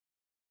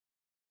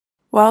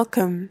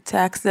Welcome to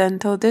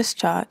Accidental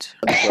Discharge.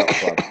 How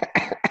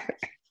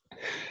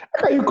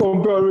can you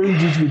compare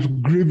orange juice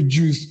with grape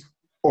juice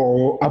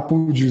or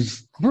apple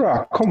juice?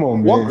 Bruh, come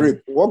on,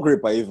 man. What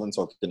grape are you even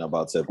talking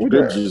about, sir?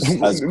 Grape juice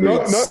has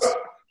grapes.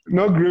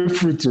 Not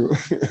grapefruit too.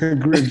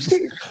 Grapes.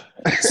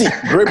 See,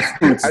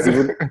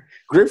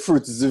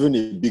 grapefruit is even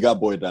a bigger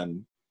boy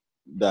than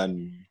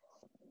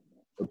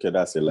okay,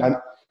 that's a lie.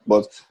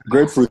 But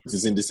grapefruit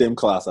is in the same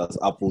class as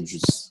apple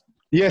juice.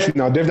 Yes,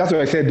 now that's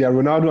what I said. They are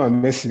Ronaldo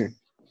and Messi.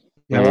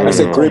 I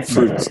said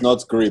grapefruit,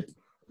 not grape.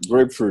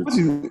 Grapefruit.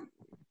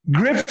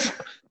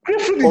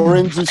 Grapefruit.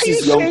 Orange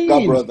juice's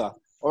younger brother.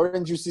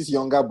 Orange juice's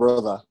younger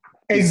brother.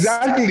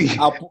 Exactly.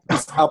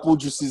 It's apple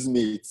juice's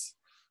mate.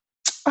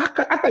 How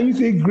can you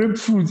say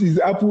grapefruit is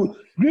apple?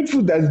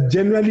 Grapefruit that's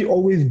generally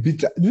always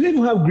bitter. Do they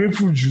even have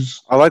grapefruit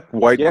juice? I like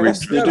white grape.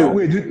 Yes, they do.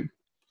 Do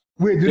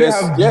they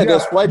have? Yeah,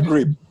 there's white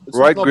grape.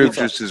 White grape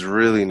juice is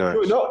really nice.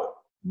 No.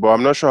 But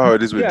I'm not sure how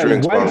it is with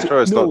drinks, but I'm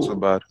sure it's not so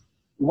bad.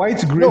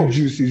 White grape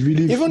juice is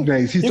really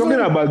nice. He's talking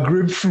about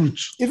grapefruit.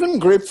 Even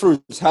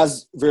grapefruit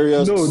has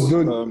various.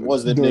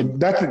 What's the name?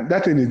 That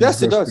thing is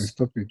disgusting. It does.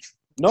 Stop it.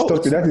 No,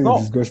 stop it. That thing is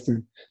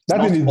disgusting.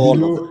 That thing is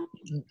below.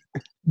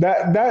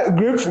 That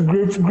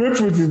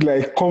grapefruit is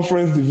like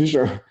conference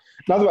division.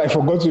 That's why I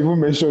forgot to even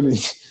mention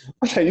it.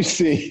 What are you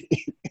saying?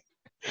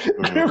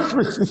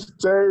 Grapefruit is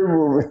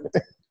terrible, man.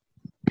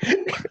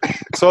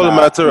 It's all a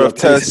matter of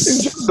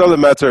taste. It's all a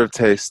matter of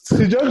taste.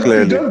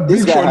 Clearly,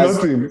 this guy has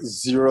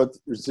zero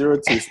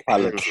taste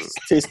palate.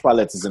 Taste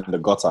palate is in the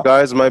gutter.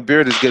 Guys, my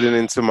beard is getting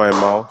into my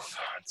mouth.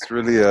 It's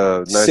really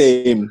a nice.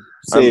 Same.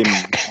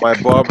 My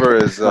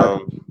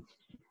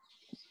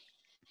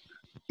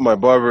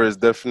barber is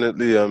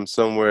definitely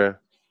somewhere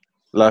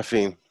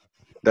laughing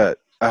that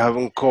I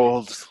haven't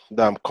called,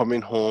 that I'm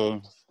coming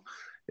home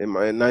in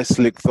my nice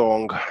slick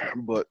thong,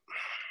 but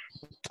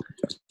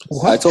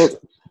what? I told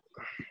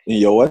in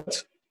your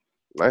what?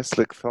 Nice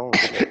slick thong.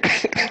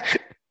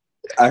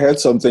 I heard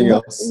something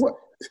else.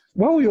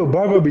 Why would your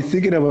barber be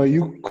thinking about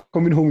you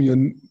coming home in your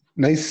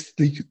nice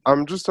slick?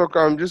 I'm just like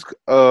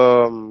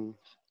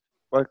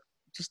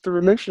just the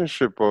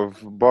relationship of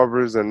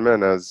barbers and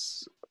men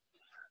as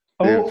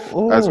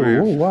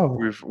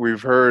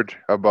we've heard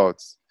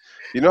about.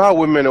 You know how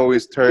women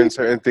always turn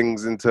certain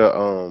things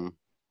into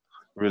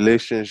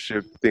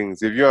relationship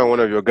things. If you and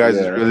one of your guys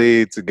is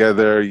really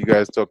together, you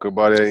guys talk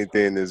about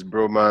anything, it's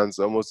bromance,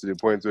 almost to the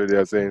point where they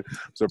are saying,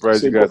 I'm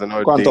surprised you guys are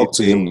not dating. Talk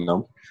to him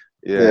now.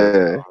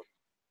 Yeah.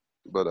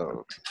 But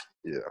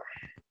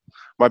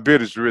my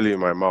beard is really in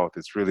my mouth.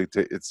 It's really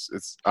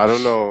it's I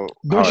don't know.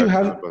 Don't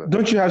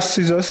you have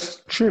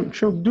scissors? Trim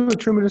do a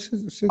trim with the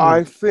scissors.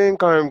 I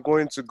think I'm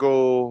going to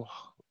go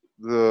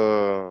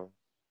the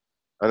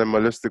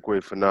animalistic way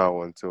for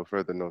now until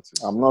further notice.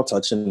 I'm not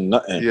touching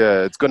nothing.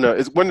 Yeah,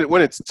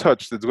 when it's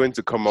touched, it's going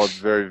to come out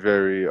very,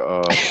 very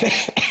proper.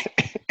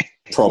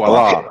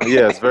 Voila.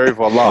 Yes, very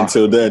voila.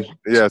 Until then.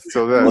 Yes,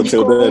 till then.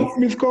 Until then.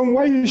 Miss Com,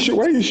 why are you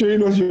showing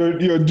us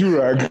your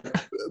durag?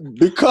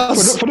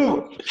 Because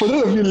for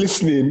those of you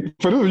listening,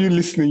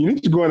 you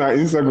need to go on our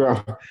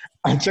Instagram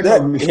and check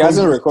out Miss Com. He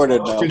hasn't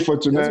recorded now. For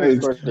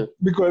tonight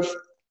because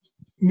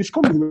Miss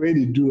Com is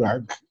wearing a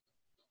durag.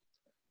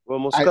 Well,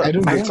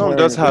 Muscom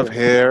does have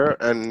hair,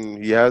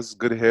 and he has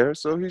good hair,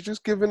 so he's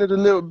just giving it a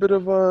little bit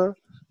of a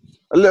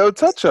little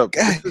touch up.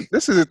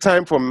 This is a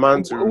time for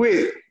man to.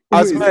 Men,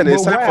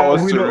 it's time for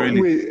us to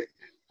really.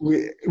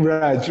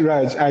 Raj,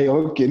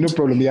 okay, no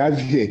problem. He has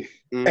hair.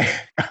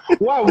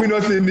 Why are we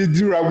not saying the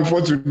durag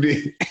before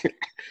today?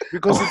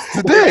 Because it's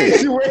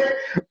today.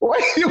 Why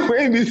are you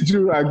wearing this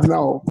durag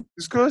now?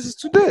 It's because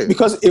it's today.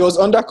 Because it was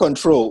under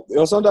control.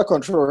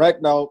 Right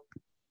now.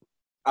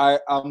 I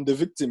am the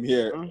victim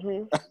here.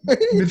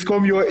 It's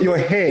come your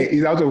hair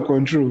is out of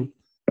control.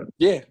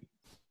 Yeah.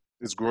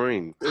 It's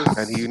growing.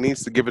 And he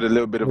needs to give it a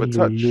little bit of a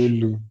touch.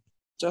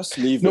 Just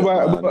leave it.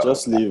 But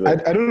just leave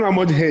it. I don't know how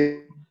much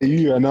hair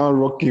you are now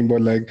rocking,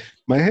 but like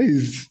my hair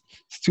is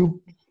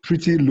still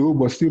pretty low,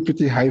 but still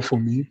pretty high for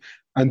me.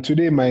 And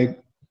today my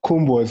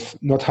comb was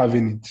not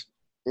having it.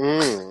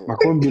 My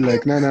comb be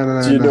like,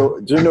 nah.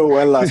 Do you know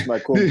when last my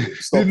comb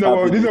stopped?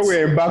 This is what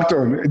we're embarked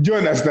on. Do you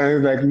understand?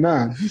 It's like,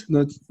 nah, this is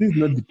not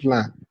the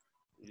plan.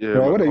 Yeah.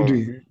 Right, what are you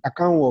doing? I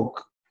can't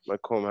walk. My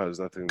comb has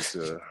nothing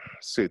to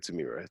say to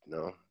me right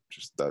now.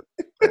 Just that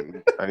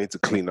I need to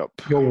clean up.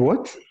 Your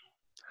what?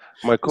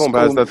 My comb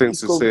has nothing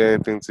to say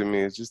anything to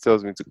me. It just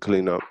tells me to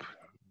clean up.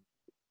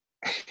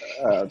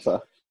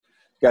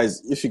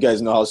 Guys, if you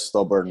guys know how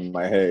stubborn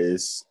my hair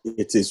is,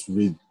 it is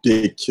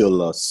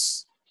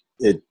ridiculous.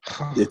 The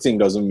thing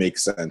doesn't make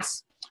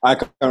sense. I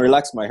can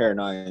relax my hair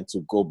now and to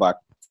go back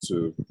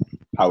to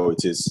how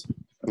it is.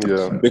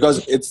 Yeah.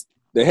 Because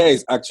the hair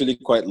is actually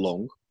quite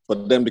long,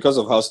 but then because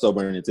of how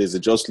stubborn it is,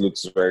 it just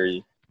looks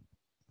very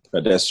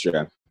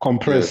pedestrian.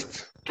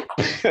 Compressed. Yeah.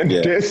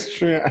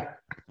 Pedestrian.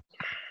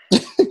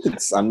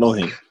 It's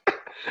annoying.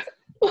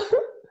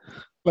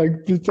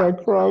 Like Peter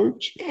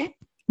Crouch.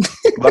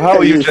 But how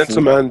are you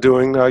gentlemen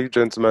doing?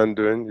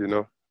 You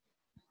know?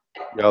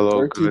 Y'all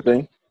all good.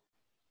 Keeping.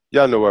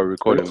 Y'all know we're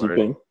recording,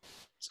 right?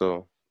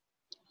 So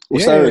We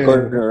started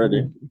recording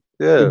already.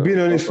 Yeah. We've been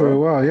on it for a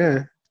while,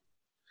 yeah.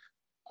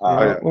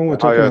 When we're how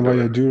talking y'all about doing?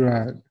 your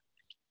do-rag.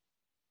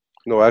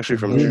 No, actually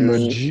from Good, my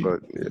Juice, G.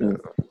 but yeah.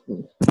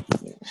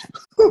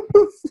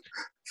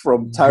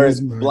 From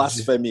Tyrant's Good, my G.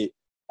 blasphemy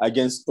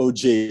against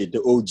OJ,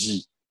 the OG,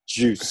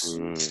 Juice.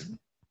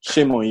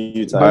 Shame on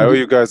you, I Tyrant. owe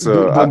you guys Don't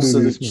do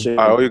Absolute this, man. shame.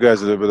 I owe you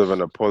guys a little bit of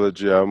an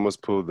apology. I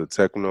almost pulled the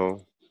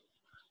techno.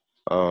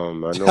 I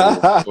know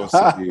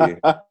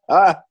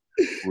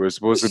we're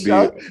supposed to be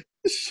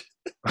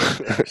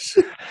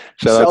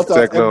shout out to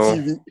Techno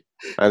MTV.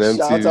 and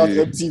Shout out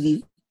MTV.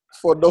 MTV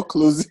for not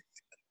closing,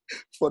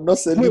 for not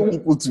sending Wait,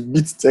 people to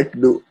meet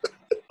Techno.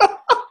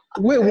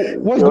 Wait,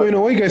 what's going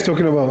on? What are you guys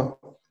talking about?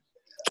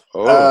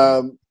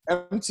 Oh,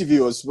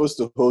 MTV was supposed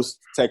to host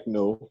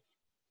Techno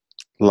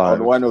live.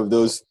 on one of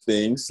those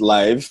things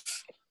live,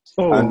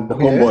 Oh, and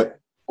yeah?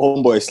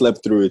 homeboy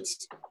slept through it.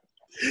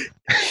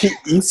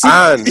 And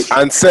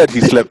said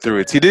he slept through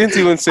it. He didn't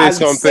even say And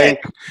something.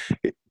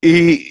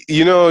 He,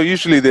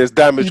 usually there's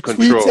damage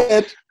control.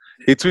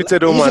 He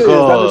tweeted, "Oh my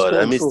god,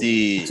 I missed it.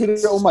 He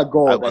tweeted, oh my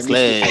god, I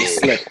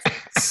slept."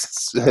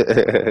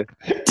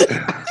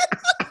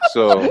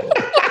 So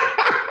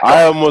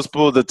I almost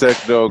pulled the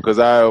techno because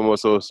I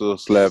almost also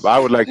slept. I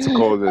would like to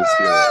call this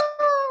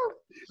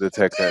the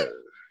techno.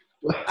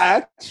 I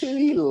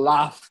actually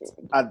laughed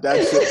at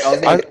that shit. I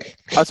was like,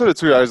 I saw the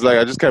tweet. I was like,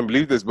 I just can't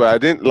believe this, but I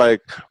didn't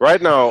like.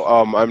 Right now,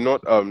 I'm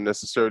not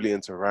necessarily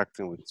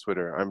interacting with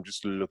Twitter. I'm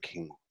just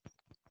looking.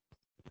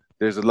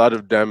 There's a lot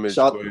of damage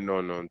going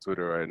on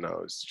Twitter right now.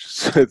 It's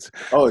just it's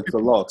a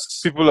lot.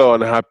 People are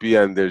unhappy,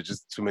 and there's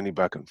just too many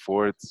back and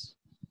forths.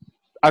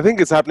 I think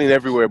it's happening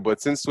everywhere,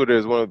 but since Twitter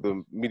is one of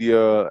the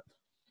media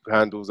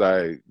handles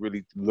I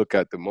really look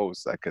at the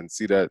most, I can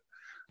see that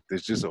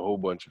there's just a whole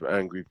bunch of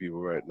angry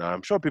people right now.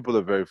 I'm sure people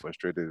are very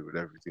frustrated with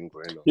everything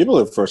going on. People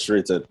are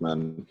frustrated,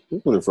 man.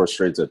 People are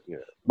frustrated. Yeah.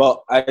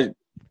 But I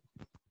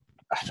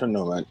don't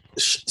know, man.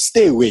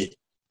 Stay away.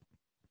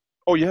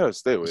 Oh yeah,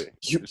 stay away.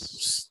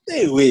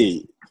 Stay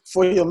away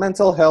for your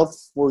mental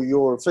health, for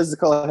your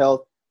physical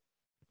health.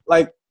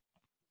 Like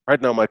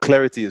right now, my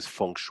clarity is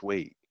feng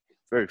shui,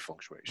 very feng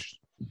shui.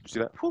 You see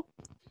that? Whew.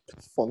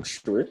 Feng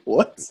shui?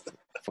 What?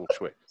 Feng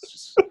shui. It's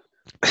just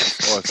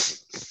awesome.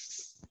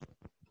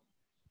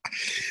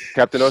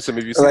 Captain Awesome,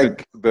 if you see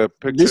the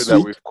picture that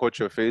we've caught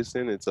your face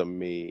in, it's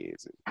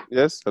amazing.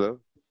 Yes,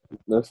 hello?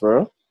 That's for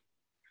real?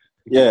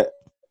 Yeah,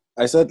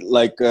 I said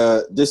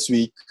this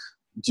week,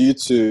 due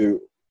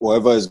to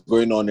whatever is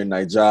going on in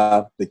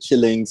Nigeria, the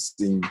killings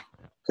in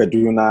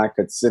Kaduna,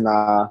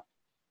 Katsina,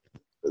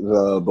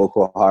 the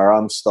Boko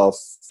Haram stuff,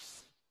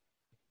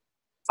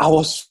 I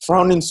was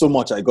frowning so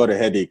much I got a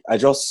headache. I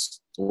just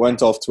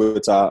went off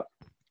Twitter,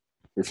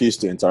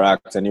 refused to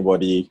interact with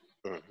anybody.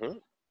 Mm-hmm.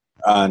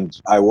 And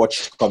I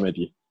watched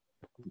comedy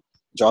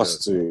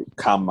just to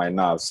calm my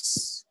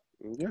nerves.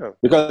 Yeah.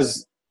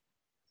 Because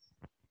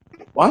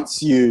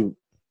once you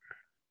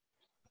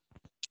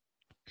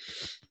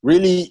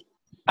really,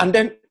 and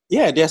then,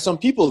 there are some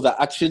people that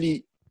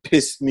actually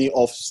pissed me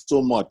off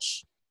so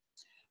much.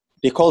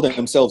 They call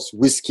themselves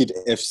Wizkid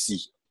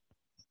FC.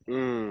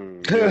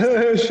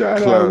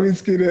 Shout out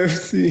Wizkid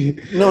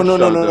FC. No.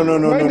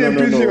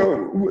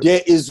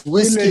 There is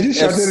Wizkid FC.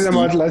 Shouted them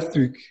out last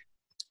week.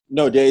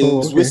 No, there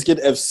is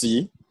Wizkid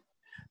FC,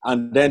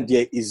 and then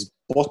there is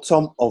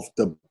bottom of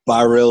the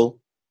barrel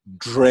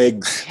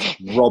dregs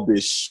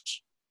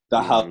rubbish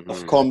that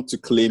have come to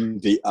claim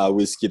they are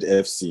Wizkid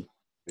FC.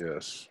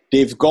 Yes.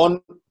 They've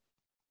gone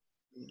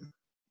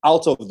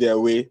out of their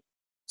way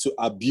to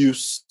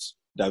abuse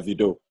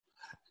Davido.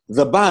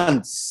 The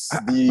bands,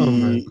 oh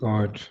my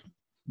God.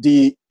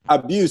 The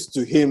abuse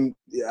to him,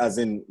 as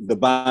in the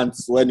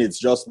bands, when it's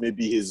just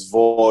maybe his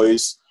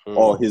voice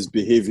or his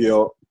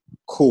behavior,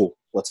 cool,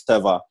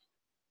 whatever.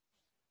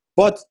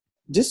 But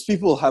these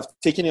people have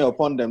taken it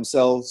upon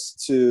themselves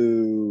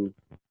to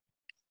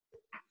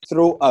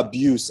throw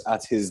abuse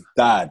at his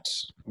dad.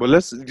 But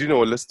let's do it.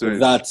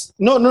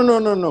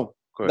 No.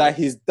 That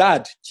his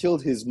dad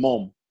killed his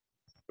mom,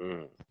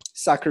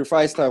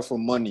 sacrificed her for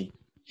money.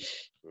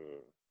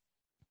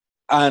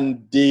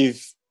 And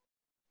they've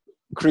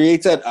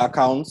created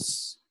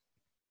accounts,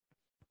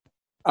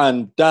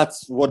 and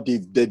that's what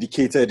they've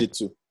dedicated it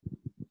to.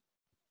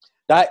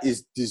 That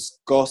is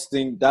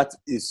disgusting. That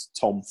is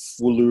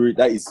tomfoolery.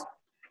 That is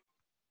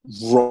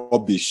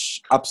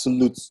rubbish.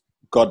 Absolute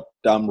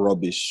goddamn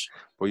rubbish.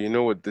 But you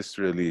know what this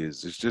really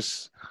is? It's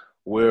just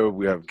where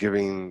we have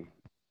given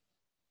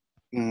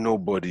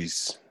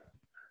nobody's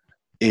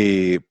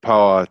a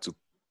power to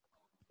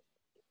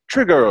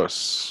trigger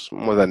us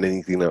more than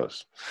anything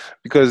else.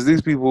 Because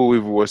these people,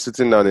 if we were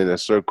sitting down in a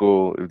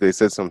circle, if they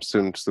said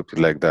something stupid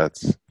like that,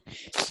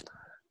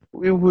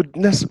 we would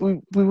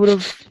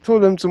have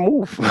told them to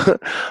move.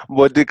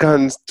 But they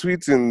can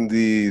tweet in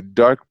the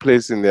dark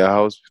place in their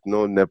house with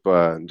no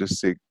NEPA and just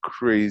say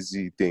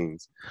crazy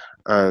things.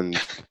 And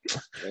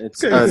it's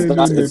true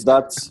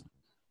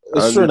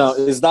now.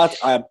 Is that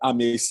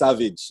I'm a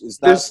savage? Is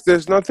that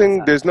there's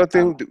nothing.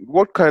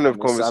 What kind of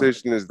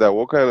conversation is that?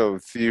 What kind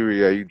of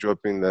theory are you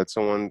dropping that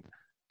someone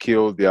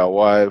kill their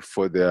wife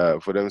for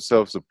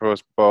themselves to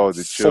prosper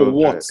the For children.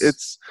 what?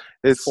 It's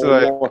For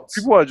like what?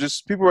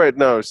 people right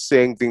now are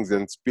saying things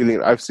and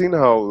spilling. I've seen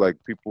how like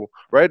people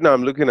right now.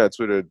 I'm looking at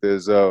Twitter.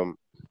 There's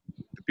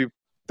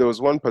there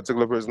was one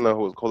particular person who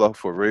was called out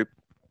for rape.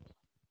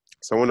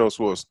 Someone else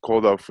who was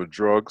called out for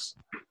drugs,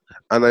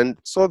 and I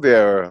saw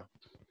their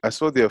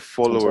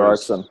followers.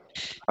 Interaction.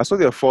 I saw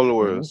their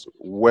followers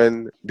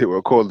when they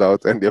were called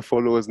out and their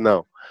followers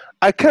now.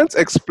 I can't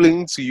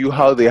explain to you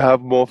how they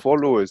have more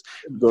followers.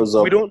 It goes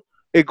up.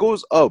 It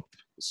goes up.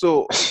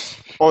 So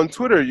on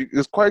Twitter,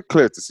 it's quite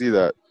clear to see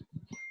that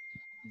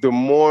the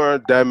more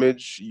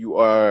damage you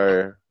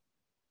are.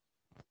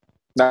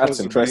 That's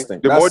interesting.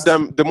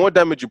 The more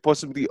damage you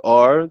possibly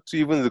are to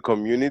even the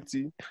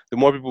community, the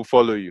more people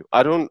follow you.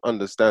 I don't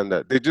understand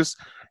that. They just,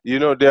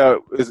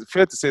 it's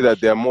fair to say that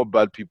there are more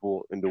bad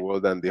people in the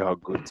world than there are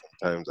good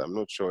sometimes. I'm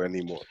not sure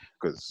anymore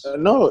because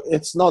no,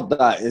 it's not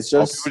that. It's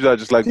just people are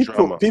just like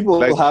drama. People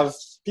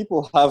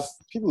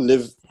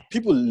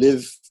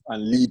live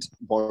and lead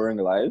boring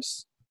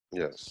lives.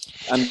 Yes,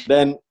 and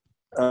then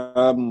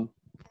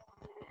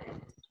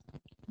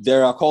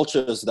there are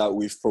cultures that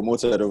we've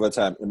promoted over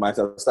time. It might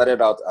have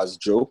started out as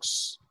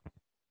jokes,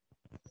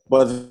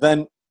 but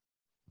then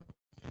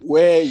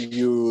where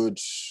you'd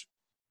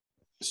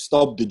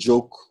stop the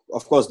joke,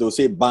 of course, they'll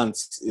say bant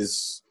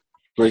is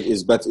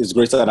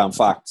greater than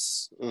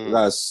facts.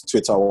 That's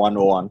Twitter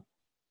 101.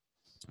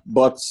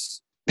 But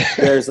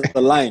there's the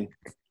line.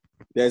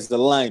 There's the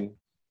line.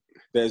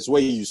 There's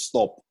where you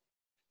stop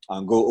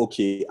and go,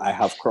 okay, I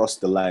have crossed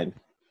the line.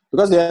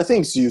 Because there are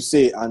things you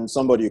say and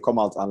somebody will come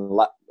out and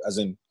laugh, as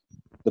in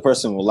the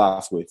person will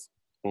laugh with.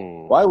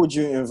 Why would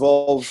you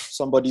involve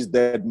somebody's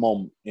dead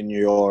mom in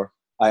your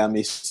I am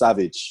a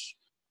savage?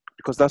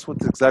 Because that's what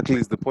exactly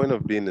is the point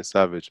of being a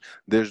savage.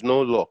 There's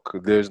no luck.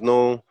 There's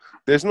no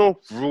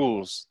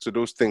rules to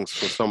those things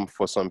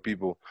for some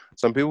people.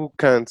 Some people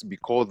can't be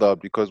called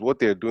out because what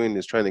they're doing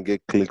is trying to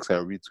get clicks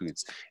and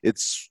retweets.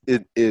 It's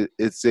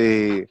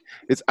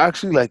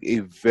actually like a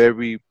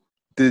very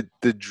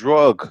the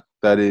drug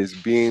that is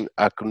being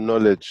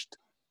acknowledged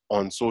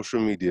on social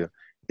media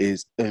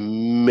is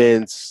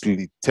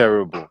immensely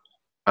terrible,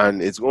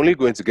 and it's only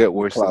going to get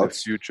worse in the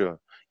future.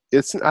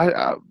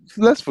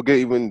 Let's forget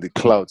even the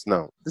clouds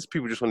now. These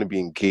people just want to be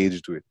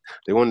engaged with.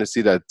 They want to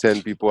see that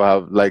 10 people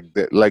have like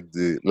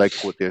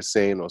what they're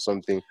saying or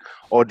something,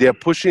 or they're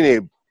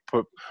pushing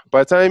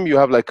by the time you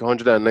have like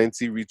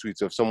 190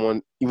 retweets of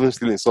someone even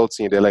still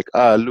insulting you, they're like,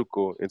 look,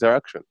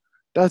 interaction.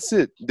 That's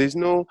it. They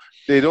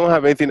don't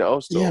have anything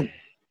else to.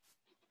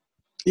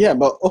 Yeah,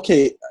 but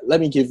okay, let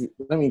me give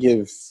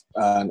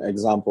an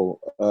example.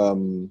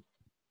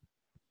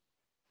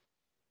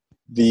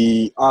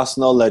 The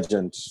Arsenal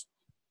legend,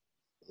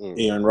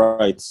 Ian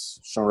Wright,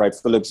 Sean Wright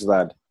Phillips'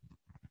 dad.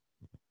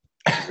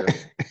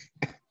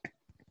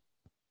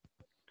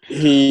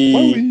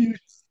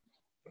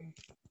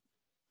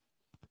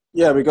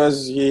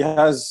 Because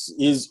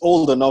he's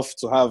old enough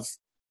to have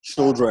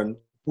children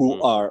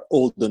who are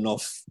old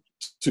enough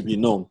to be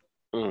known.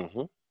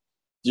 Do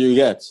you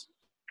get?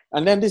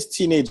 And then this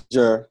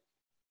teenager,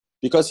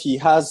 because he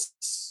has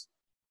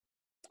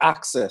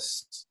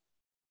access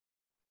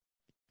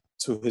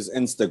to his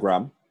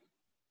Instagram,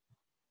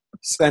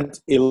 sent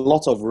a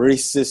lot of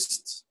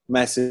racist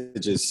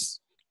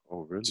messages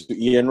to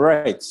Ian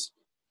Wright.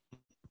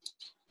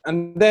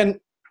 And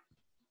then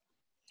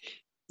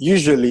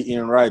usually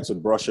Ian Wright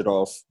would brush it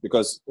off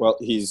because, well,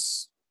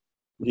 he's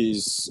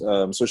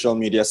social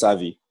media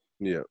savvy.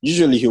 Yeah.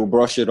 Usually he'll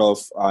brush it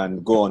off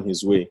and go on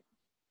his way.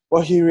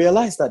 But he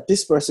realized that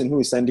this person who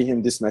is sending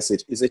him this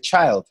message is a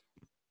child.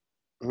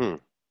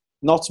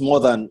 Not more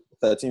than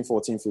 13,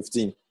 14,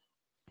 15.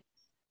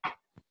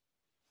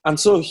 And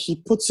so he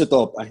puts it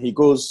up and he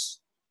goes,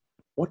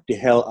 what the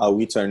hell are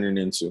we turning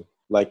into?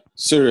 Like,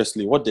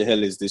 seriously, what the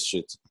hell is this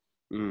shit?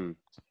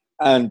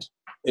 And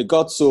it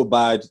got so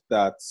bad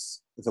that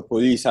the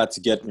police had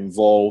to get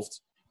involved.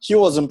 He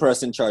wasn't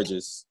pressing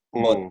charges,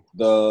 but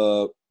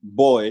the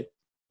boy,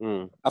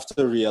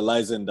 after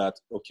realizing that,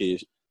 okay,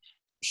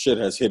 shit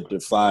has hit the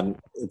fan,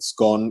 it's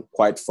gone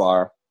quite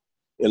far,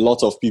 a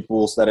lot of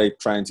people started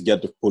trying to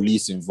get the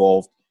police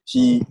involved.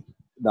 He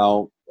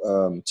now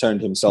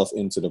turned himself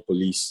into the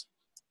police.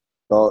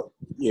 So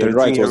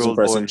Wright wasn't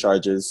pressing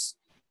charges.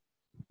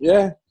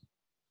 Yeah.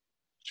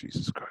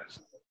 Jesus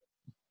Christ.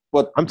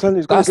 But I'm telling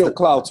you, that's the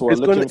clout we're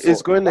looking for.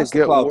 It's going to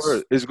get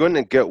worse. It's going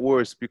to get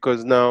worse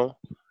because now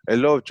a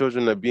lot of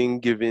children are being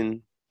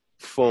given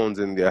phones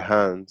in their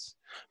hands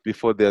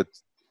before they're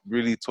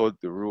really taught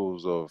the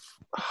rules of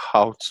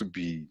how to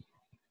be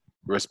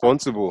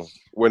responsible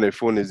when a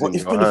phone is in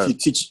your hand. If you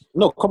teach,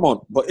 no, come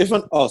on. But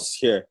even us,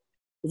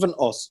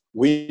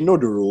 we know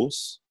the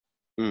rules,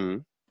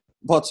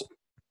 but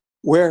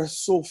we're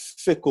so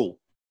fickle.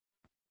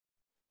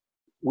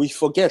 We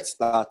forget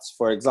that,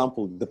 for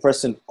example, the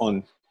person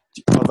on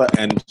the other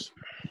end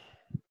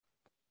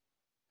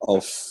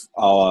of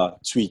our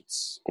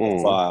tweets,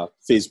 of our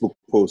Facebook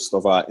post,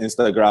 of our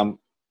Instagram,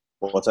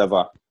 or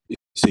whatever, is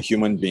a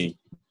human being.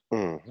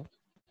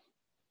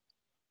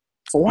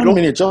 For 1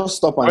 minute, just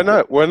stop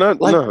and We're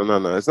not. like,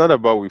 No. It's not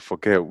about we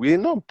forget. We're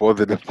not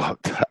bothered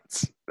about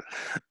that.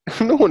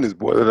 No one is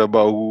bothered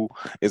about who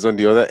is on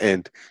the other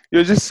end.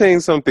 You're just saying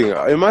something.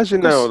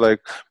 Imagine now, like,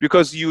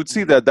 because you'd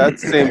see that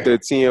same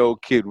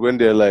 13-year-old kid, when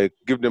they're like,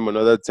 give them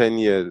another 10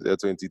 years, they're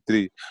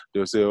 23,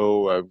 they'll say,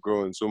 oh, I've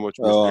grown, so much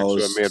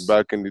mistakes were made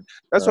back in the...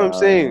 That's what I'm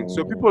saying.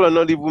 So people are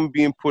not even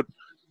being put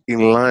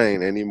in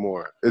line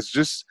anymore. It's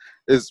just,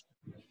 it's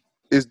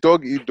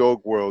dog eat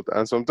dog world.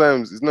 And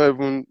sometimes it's not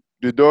even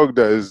the dog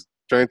that is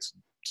trying to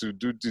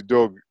do the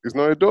dog. It's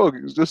not a dog.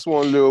 It's just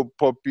one little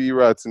puppy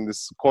rat in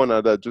this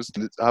corner that just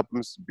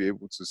happens to be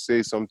able to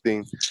say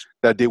something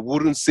that they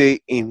wouldn't say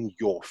in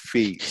your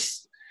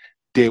face.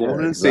 They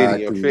wouldn't say it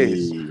in your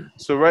face.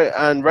 So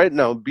right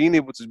now, being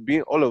able to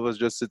be all of us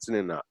just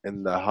sitting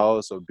in the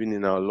house or being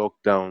in our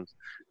lockdowns,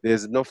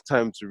 there's enough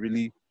time to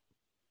really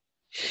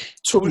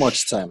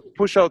much time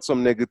push out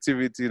some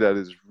negativity that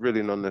is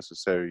really not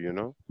necessary.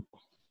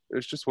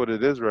 It's just what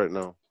it is right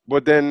now.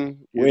 But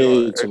then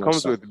it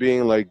comes with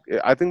being like,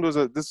 I think those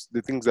are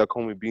the things that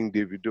come with being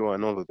Davido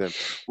and all of them.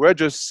 We're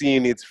just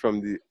seeing it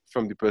from the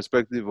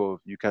perspective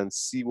of, you can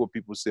see what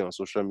people say on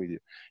social media.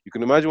 You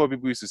can imagine what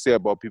people used to say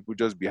about people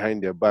just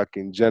behind their back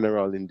in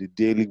general in the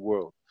daily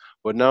world.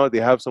 But now they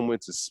have somewhere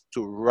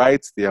to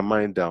write their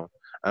mind down,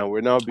 and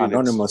we're now being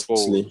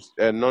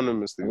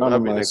anonymously. We're now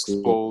being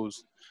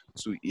exposed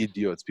to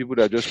idiots, people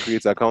that just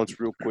create accounts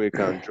real quick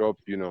and drop,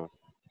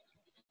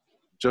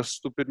 just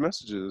stupid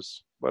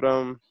messages. But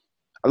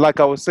like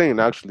I was saying,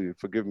 actually,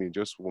 forgive me,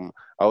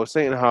 I was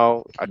saying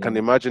how I can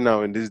imagine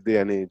now in this day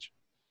and age,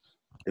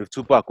 if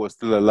Tupac was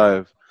still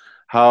alive,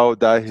 how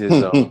that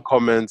his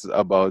comments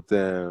about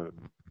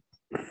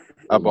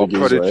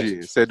Prodigy,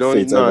 right? said,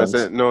 I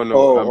said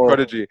no,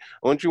 Prodigy.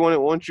 Won't you want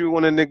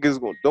niggas?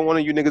 Don't one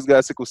of you niggas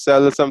got sickle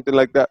cell or something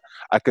like that?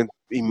 I can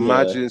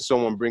imagine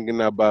someone bringing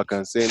that back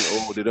and saying,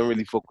 oh, they don't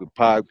really fuck with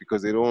Pac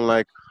because they don't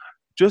like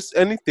just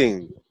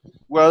anything.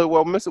 Well,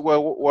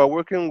 we're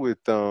working with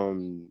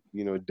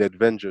dead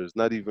vengers.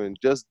 Not even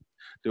just,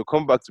 they'll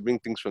come back to bring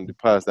things from the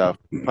past that have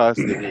passed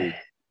away.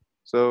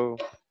 So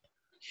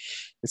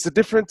it's a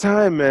different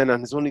time, man,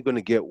 and it's only going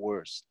to get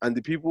worse. And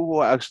the people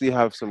who actually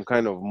have some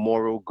kind of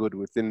moral good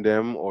within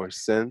them or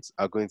sense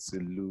are going to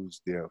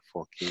lose their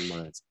fucking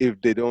minds if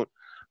they don't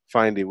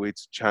find a way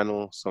to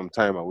channel some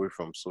time away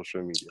from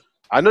social media.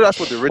 I know that's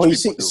what the rich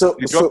people do.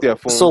 They drop their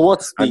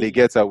phones and they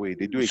get away.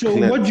 They do it. So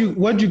what do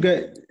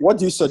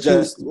you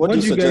suggest? So what do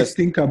you guys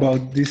think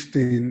about this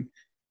thing?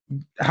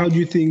 How do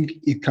you think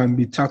it can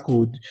be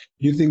tackled? Do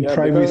you think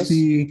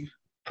privacy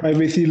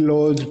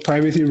laws,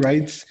 privacy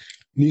rights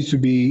needs to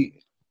be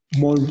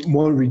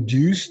more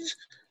reduced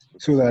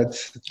so that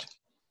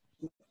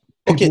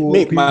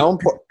my own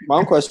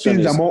question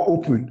things is, are more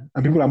open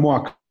and people are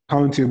more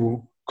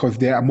accountable because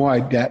they are more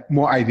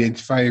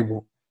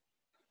identifiable?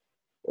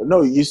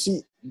 No, you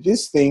see,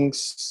 these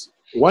things,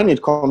 when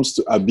it comes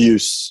to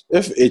abuse,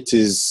 there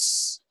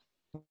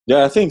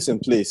are things in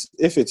place.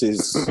 If it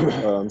is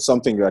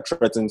something that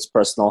threatens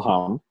personal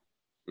harm,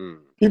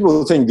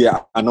 people think they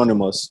are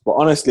anonymous, but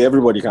honestly,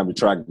 everybody can be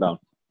tracked down.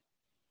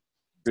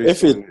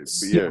 If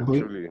it's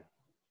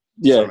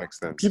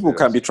people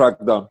can be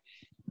tracked down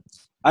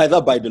either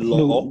by the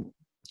law.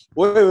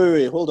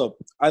 Wait, hold up.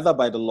 Either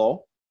by the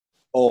law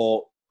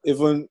or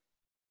even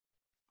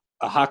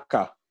a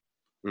hacker.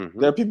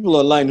 There are people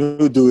online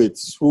who do it,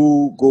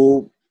 who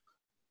go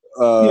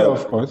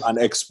of course, and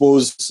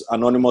expose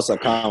anonymous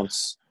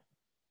accounts,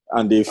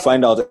 and they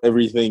find out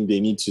everything they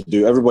need to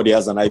do. Everybody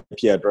has an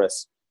IP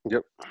address.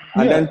 Yep.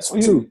 And then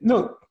two.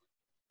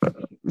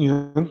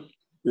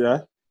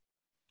 Yeah.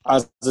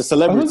 As a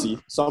celebrity,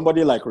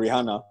 somebody like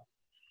Rihanna,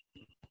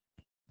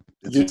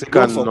 they'll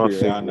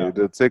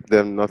take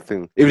them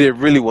nothing. If they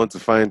really want to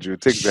find you,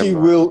 take them. She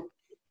will.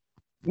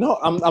 No,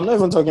 I'm not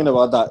even talking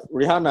about that.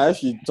 Rihanna,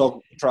 if you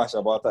talk trash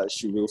about that,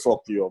 she will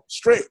fuck you up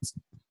straight.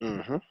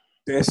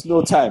 There's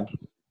no time.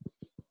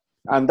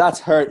 And that's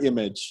her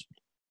image.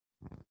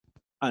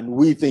 And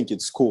we think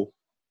it's cool.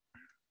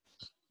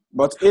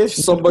 But if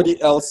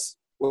somebody else...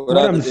 What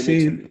I'm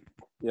saying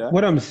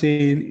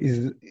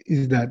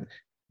is that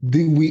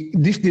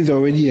these things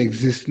already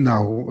exist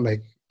now.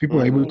 Like,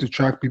 people are able to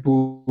track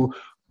people,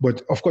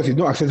 but of course it's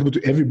not accessible to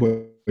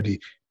everybody.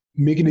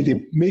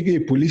 Making a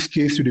police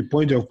case to the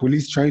point of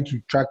police trying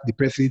to track the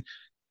person,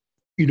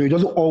 it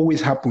doesn't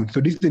always happen. So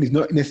this thing is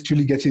not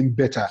necessarily getting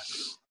better.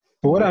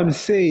 But what I'm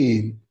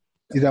saying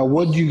is that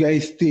what do you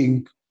guys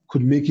think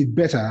could make it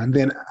better? And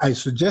then I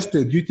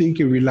suggested, you think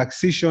a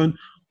relaxation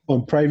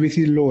on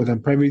privacy laws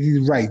and privacy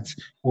rights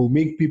will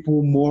make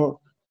people more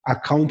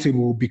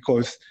accountable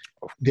because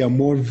they are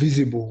more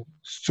visible,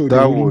 so they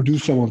won't do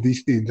some of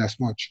these things as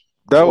much.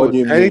 That would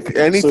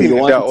anything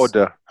in that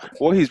order.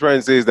 What he's trying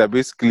to say is that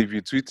basically, if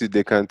you tweet it,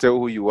 they can tell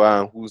who you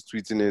are and who's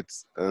tweeting it,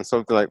 and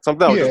something that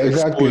will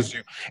just expose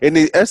you. In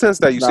the essence,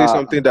 that you say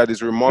something that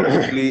is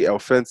remarkably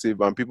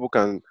offensive, and people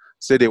can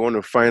say they want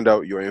to find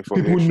out your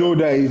information. People know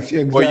that it's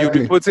exactly. But you'll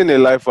be putting a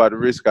life at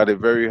risk at a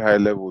very high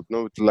level.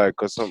 Not like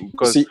because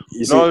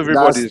not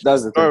everybody's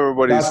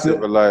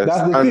civilized.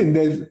 That's the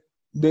thing.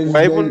 there's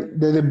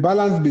a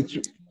balance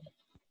between.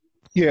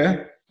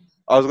 Yeah.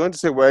 I was going to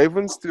say we're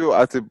even still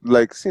at a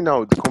like. See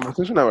now, the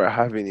conversation that we're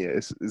having here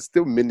is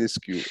still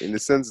minuscule in the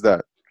sense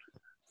that,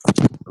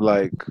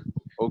 like,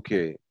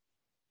 okay,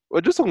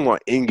 we're just talking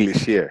about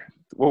English here,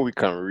 what we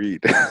can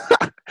read.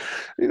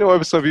 You know,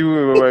 what some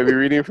people might be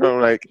reading from,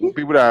 like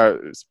people that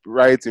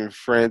write in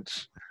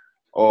French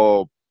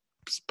or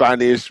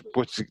Spanish,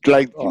 Portuguese,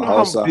 like you know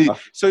how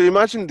so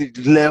imagine the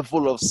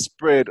level of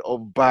spread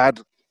of bad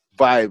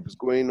vibes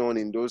going on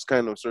in those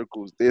kind of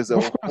circles. There's a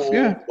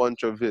whole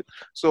bunch of it.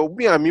 So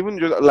me, I'm even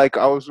just like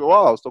while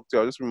I was talking to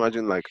you, I just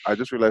imagine like I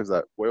just realized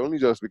that we're only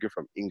just speaking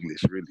from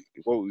English, really.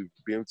 What we've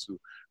been able to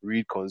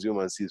read, consume,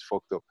 and see is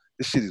fucked up.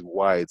 This shit is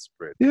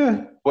widespread.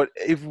 Yeah. But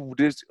if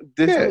there's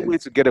no way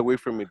to get away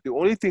from it, the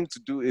only thing to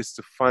do is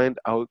to find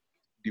out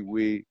the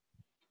way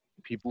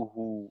people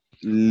who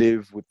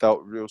live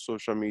without real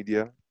social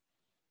media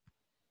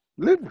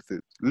live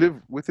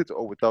with it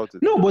or without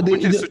it. No, but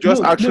which is to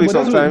just actually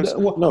sometimes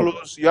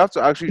close. You have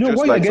to actually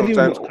just like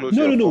sometimes close.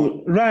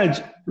 No,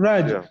 Raj.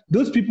 Yeah.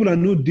 Those people are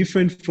no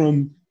different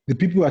from the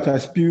people that are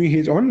spewing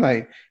hate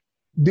online.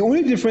 The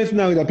only difference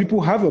now is that people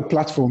have a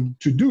platform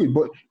to do it,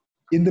 but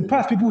in the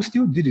past, people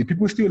still did it.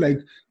 People still like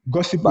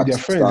gossip with their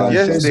friends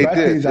and say bad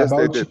things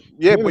about you.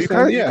 Yeah, but you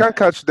can't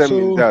catch them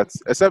in that,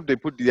 except they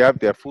have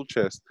their full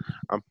chest.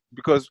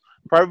 Because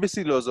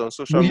privacy laws on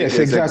social media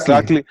is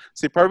exactly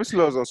privacy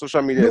laws on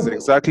social media is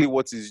exactly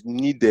what is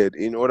needed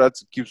in order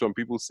to keep some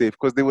people safe.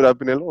 Because there would have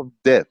been a lot of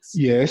deaths.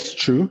 Yes,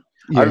 true.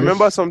 Yes. I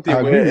remember something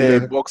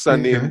where a boxer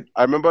named.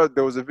 I remember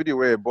there was a video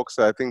where a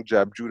boxer, I think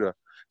Jab Judah,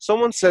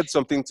 someone said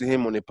something to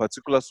him on a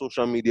particular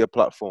social media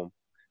platform.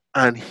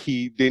 And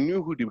they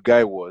knew who the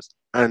guy was,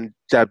 and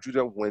Jab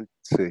Judah went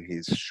to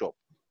his shop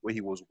where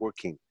he was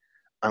working,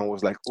 and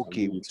was like,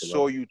 "Okay, we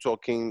saw you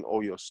talking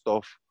all your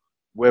stuff,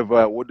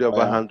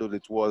 whatever handle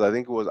it was. I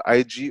think it was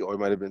IG or it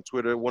might have been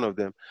Twitter, one of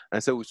them." And I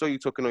said, "We saw you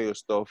talking all your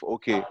stuff.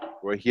 Okay,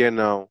 we're here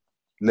now.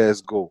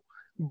 Let's go,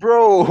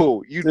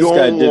 bro. You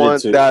don't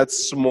want that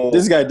small."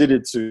 This guy did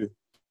it too.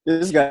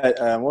 This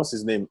guy, what's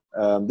his name?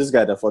 This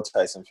guy that fought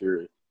Tyson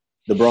Fury,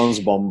 the Bronze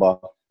Bomber.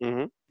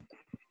 Mm-hmm.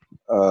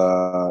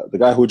 The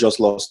guy who just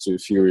lost to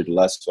Fury the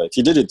last fight,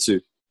 he did it too.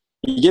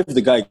 He gave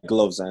the guy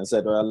gloves and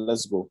said, "Well,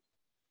 let's go.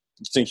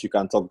 You think you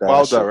can talk that?"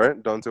 Wilder,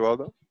 right? Deontay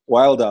Wilder.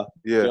 Wilder.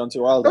 Yeah.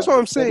 Deontay Wilder. That's what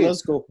I'm saying.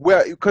 Let's go.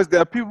 Because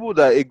there are people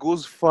that it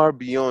goes far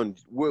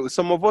beyond.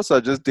 Some of us are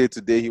just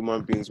day-to-day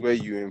human beings where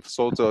you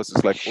insult us.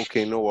 It's like,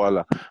 okay, no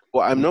wala.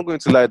 But I'm not going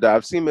to lie that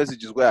I've seen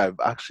messages where I've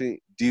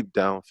actually deep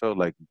down felt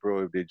like,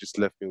 bro, if they just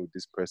left me with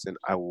this person,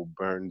 I will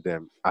burn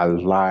them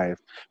alive.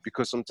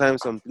 Because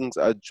sometimes some things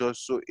are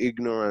just so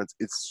ignorant.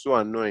 It's so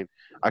annoying.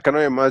 I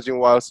cannot imagine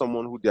why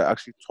someone who they're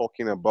actually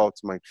talking about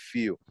might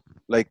feel.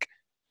 Like,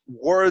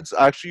 words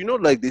actually,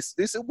 like this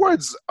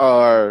words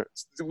are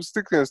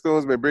sticks and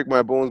stones may break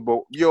my bones,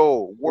 but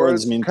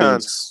words mean can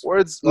things.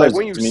 Words like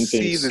when you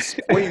see this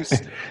when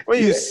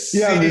you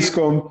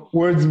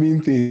words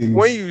mean things.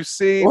 When you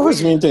say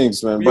words mean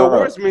things, man. Your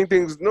words mean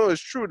things. No,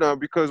 it's true now,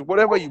 because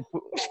whatever you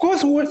put, of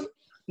course, words.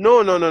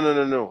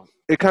 No.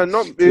 It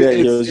cannot be.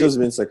 You're just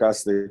being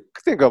sarcastic.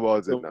 Think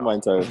about it. Don't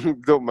mind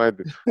it. Don't mind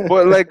it.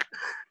 But like,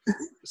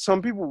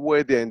 some people,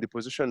 where they're in the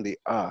position they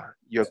are,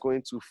 you're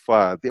going too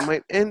far. They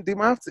might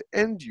have to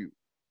end you.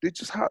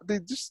 Some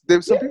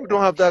people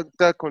don't have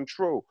that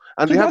control,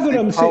 and so they have what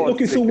I'm saying.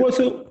 Okay,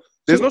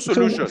 there's no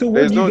solution.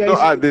 There's no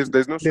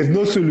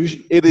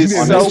solution. It is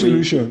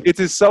solution. It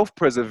is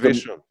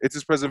self-preservation. It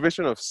is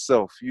preservation of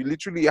self. You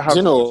literally have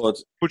to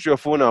put your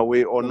phone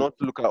away or not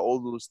look at all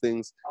those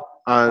things,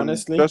 and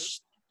honestly,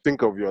 just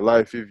think of your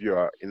life if you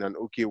are in an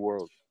okay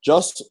world.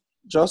 Just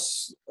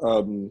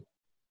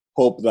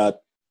hope that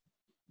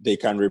they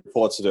can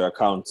report to their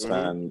accounts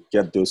and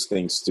get those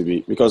things to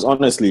be, because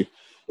honestly,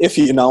 if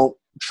you now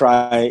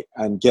try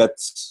and get,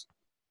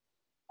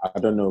 I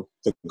don't know,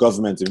 the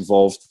government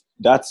involved,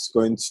 that's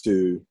going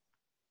to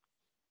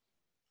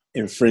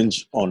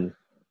infringe on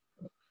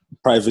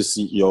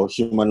privacy, your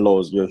human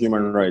laws, your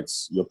human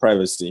rights, your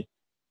privacy,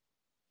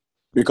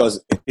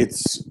 because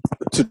it's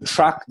to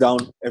track down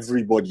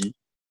everybody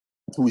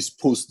who is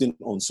posting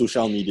on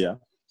social media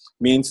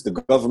means the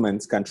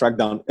government can track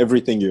down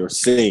everything you're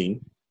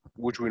saying,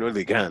 which we know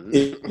they can,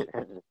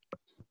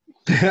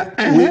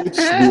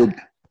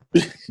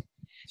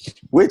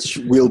 which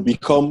will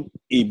become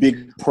a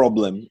big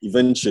problem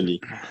eventually.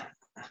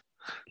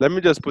 Let me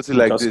just put it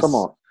like this. Come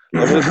on.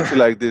 Let me just put it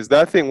like this.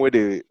 That thing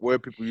where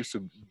people used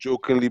to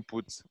jokingly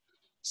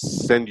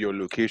send your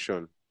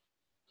location.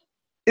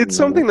 It's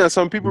something that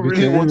some people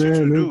really want you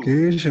to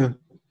do.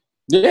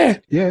 Yeah.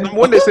 And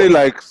when they say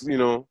like,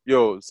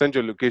 send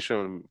your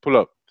location, pull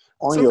up.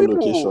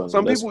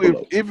 Some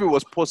people, if it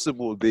was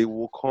possible, they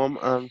will come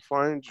and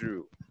find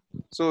you.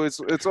 So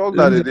it's all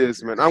that it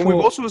is, man. And we've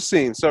also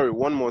seen,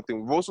 one more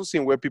thing. We've also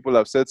seen where people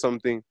have said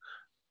something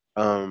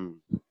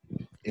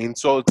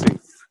insulting.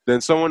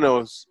 Then someone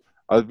else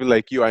I'll be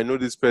like, I know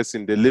this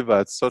person, they live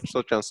at such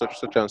and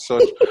such,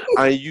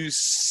 and you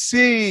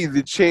see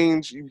the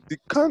change.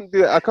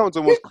 The account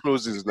almost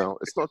closes now.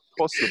 It's not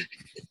possible.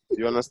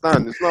 You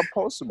understand? It's not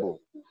possible.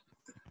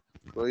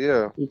 But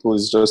yeah, people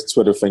is just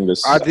Twitter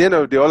fingers. At the end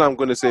of the day, all I'm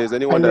going to say is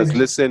anyone that's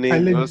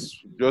listening,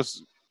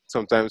 just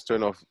sometimes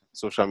turn off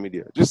social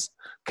media. Just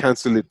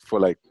cancel it for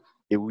like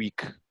a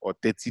week or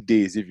 30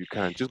 days if you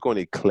can. Just go on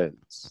a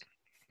cleanse.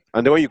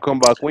 And then when you come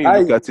back, when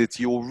you look at it,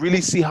 you'll really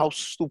see how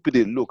stupid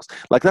it looks.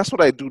 Like, that's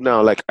what I do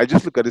now. Like, I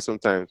just look at it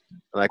sometimes,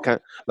 and I can't,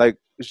 like,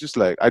 it's just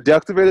like, I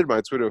deactivated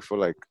my Twitter for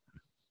like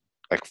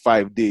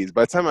 5 days.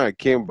 By the time I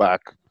came back,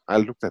 I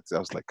looked at it, I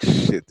was like,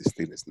 shit, this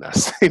thing is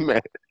nasty,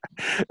 man.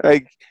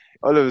 Like,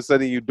 all of a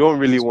sudden, you don't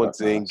really want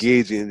to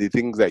engage in the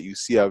things that you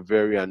see are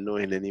very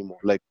annoying anymore.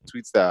 Like,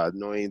 tweets that are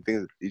annoying,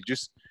 things,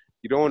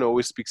 you don't want to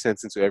always speak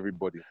sense into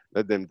everybody.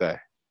 Let them die.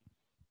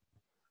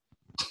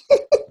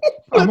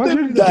 I'm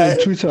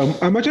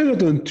actually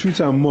not on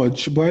Twitter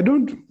much, but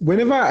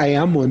whenever I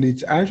am on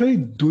it, I actually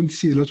don't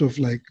see a lot of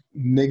like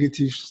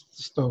negative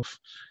stuff.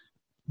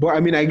 But I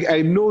mean,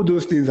 I know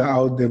those things are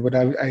out there, but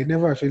I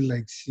never actually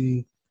like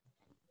see.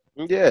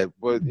 Yeah,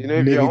 but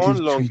if you're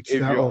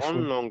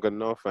on long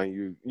enough,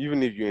 and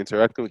even if you're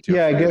interacting with your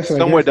friends,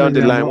 somewhere down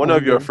the line, one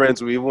of your friends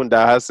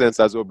that has sense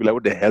as well be like,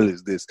 "What the hell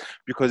is this?"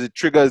 Because it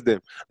triggers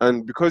them,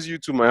 and because you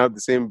two might have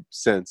the same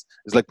sense,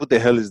 it's like, "What the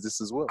hell is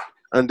this as well?"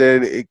 And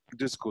then it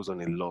just goes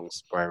on a long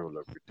spiral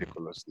of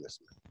ridiculousness.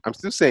 I'm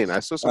still saying, I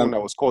saw someone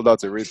that was called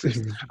out a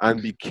racist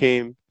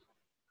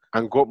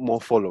and got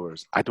more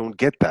followers. I don't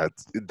get that.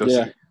 It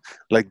doesn't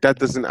that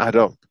doesn't add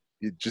up.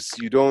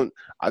 You don't.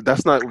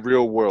 That's not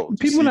real world.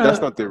 That's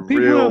not the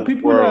real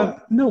world.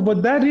 No,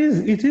 but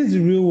it is the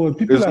real world.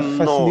 People are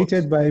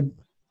fascinated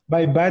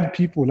by bad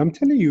people. I'm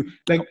telling you,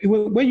 like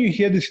when you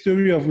hear the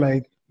story of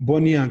like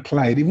Bonnie and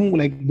Clyde, even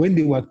like when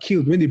they were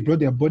killed, when they brought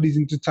their bodies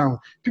into town,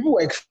 people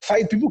were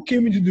excited. People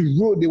came into the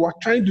road. They were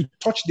trying to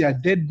touch their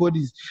dead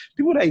bodies.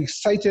 People are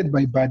excited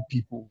by bad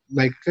people.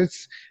 Like they're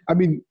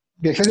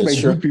excited by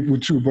good people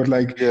too. But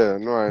like,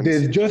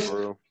 there's just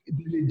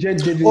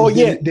there's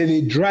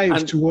a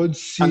drive towards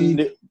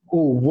seeing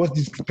what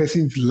this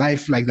person's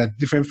life like that's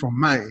different from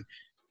mine.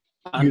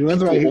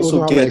 That's why I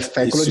also have like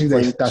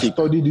psychologists that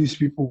study these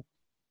people.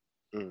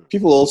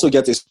 People also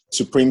get a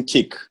supreme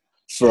kick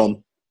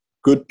from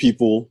good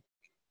people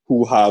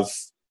who have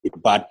a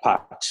bad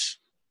patch,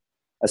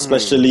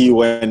 especially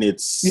when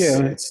it's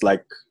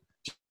like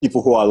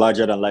people who are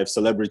larger than life,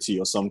 celebrity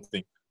or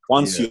something.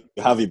 Once you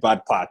have a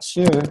bad patch,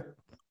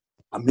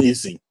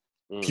 amazing.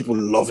 People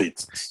love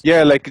it.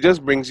 Yeah, like it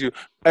just brings you.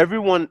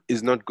 Everyone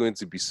is not going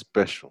to be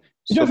special.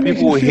 It just makes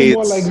you feel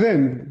more like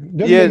them.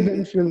 Makes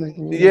them feel like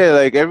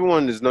like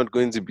everyone is not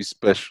going to be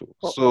special.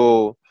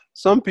 So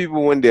some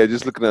people, when they're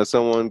just looking at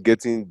someone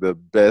getting the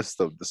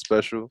best of the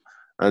special,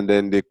 and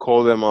then they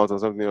call them out or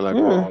something, you're like,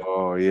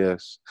 oh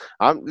yes.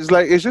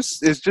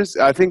 It's just.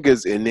 I think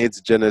it's innate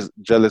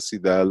jealousy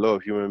that a lot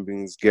of human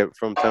beings get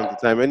from time to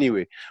time,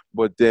 anyway.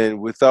 But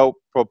then, without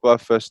proper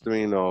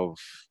festering of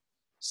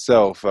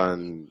self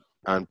and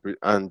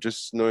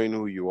just knowing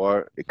who you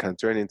are, it can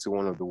turn into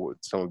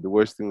some of the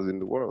worst things in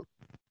the world.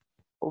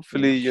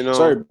 Hopefully,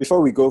 Sorry,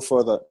 before we go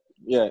further,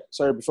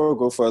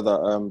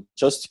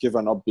 just to give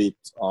an update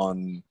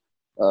on.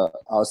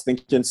 I was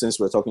thinking, since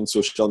we're talking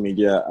social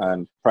media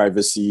and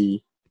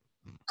privacy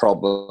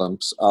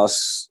problems, I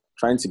was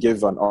trying to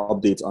give an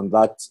update on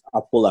that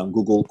Apple and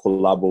Google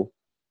collabo,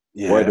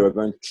 where they were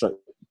going to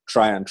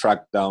try and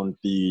track down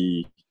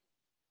the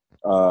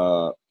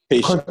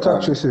patient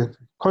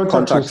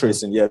contact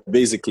tracing. Yeah,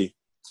 basically.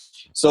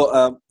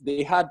 So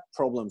they had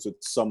problems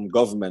with some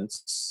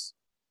governments,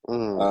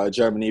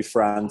 Germany,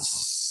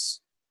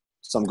 France,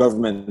 some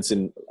governments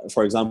in,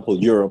 for example,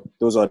 Europe.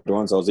 Those are the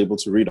ones I was able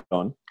to read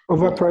on.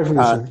 Over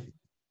privacy.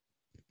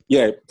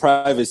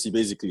 Privacy,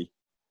 basically.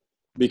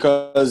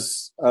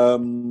 Because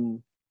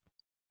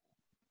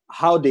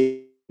how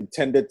they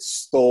intended to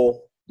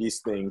store these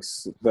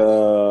things,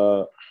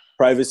 the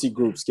privacy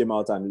groups came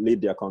out and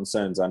laid their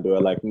concerns, and they were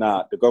like,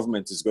 nah, the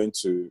government is going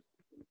to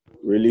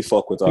really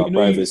fuck with our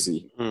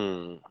privacy.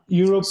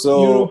 Europe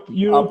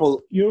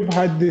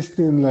had this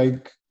thing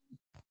like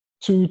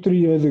 2-3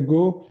 years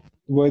ago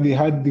where they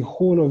had the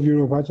whole of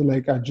Europe had to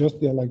like adjust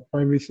their like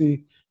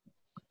privacy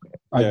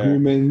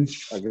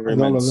agreements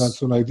and all of that.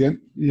 So like they're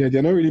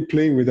not really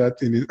playing with that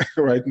thing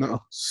right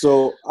now.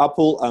 So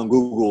Apple and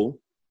Google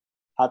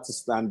had to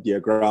stand their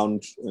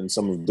ground in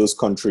some of those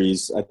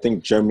countries. I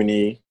think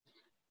Germany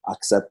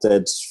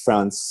accepted,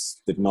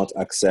 France did not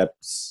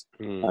accept,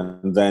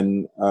 and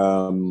then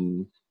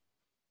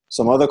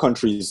some other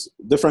countries,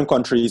 different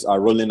countries are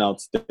rolling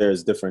out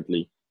theirs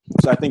differently.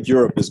 So I think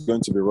Europe is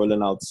going to be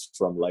rolling out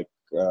from like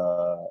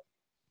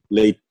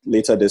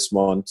later this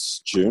month,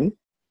 June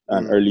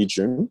and early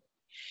June.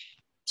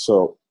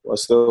 So we're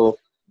still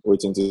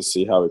waiting to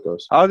see how it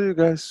goes. What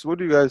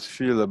do you guys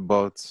feel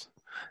about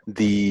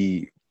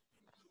the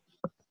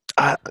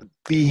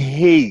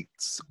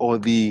hate or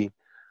the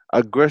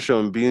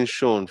aggression being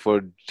shown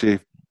for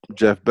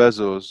Jeff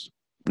Bezos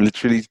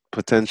literally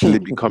potentially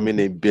becoming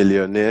a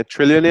trillionaire in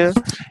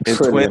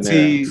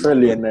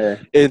Trillionaire.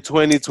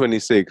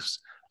 2026.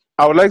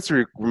 I would like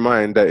to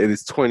remind that it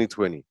is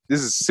 2020.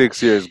 This is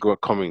 6 years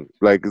coming.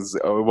 Like, it's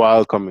a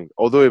while coming.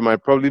 Although it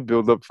might probably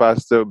build up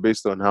faster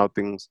based on how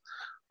things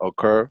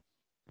occur.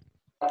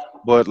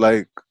 But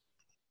like,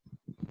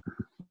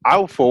 I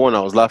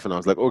was laughing. I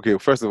was like, okay,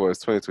 first of all,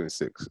 it's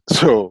 2026.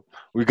 So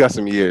we got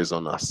some years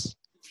on us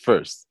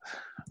first.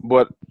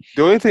 But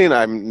the only thing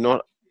I'm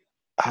not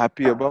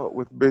happy about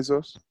with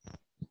Bezos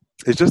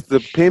is just the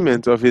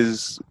payment of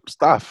his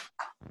staff.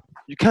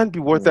 You can't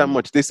be worth that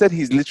much. They said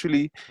he's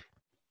literally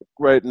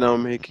right now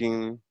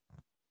making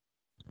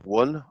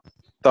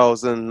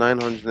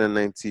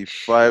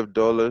 $1,995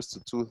 to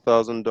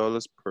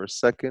 $2,000 per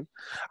second.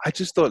 I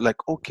just thought, like,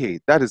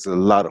 okay, that is a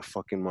lot of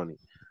fucking money.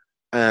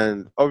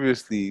 And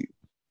obviously,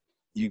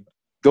 you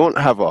don't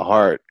have a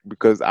heart,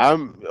 because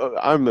I'm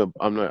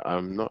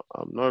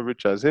not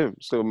rich as him.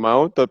 So my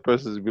own thought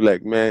process would be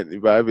like, man,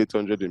 if I have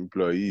 800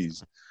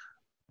 employees,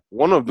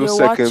 one of those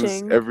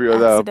seconds every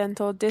other 10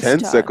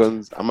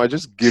 seconds, I might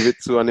just give it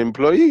to an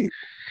employee.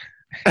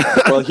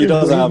 Well, he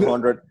doesn't have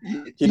 100.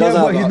 He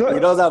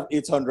does have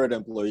 800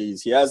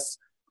 employees. He has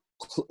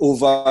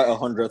over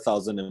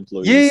 100,000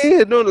 employees.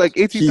 Yeah, no, like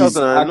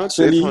 80,000. Not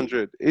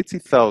 800.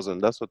 80,000.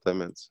 That's what I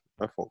meant.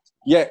 My fault.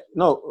 Yeah,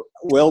 no.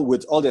 Well,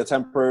 with all their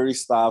temporary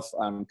staff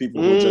and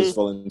people who just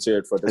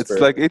volunteered for this,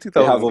 it's like 80,000.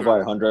 They have over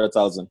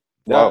 100,000.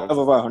 They have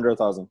over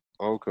 100,000.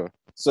 Okay.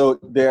 So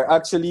they're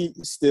actually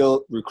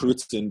still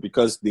recruiting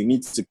because they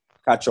need to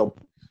catch up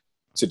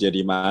to their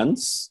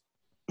demands.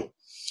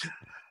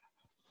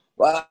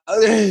 Well,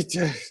 you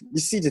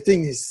see, the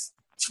thing is,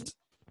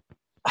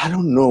 I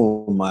don't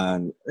know,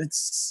 man.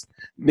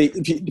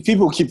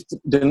 People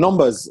the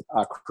numbers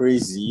are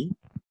crazy.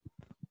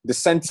 The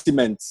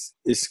sentiment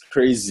is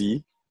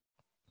crazy.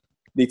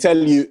 They tell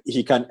you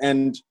he can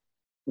end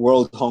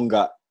world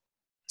hunger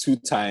 2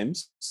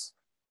 times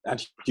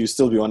and he'll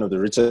still be one of the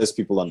richest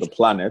people on the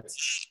planet.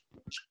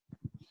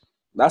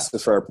 That's the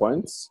fair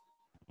point.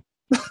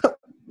 I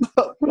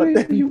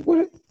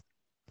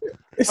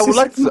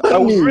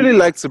would really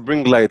like to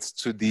bring light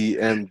to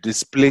the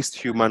displaced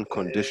human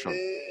condition.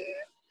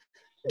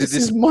 This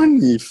is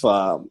money,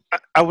 fam.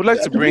 I would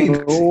like to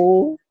bring.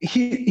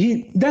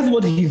 He that's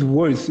what he's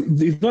worth.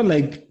 It's not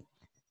like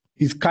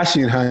he's cash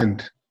in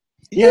hand.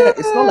 Yeah,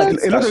 it's not like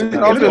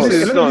obviously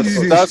it's not.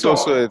 That's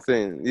also a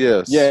thing.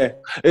 Yes. Yeah.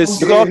 It's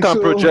stock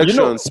and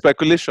projection,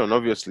 speculation.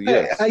 Obviously,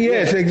 yes.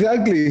 Yes,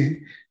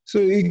 exactly. So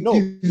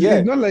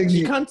it's not like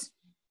he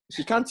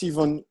can't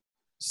even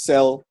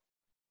sell.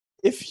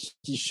 If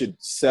he should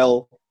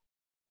sell,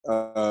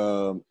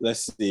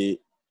 let's say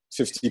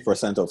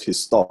 50% of his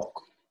stock.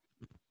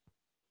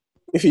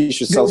 If he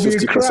should sell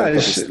 50% of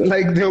his stock,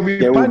 like there'll be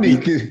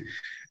panic.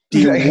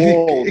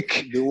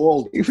 The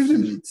world will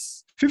feel it.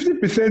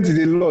 50% is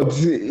a lot.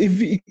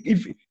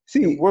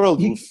 The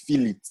world will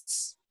feel it.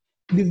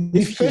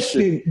 The first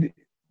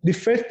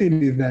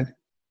thing is that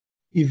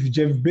if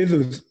Jeff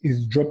Bezos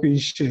is dropping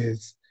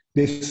shares,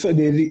 there's a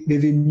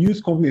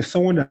news company,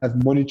 someone that's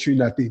monitoring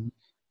that thing.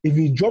 If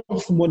he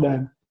drops more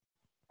than,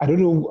 I don't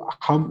know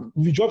how,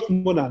 if he drops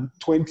more than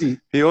 20.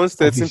 He owns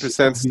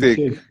 13%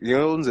 stake. He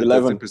owns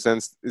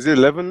 11%. Is it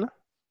 11?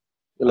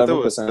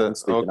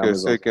 11%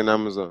 stake in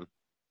Amazon.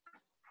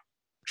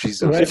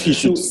 Jesus. Right. If he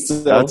should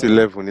sell, that's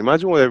 11.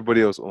 Imagine what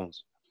everybody else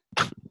owns.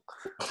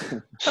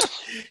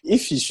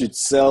 If he should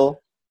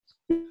sell,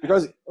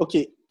 because,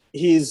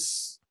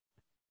 because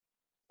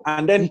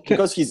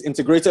he's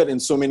integrated in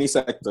so many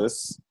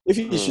sectors, if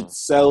he should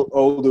sell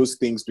all those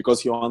things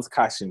because he wants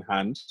cash in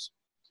hand,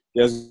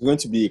 there's going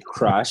to be a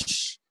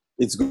crash.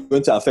 It's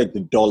going to affect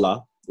the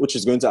dollar, which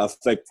is going to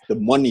affect the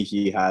money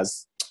he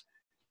has.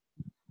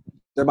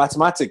 The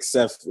mathematics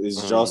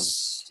is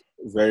just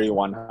very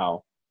one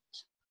how.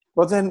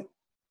 But then,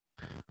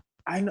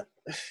 I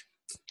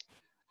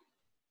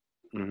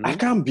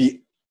can't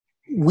be.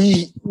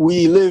 We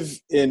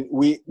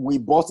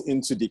bought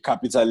into the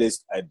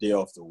capitalist idea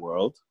of the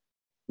world.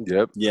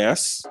 Yep.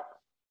 Yes.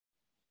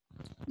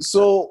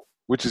 So,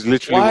 which is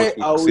literally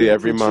what we say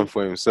every man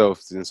for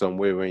himself in some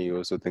way when you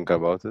also think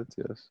about it.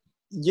 Yes.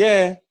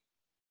 Yeah,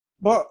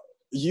 but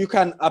you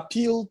can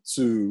appeal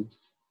to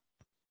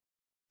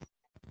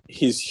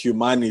his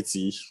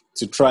humanity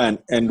to try and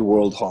end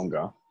world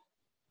hunger.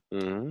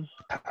 Mm-hmm.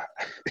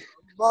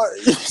 But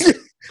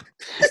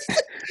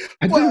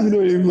I don't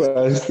even know if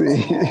I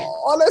say.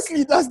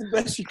 Honestly, that's the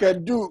best you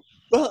can do.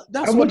 Well,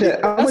 that's how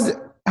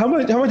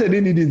much are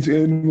they needing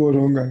to end world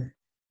hunger?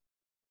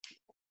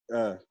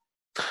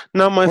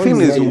 Now, my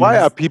thing is, why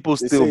are people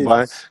still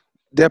buying?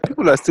 There are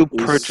people that are still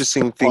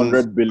purchasing things.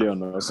 100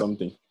 billion or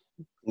something.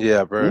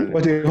 Yeah, bro.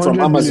 From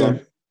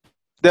Amazon.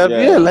 But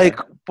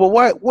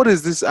why? What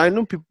is this? I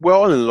know people. We're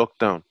all in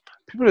lockdown.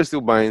 People are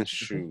still buying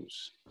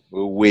shoes.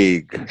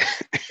 Wig.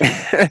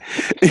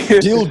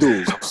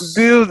 Dildos.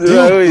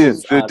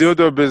 The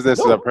dildo business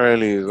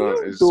apparently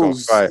is on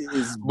fire.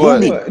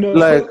 But of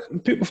course,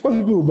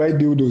 people will buy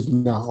dildos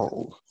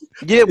now.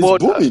 Yeah, it's but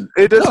booming.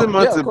 it doesn't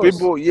matter. of course.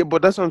 People, yeah,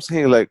 but that's what I'm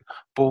saying. Like,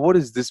 but what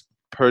is this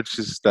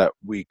purchase that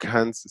we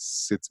can't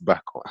sit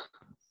back on?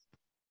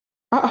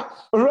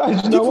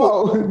 Raj, now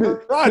wow.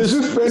 They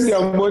should spend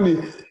their money.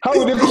 How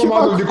will they come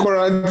out of the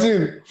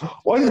quarantine?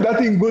 What if that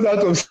thing goes out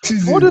of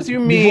season? What does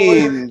you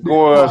mean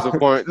go out of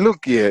quarantine?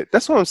 Look here,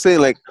 that's what I'm saying.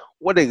 Like,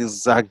 what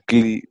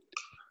exactly,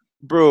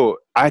 bro?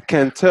 I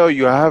can tell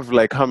you, I have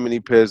like how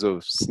many pairs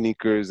of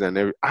sneakers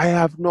and I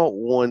have not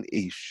worn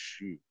a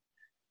shoe.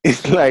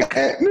 It's like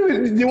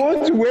no, they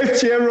want to wear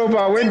chair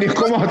rubber when they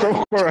come out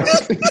of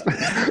quarantine.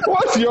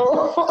 What's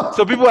your?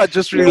 So people are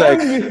just really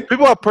like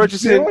people are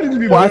purchasing.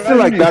 Well, I feel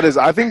like that is.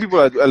 I think people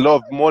are a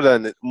lot more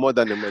than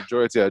the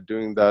majority are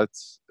doing that.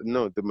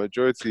 No, the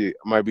majority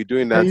might be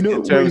doing that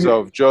in terms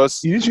of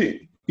just you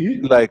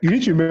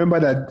need to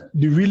remember that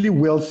the really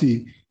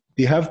wealthy,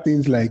 they have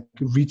things like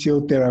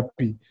retail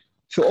therapy.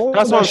 So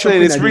that's what I'm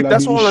saying.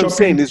 That's all I'm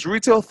saying. It's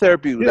retail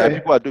therapy that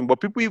people are doing,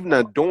 but people even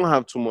that don't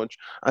have too much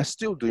are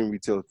still doing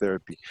retail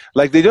therapy.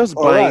 Like they just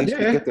buying to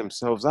get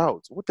themselves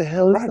out. What the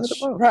hell is that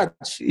about? Raj,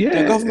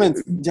 their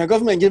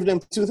government gave them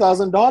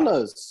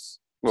 $2,000.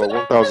 Well,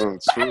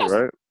 1,002,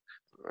 right?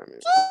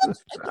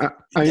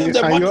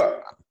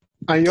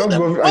 And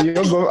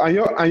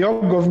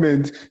your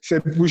government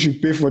said people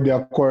should pay for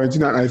their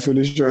quarantine and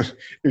isolation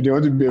if they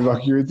want to be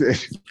evacuated.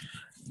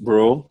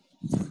 Bro.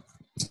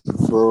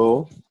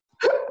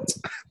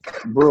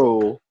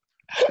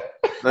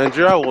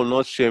 Nigeria will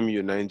not shame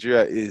you.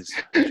 Nigeria is.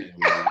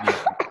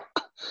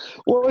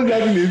 What was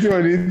that thing they say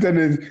on the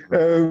internet?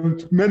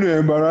 Men will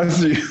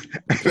embarrass you.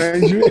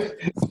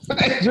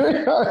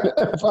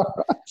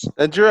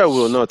 Nigeria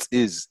will not.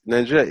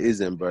 Nigeria is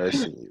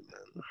embarrassing you,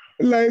 man.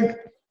 Like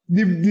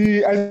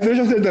the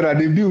isolation center that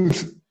they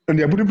built and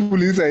they're putting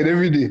people inside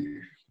every day.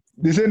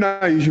 They say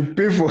now you should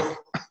pay for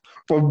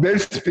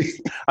bed space.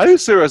 Are you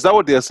serious? Is that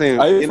what they're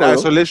saying? In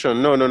isolation?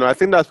 No. I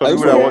think that's for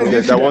people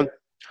that want.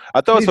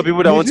 I thought it was for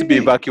people that want to be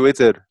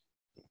evacuated.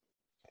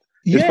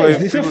 Yes,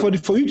 they said for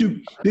you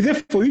to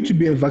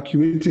be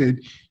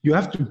evacuated, you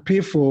have to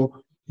pay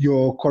for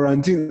your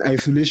quarantine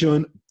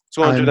isolation.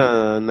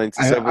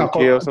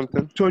 297K or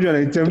something.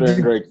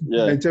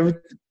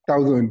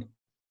 270,000.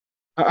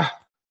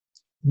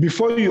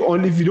 Before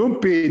if you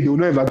don't pay, they will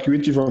not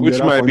evacuate you from. Which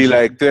might be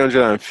like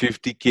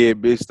 350K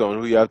based on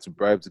who you have to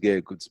bribe to get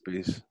a good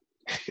space.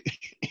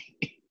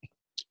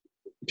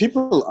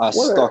 People are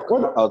stuck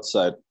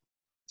outside.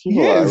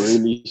 People are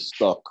really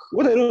stuck.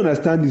 What I don't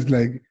understand is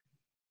like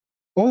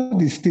all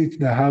the states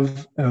that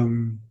have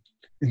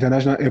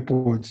international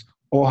airports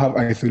all have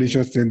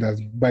isolation centers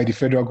by the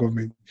federal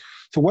government.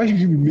 So why should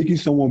you be making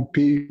someone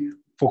pay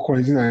for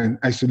quarantine and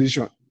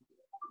isolation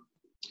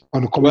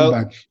on coming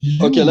back?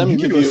 Let me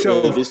give you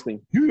this thing.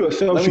 You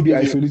yourself should be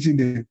isolating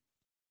them.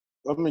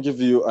 Let me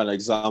give you an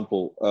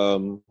example.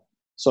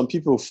 Some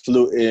people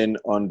flew in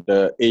on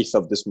the 8th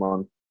of this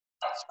month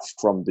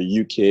from the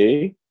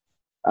UK,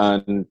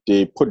 and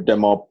they put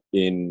them up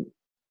in,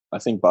 I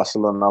think,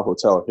 Barcelona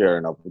hotel here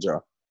in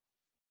Abuja.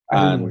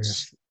 And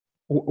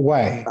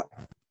why?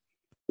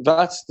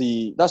 That's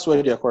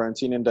where they're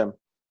quarantining them.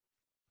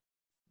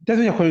 That's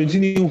where you're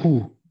quarantining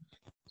who?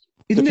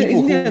 Isn't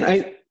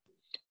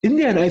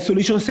there an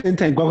isolation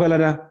center in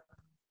Gwagwalada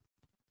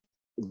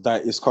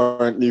that is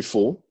currently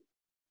full?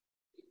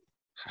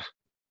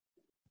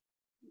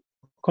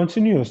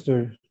 Continue your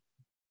story.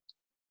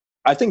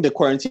 I think the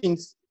quarantine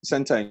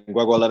center in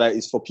Gwagwalada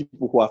is for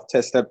people who have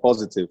tested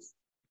positive.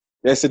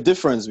 There's a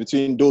difference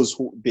between those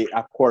who they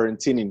are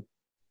quarantining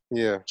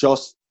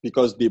just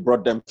because they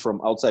brought them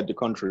from outside the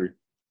country.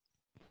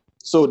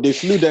 So they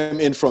flew them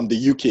in from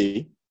the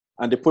UK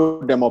and they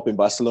put them up in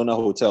Barcelona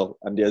hotel,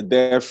 and they're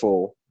there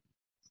from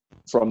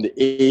the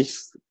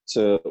 8th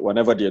to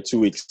whenever their 2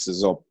 weeks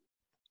is up.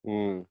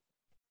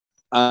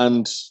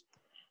 And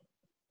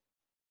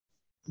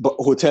but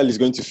hotel is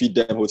going to feed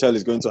them, hotel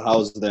is going to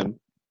house them.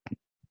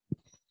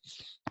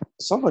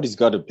 Somebody's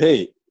got to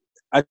pay.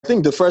 I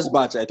think the first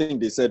batch,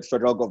 they said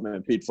federal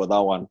government paid for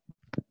that one.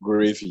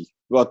 Gravy.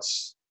 But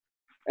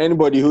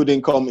anybody who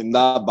didn't come in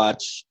that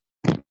batch,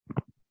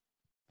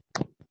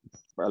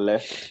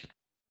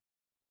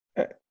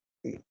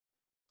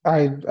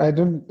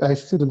 I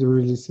still don't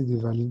really see the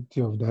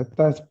validity of that.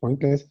 That's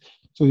pointless.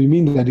 So you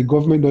mean that the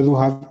government doesn't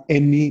have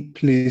any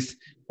place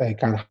that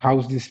can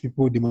house these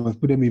people? They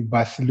must put them in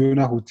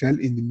Barcelona hotel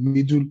in the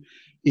middle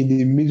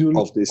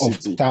of the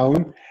city.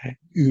 Town,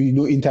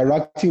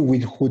 interacting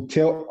with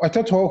hotel. I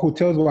thought all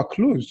hotels were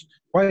closed.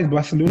 Why is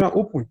Barcelona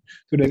open?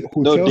 So the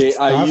hotels they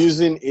are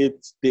using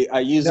it. They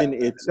are using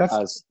it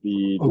as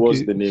the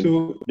what's the name?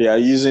 So, they are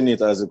using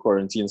it as a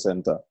quarantine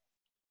center.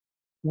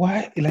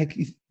 Why? Like,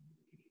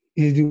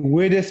 is the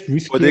weirdest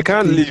risk? But they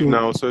can't leave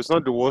now, so it's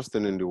not the worst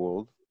thing in the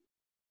world.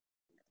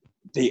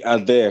 They are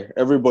there.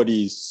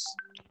 Everybody's.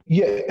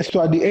 Yeah.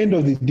 So at the end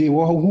of the day,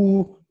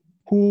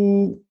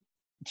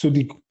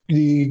 the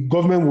the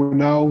government will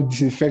now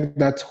disinfect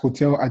that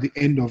hotel at the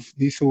end of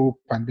this whole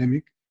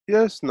pandemic?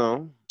 Yes,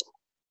 no.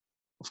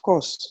 Of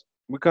course.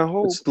 We can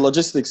hope. It's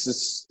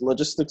logistics,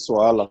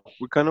 Wala.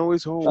 We can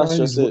always hope. That's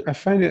just it. I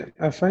find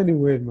it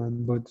weird,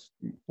 man, but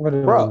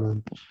whatever, Bro.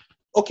 man.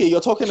 Okay,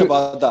 you're talking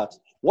about that.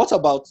 What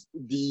about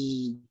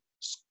the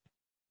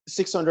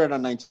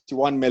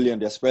 691 million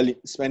they're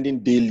spending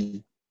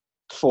daily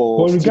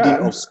for feeding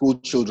of school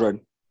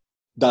children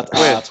that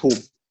are at home?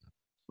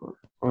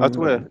 At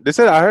where? They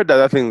said, I heard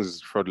that thing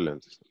is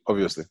fraudulent,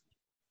 obviously.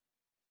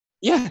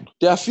 Yeah,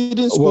 they are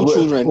feeding school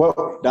children.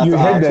 You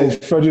heard that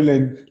it's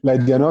fraudulent,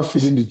 like they're not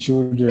feeding the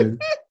children,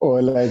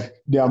 or like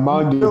the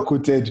amount they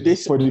quoted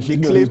for the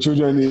feeding of the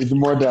children is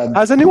more than.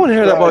 Has anyone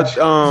heard about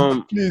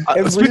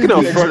speaking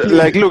of fraud?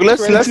 Like, look,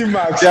 let's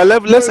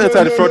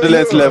enter the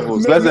fraudulence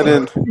levels. No, I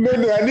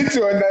need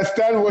to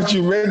understand what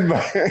you meant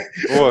by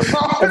what.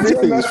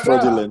 Everything is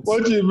fraudulent.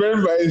 What you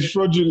meant by is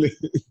fraudulent.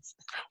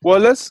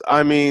 Well,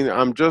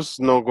 I'm just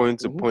not going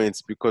to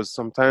points because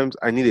sometimes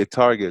I need a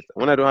target.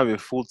 When I don't have a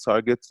full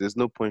target, there's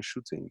no point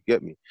shooting. You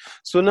get me?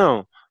 So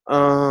now,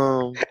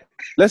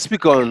 let's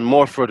speak on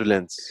more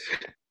fraudulence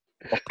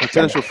or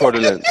potential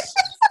fraudulence.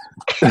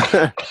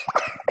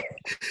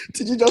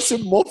 Did you just say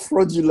more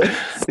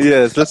fraudulence?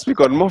 Yes, let's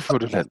speak on more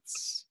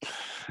fraudulence.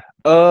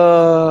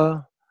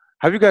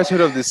 Have you guys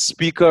heard of the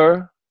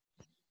speaker?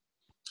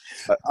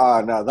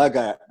 No,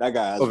 that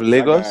guy of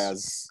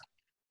Lagos.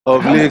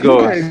 Of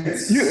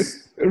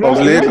Lagos. Of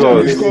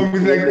Lagos.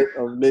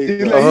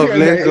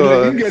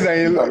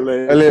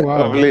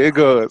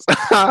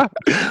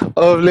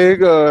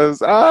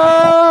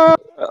 Ah,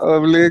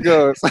 of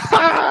Lagos.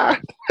 I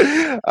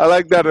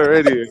like that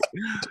already.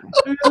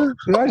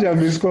 Raj and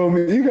Miss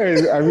Coleman, you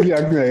guys are really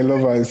acting like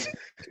lovers.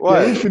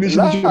 Why? You're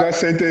finishing each other's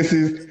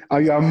sentences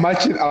and you are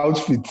matching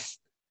outfits.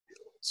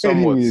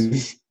 Somewhat.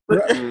 Anyways.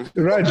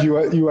 Raj,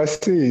 you are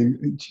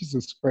saying,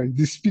 Jesus Christ,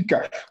 the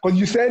speaker. Because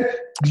you said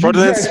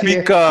fraudulent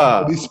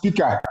speaker. The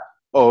speaker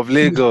of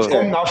Lagos.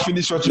 Come now,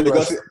 finish what you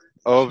were saying.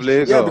 Of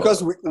Lagos. Yeah,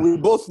 because we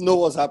both know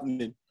what's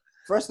happening.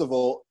 First of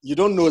all, you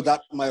don't know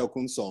that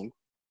Mayokun song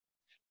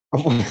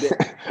of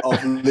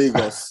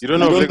Lagos. You don't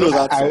know Lagos?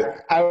 That song.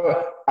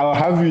 I'll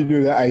have you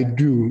know that I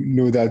do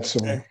know that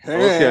song.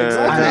 Okay.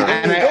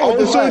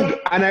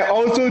 And I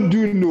also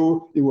do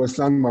know it was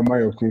sung by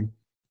Mayokun.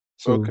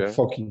 So okay.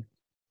 Fuck you.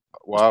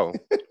 Wow.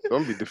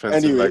 Don't be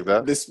defensive anyway, like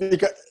that. The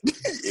speaker,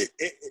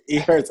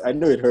 it hurts. I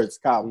know it hurts.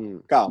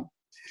 Calm.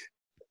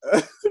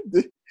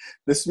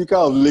 The speaker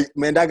of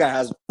that guy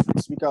has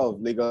Speaker of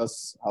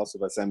Lagos House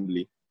of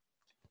Assembly.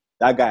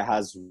 That guy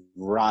has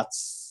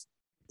rats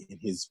in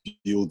his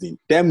building.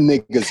 Them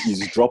niggas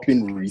is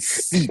dropping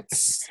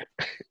receipts.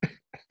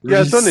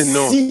 Yeah, it's not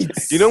enough.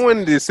 You know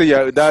when they say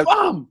that.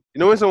 Fam. You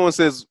know when someone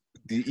says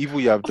the evil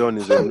you have done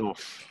is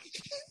enough.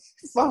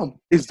 Fam.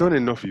 It's not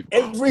enough.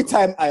 Every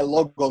time I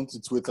log on to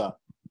Twitter,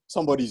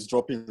 somebody's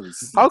dropping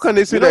receipts. How can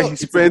they say that he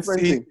spent?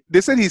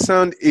 They said he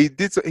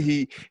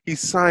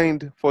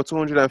signed for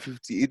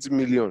 258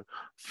 million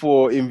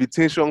for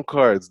invitation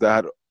cards that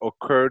had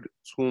occurred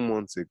 2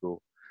 months ago.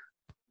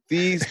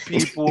 These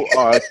people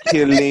are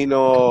killing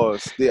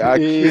us. They are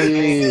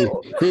killing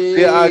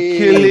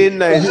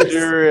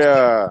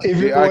Nigeria.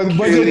 If it was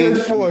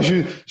budgeted for,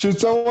 should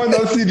someone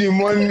not see the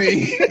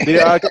money? They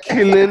are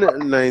killing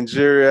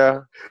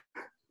Nigeria.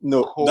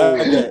 No,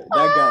 that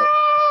guy.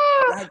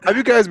 Have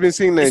you guys been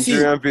seeing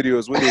Nigerian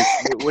videos where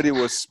they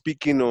were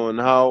speaking on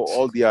how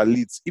all the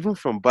elites, even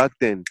from back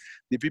then,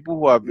 the people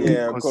who have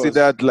been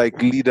considered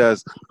like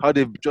leaders, how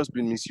they've just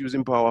been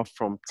misusing power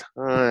from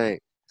time.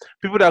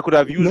 People that could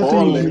have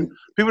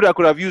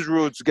used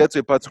roads to get to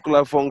a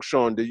particular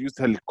function, they used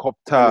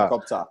helicopter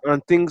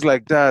and things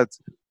like that.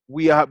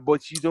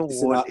 But you know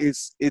what?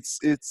 It's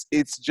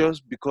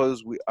just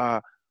because we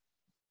are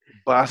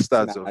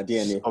bastards of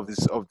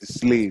the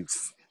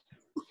slaves.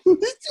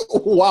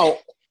 Wow.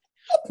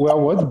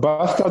 Well, what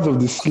bastards of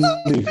the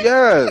slave?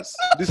 Yes,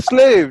 the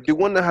slave, the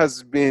one that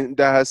has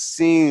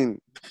seen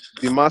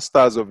the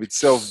masters of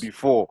itself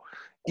before,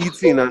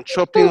 eating and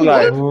chopping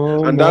life,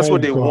 and that's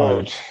what they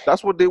want.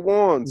 That's what they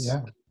want.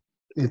 Yeah.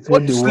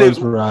 What slaves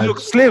look?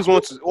 Slaves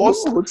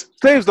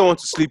slaves don't want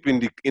to sleep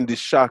in the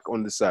shack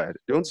on the side.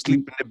 They want to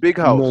sleep in the big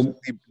house,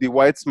 the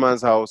white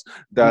man's house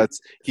that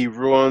he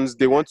runs.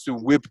 They want to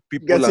whip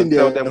people and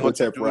tell them what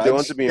to do. They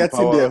want to be in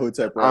power. Get in their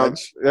Hotep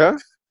Raj. Yeah.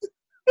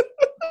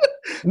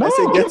 I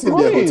say get in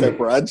their Hotep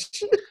Raj.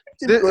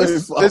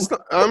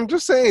 I'm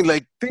just saying,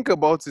 like, think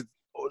about it.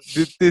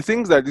 The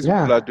things that these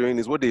people are doing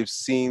is what they've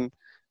seen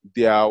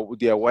their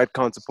white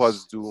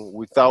counterparts do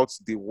without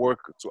the work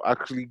to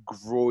actually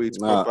grow it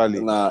properly.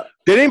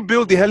 They didn't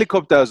build the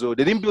helicopters, though.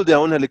 They didn't build their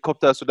own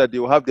helicopters so that they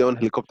will have their own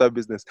helicopter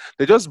business.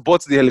 They just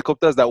bought the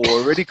helicopters that were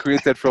already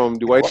created from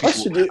the white people. Why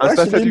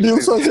should they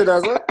build something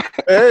as well?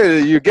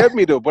 Hey, you get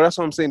me though, but that's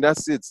what I'm saying.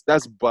 That's it.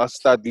 That's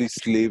bastardly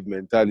slave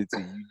mentality.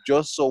 You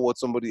just saw what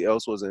somebody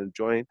else was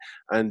enjoying,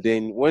 and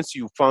then once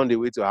you found a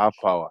way to have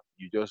power,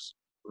 you just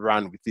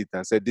ran with it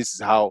and said, "This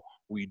is how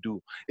we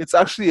do." It's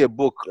actually a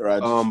book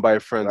by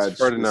Franz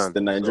Ferdinand.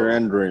 The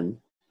Nigerian Dream.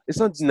 It's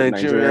not the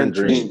Nigerian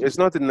dream. It's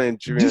not the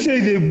Nigerian. This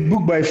is a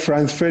book by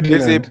Franz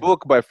Ferdinand. It's a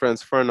book by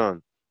Franz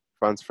Ferdinand.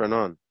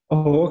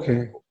 Oh,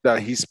 okay. That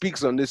he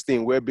speaks on this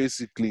thing where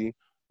basically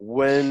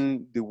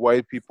when the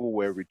white people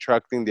were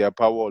retracting their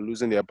power or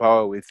losing their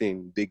power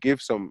within, they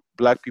gave some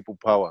black people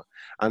power.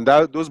 And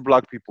that those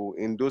black people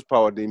in those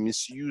power, they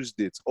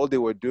misused it. All they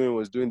were doing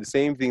was doing the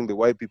same thing the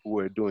white people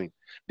were doing.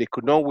 They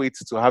could not wait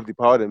to have the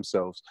power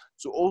themselves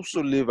to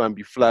also live and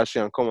be flashy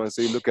and come and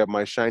say, look at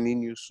my shiny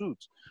new suit.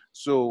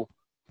 So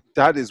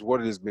that is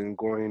what has been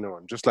going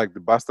on. Just like the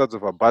bastards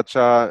of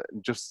Abacha,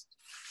 just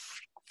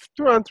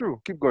through and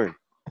through. Keep going.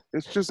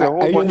 It's just a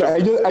whole bunch of...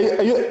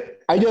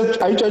 I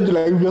tried to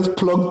like just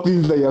plug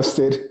things that you have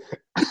said.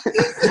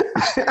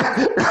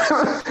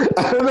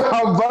 I don't know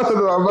how bastard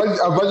of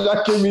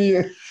Abacha came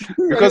in.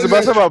 Because the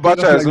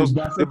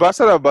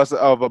bastard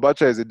of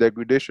Abacha is a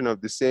degradation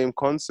of the same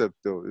concept,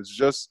 though.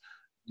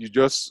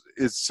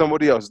 It's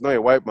somebody else, not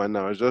a white man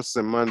now. It's just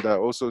a man that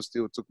also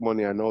still took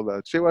money and all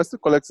that. Shewa is still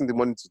collecting the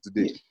money to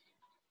today.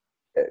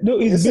 No,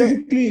 it's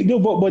basically no,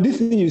 but this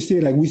thing you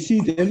say, like we see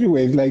it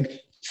everywhere. It's like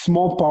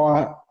small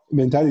power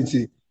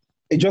mentality.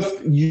 You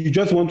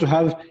just want to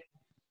have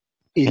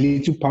a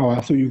little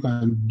power so you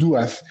can do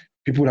as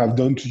people have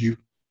done to you.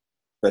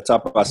 Better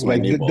pass my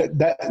neighbor.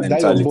 That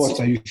your boss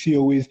that you see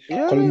always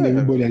calling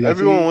everybody.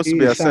 Everyone wants to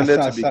be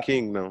ascended to be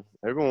king now.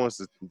 Everyone wants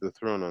the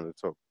throne on the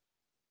top.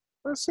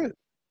 That's it.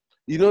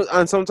 You know,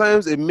 and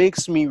sometimes it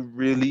makes me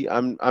really. I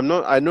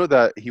know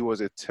that he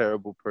was a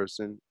terrible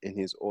person in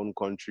his own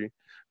country,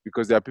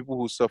 because there are people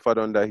who suffered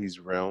under his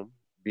realm,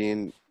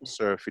 being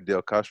Sir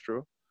Fidel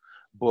Castro.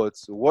 But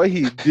what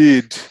he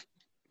did...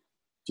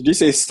 Did you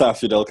say Sir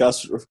Fidel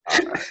Castro?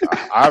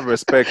 I have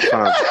respect,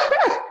 fam.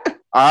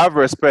 I have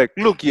respect.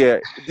 Look, you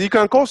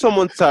can call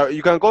someone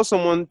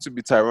to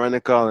be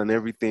tyrannical and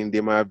everything.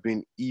 They might have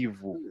been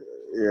evil.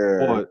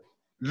 Yeah. But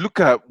look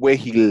at where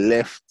he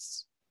left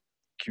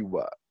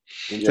Cuba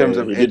in terms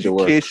of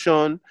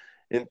education.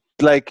 And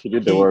like he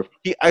did the work.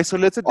 He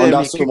isolated them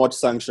under so much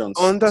sanctions.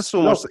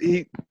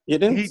 He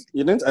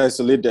didn't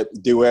isolate them.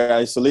 They were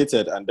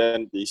isolated, and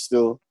then he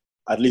still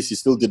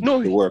did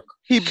the work.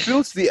 He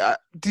built the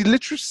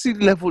literacy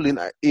level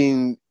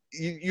in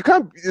you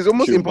can't. It's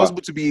almost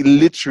impossible to be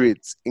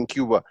illiterate in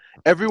Cuba.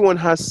 Everyone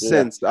has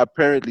sense.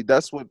 Apparently,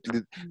 that's what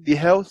the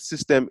health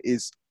system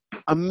is.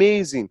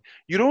 Amazing.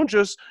 You don't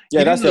just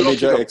that's a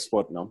major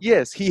export now.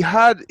 Yes, he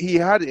had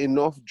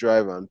enough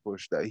drive and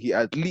push that he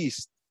at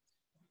least,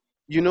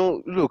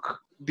 look.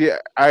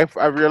 I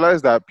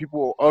realized that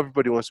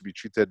everybody wants to be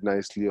treated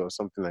nicely or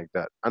something like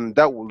that, and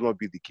that will not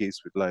be the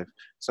case with life.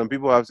 Some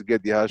people have to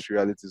get the harsh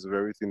realities of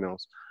everything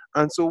else,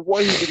 and so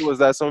what he did was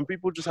that some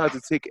people just had to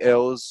take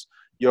L's.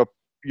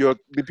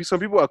 Some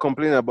people are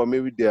complaining about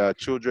maybe their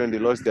children, they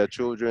lost their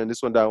children,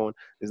 this one, that one.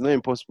 It's not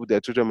impossible their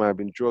children might have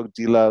been drug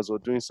dealers or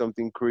doing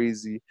something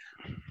crazy.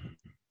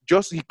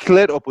 Just he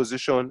cleared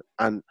opposition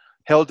and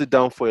held it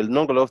down for a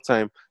long enough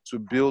time to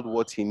build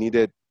what he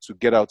needed to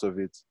get out of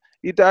it.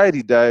 He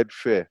died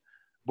fair.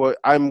 But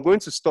I'm going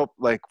to stop,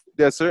 like,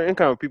 there are certain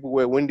kind of people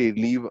where when they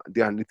leave,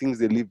 the things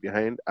they leave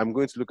behind, I'm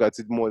going to look at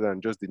it more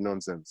than just the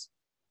nonsense.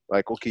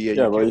 Like, okay, you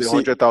killed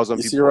 100,000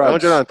 people.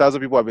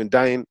 100,000 people have been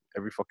dying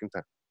every fucking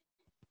time.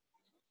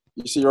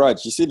 You see,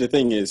 Raj, the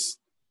thing is,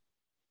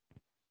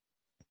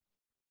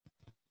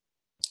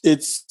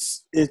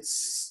 it's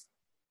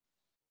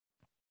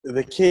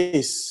the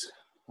case.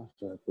 How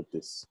do I put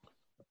this?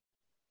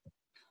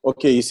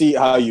 Okay, you see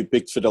how you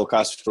picked Fidel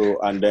Castro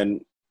and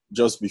then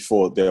just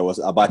before there was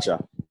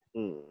Abacha.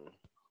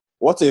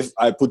 What if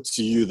I put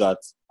to you that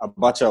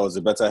Abacha was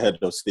a better head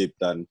of state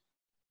than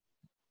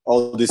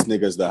all these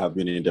niggas that have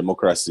been in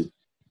democracy?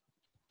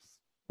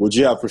 Would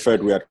you have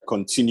preferred we had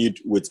continued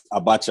with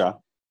Abacha,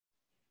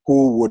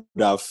 who would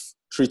have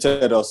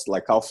treated us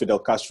like how Fidel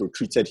Castro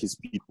treated his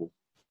people,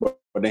 but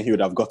then he would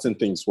have gotten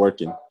things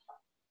working?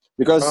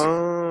 Because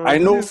I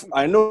know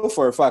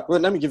for a fact, well,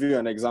 let me give you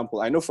an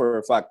example. I know for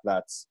a fact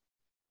that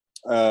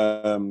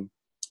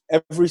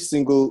every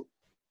single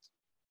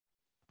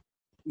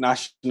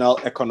national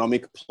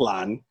economic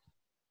plan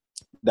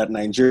that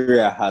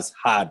Nigeria has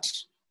had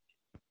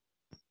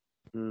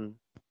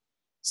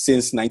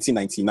since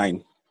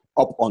 1999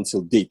 up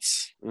until date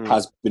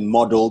has been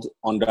modeled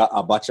under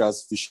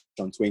Abacha's Vision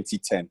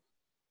 2010.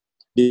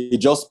 They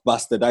just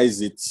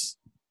bastardize it,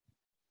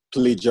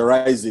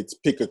 plagiarize it,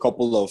 pick a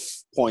couple of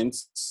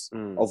points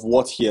of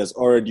what he has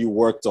already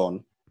worked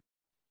on,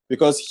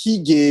 because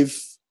he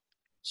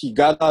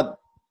gathered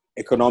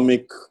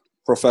economic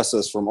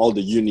professors from all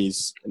the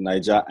unis in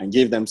Nigeria and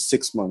gave them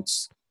 6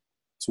 months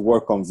to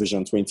work on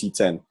Vision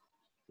 2010.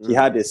 He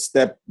had a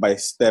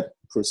step-by-step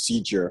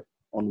procedure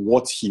on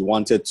what he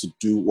wanted to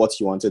do, what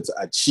he wanted to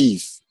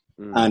achieve,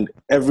 and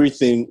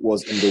everything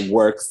was in the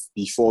works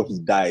before he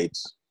died.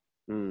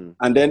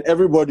 And then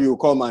everybody will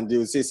come and they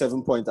will say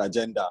 7-point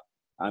agenda,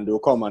 and they'll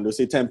come and they'll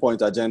say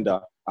 10-point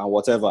agenda and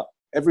whatever.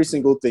 Every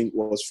single thing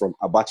was from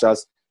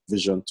Abacha's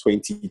Vision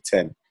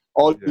 2010.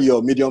 All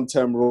your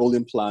medium-term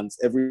rolling plans,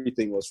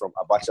 everything was from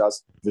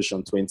Abacha's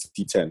Vision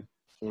 2010.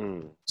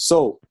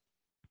 So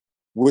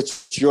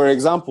with your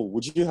example,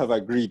 would you have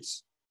agreed?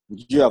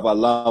 Would you have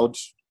allowed?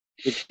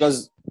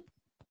 Because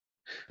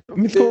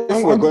I'm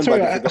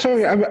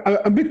sorry, I'm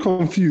a bit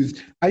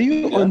confused. Are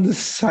you on the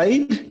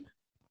side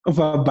of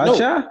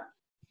Abacha?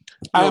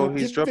 No,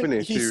 he's dropping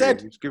a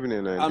theory. He's giving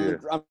an idea.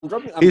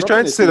 He's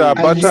trying to say that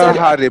Abacha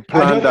had a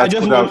plan I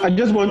just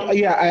want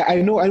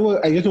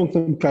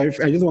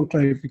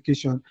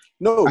clarification.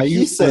 No, are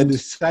you said, on the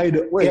side?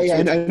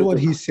 I know what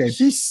he said.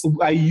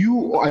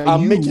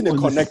 I'm making a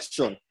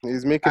connection.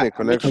 He's making a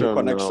connection.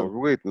 Now.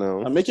 Wait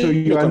now. I'm making so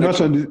you are not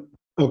on the.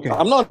 Okay.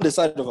 I'm not on the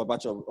side of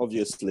Abacha,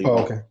 obviously. Oh,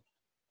 okay.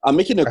 I'm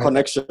making a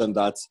connection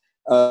that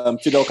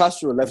Fidel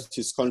Castro left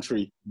his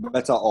country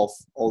better off,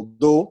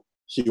 although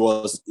he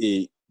was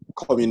a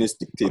communist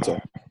dictator.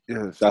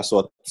 Yes. That's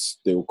what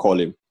they will call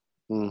him.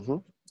 Mm-hmm.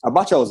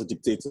 Abacha was a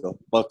dictator,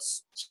 but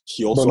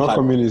he also had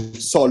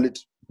communist. Solid.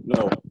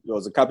 No, he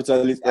was a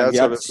capitalist, and he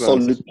had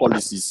solid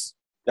policies.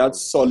 He had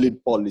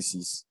solid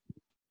policies.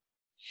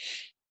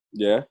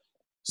 Yeah.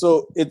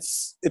 So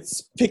it's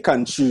pick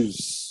and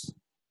choose.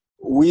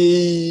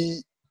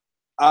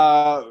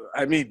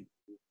 I mean,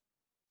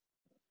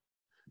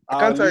 I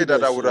can't tell you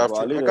that I would have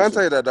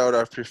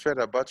preferred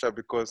Abacha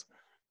because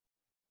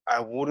I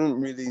wouldn't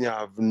really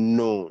have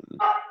known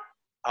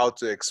how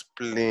to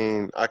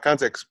explain. I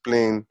can't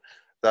explain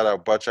that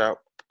Abacha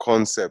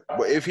concept.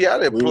 But if he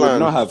had a plan, we would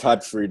not have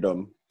had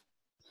freedom.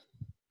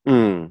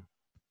 Our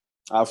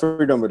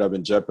freedom would have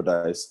been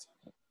jeopardized.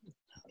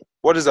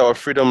 What is our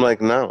freedom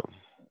like now?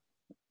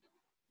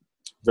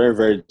 Very,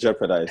 very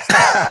jeopardized.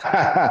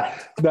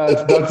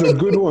 That's a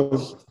good one.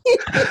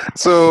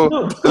 So,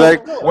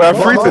 we're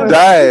free to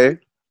die.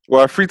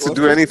 We're free to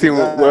do anything.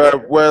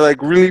 We're like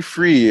really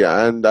free,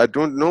 and I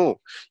don't know.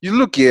 You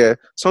look here.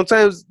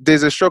 Sometimes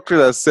there's a structure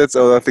that sets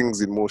other things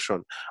in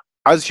motion.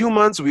 As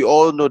humans, we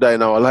all know that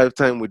in our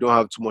lifetime, we don't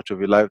have too much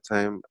of a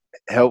lifetime.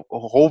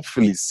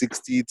 Hopefully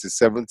 60 to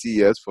 70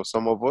 years for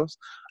some of us,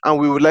 and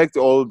we would like to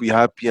all be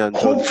happy and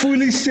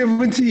hopefully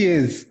 70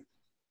 years.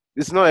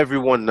 It's not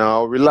everyone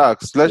now.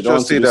 Relax. Let's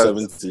just say that.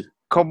 70.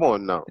 Come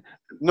on now.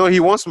 No, he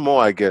wants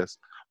more, I guess.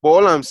 But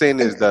all I'm saying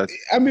is that.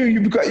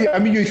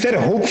 You said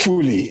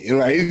hopefully,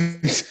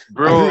 right?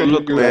 Bro,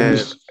 look, man.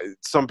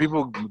 Some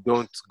people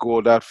don't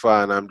go that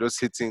far, and I'm just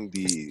hitting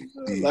the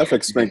life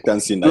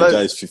expectancy in Nigeria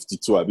is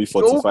 52. I'll be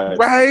 45. Oh,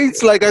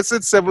 right? Like I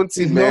said,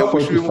 70, it's man. Not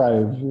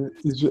 45.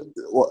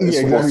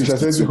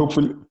 Exactly.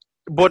 Hopefully.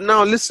 But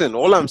now, listen.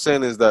 All I'm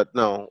saying is that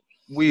now.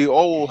 We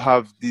all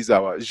have these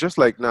hours. It's just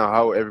like now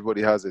how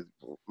everybody has it.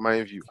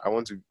 Mind you, I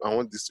want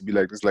this to be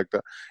like this, like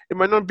that. It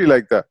might not be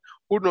like that.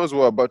 Who knows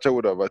what Abacha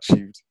would have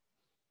achieved?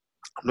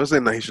 I'm not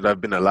saying that he should have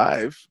been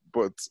alive,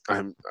 but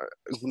who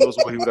knows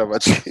what he would have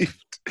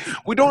achieved?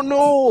 We don't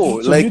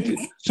know.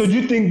 So do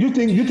you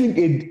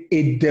think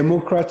a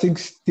democratic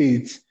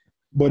state,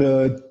 but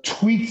a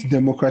tweaked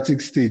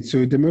democratic state? So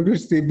a democratic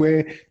state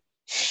where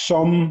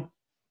some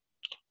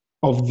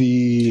of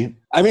the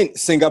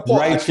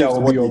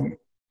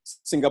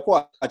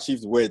Singapore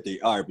achieved where they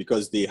are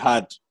because they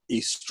had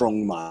a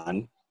strong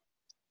man.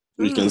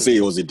 You can say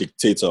he was a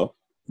dictator.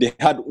 They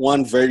had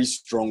one very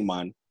strong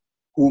man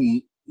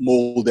who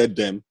molded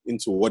them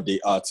into what they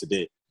are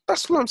today.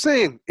 That's what I'm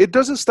saying. It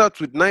doesn't start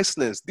with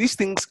niceness. These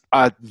things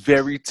are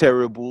very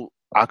terrible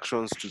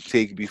actions to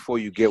take before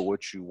you get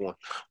what you want.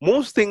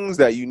 Most things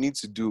that you need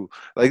to do,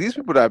 like these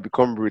people that have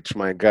become rich,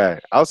 my guy,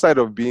 outside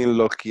of being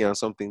lucky and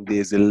something,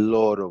 there's a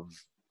lot of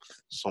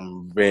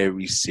some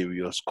very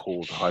serious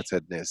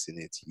cold-heartedness in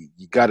it.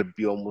 You got to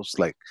be almost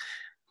like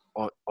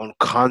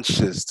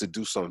unconscious to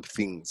do some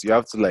things. You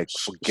have to like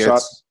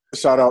forget.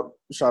 Shout out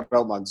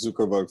Mark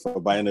Zuckerberg for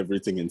buying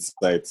everything in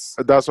sight.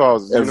 That's what I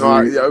was.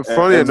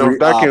 Funny enough,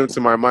 that came to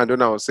my mind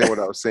when I was saying what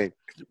I was saying.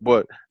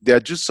 But there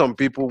are just some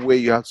people where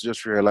you have to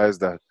just realize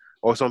that,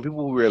 or some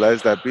people who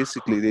realize that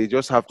basically they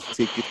just have to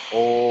take it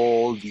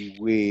all the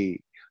way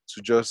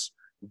to just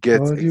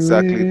get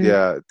exactly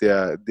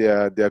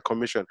their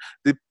commission.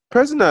 The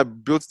person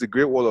that built the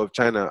Great Wall of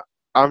China,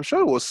 I'm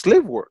sure it was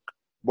slave work,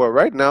 but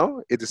right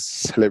now it is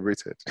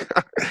celebrated.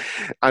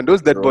 And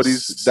those dead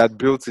bodies that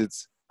built it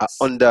are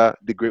under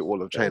the Great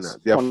Wall of China.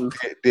 They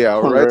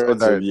are right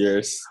under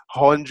it.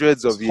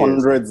 Hundreds of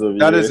years.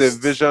 That is a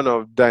vision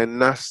of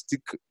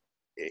dynastic.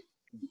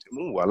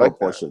 Ooh, I like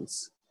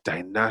proportions.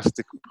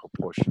 Dynastic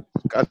proportions.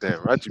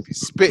 Goddamn, I should be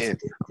spitting.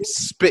 I'm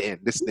spitting.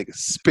 This nigga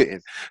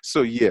spitting.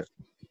 So yeah,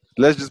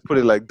 let's just put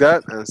it like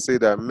that and say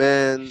that,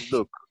 man,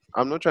 look,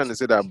 I'm not trying to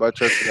say that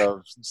Abacha should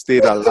have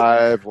stayed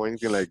alive or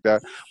anything like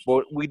that,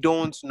 but we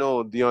don't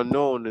know. The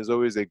unknown is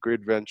always a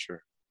great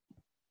venture.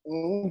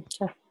 And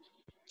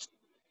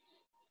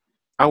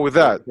with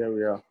that, here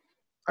we are.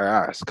 I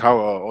ask, how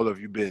are all of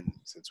you been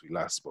since we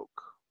last spoke?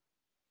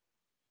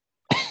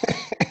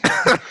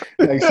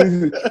 like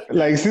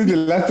since the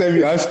last time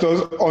you asked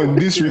us on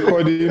this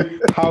recording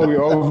how we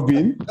all have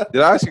been.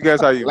 Did I ask you guys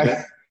how you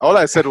been? All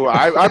I said was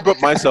I brought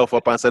myself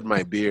up and said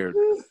my beard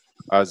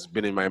has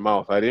been in my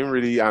mouth. I didn't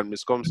really, and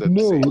Miss Com said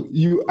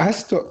you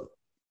asked us.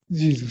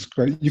 Jesus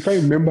Christ, you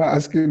can't remember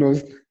asking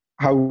us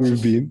how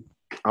we've been.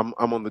 I'm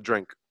on the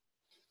drink.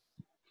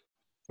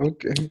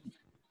 Okay. And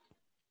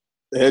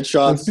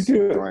Headshots.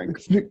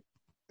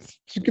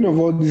 speaking of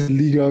all these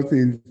legal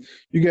things,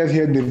 you guys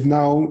hear they've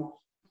now.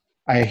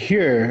 I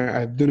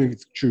don't know if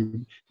it's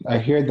true. I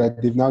hear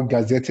that they've now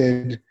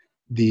gazetted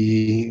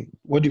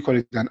what do you call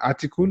it, an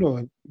article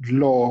or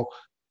law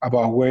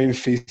about wearing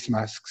face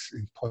masks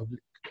in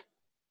public.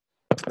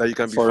 That you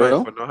can be For fined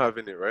real? for not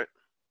having it, right?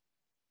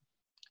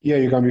 Yeah,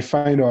 you can be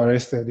fined or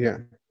arrested, yeah.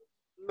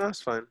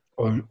 That's fine.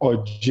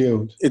 Or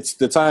jailed. It's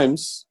the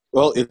times.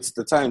 Well, it's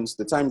the times.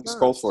 The times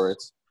call for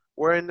it.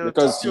 We're in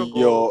Because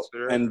you're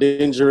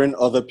endangering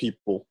other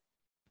people.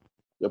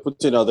 You're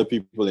putting other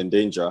people in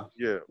danger.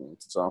 Yeah.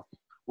 So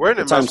wearing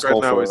a the times mask right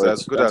call now for is it.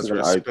 as good That's as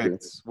even I agree.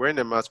 respect. Wearing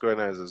a mask right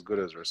now is as good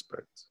as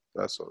respect.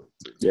 That's all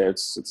it is. Yeah,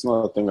 it's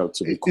not a thing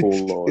to be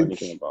cool or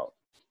anything about.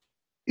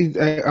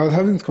 I was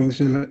having this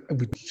conversation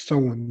with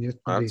someone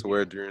yesterday. I have to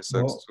wear it during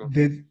sex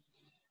too.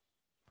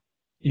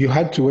 You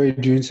had to wear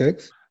it during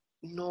sex?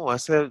 No, I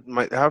said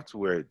might have to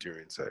wear it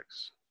during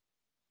sex.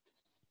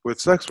 With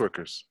sex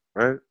workers,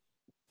 right?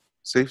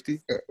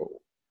 Safety.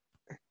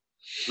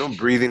 No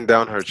breathing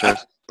down her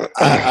chest.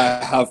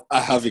 I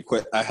have a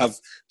question.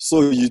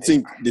 So you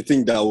think the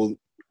thing that will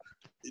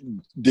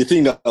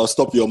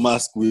stop your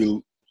mask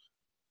will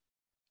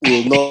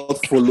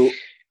not follow?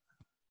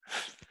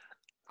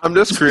 I'm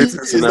just creating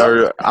a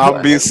scenario.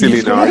 I'm being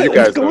silly now. You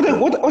guys don't know.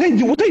 What are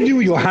you doing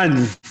with your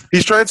hands?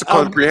 He's trying to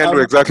comprehend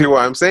exactly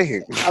what I'm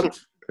saying.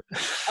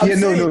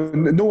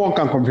 No one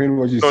can comprehend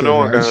what you say. No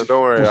one can.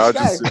 Don't worry. I'll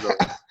just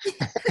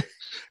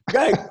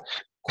Guy,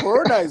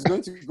 Corona is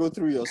going to go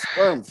through your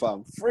sperm,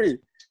 fam. Free.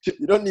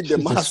 You don't need the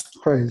mask.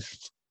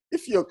 Christ.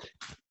 If you're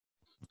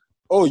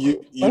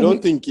you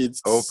don't think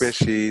it's open,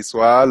 she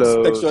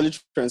swallows sexually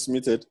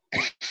transmitted?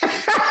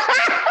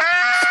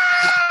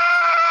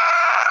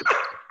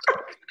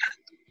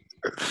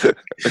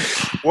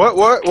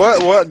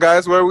 What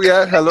guys, where are we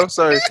at? Hello,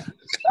 sorry,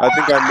 I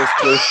think I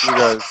misplaced you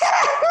guys.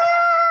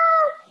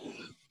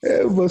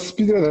 But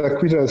speaking of the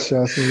quitters,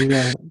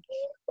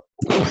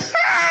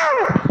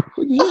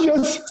 you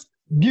just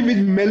give it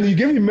melody. You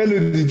gave it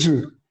melody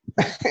too.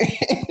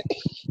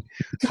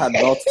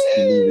 Cannot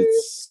believe it.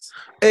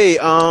 Hey,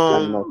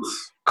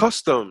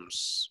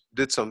 Customs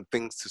did some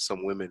things to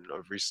some women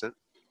of recent,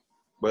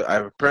 but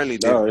apparently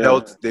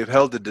they've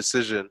held the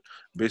decision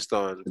based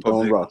on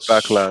public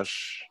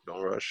backlash.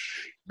 Don't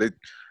rush. The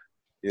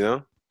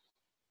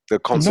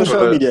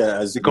social media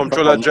has the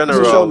Comptroller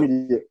General. Social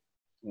media.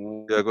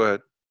 Yeah, go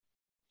ahead.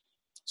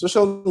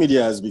 Social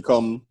media has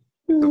become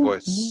the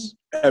voice.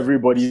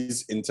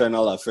 Everybody's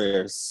internal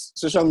affairs.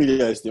 Social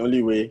media is the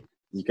only way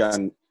you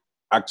can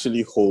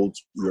actually hold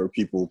your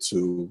people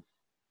to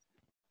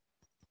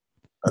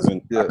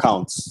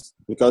accounts,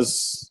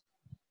 because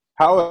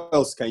how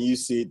else can you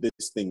say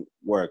this thing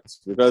worked?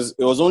 Because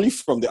it was only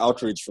from the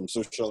outrage from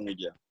social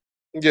media.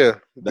 Yeah,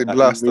 the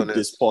blast on it.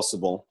 This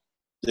possible.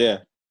 Yeah.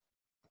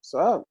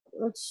 So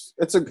it's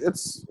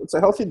a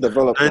healthy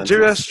development.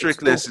 Nigeria's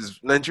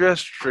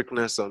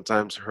strictness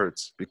sometimes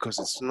hurts because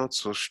it's not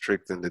so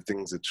strict in the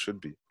things it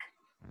should be.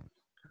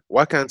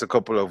 Why can't a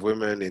couple of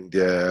women in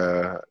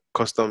their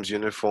customs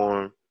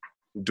uniform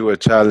do a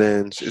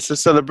challenge? It's a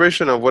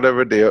celebration of what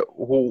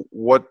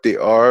they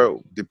are,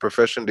 the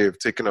profession they've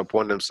taken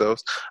upon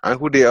themselves, and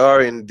who they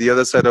are in the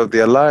other side of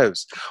their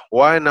lives.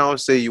 Why now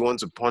say you want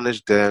to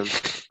punish them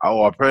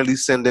or apparently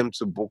send them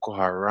to Boko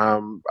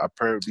Haram?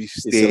 Apparently,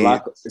 it's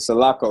a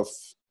lack of.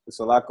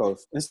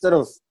 Instead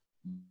of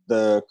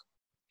the.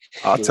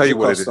 I'll tell you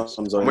what it is.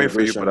 I'm waiting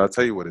for you, but I'll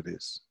tell you what it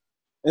is.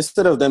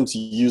 Instead of them to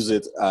use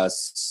it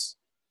as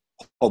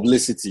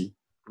publicity.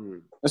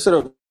 Instead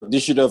of, they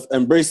should have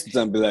embraced it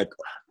and be like,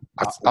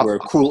 we're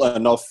cool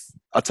enough.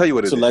 I'll tell you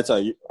what it is. To let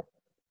our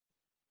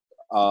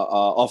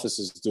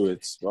officers do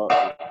it.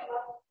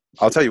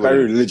 I'll tell you what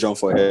carry religion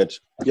for head.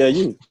 Yeah,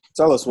 you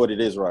tell us what it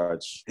is,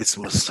 Raj. It's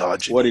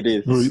misogyny. What it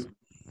is.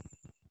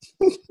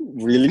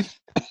 Really?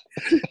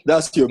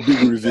 That's your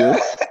big reveal.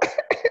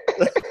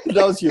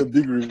 That was your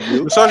big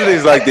reveal. Misogyny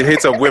is like the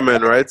hate of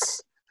women, right?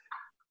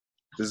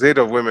 It's hate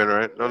of women,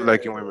 right? Not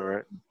liking women,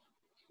 right?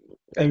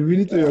 I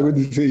really thought you were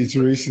going to say it's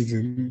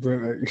racism,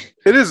 but like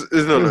it is.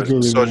 It's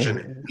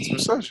misogyny. It's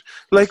misogyny.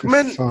 Like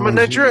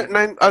Nigerian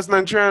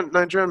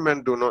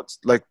men do not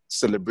like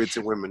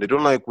celebrating women. They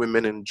don't like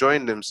women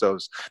enjoying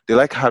themselves. They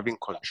like having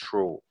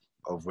control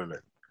of women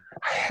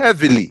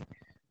heavily.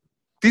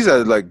 These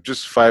are like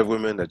just 5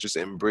 women that just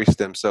embrace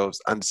themselves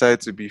and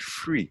decide to be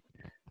free.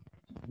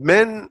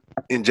 Men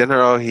in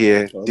general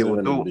here, they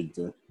will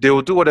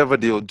do whatever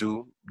they'll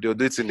do. They'll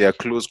do it in their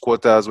close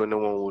quarters when no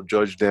one will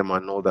judge them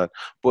and all that.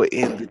 But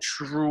in the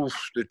true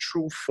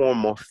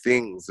form of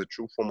things,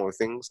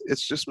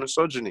 it's just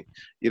misogyny.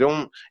 You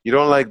don't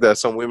like that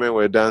some women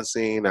were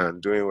dancing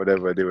and doing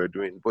whatever they were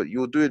doing, but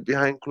you'll do it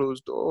behind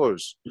closed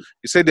doors.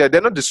 You say they're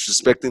not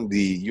disrespecting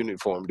the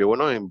uniform. They were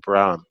not in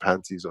bra and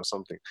panties or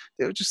something.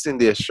 They were just in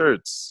their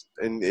shirts.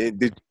 And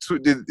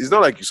it's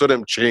not like you saw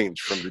them change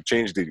from the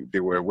change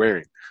they were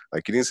wearing.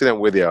 Like you didn't see them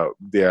wear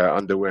their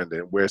underwear and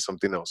then wear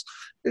something else.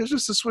 It was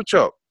just a switch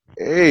up.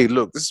 hey,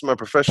 look, this is my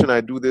profession.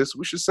 I do this.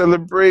 We should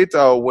celebrate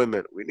our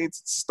women. We need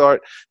to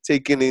start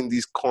taking in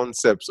these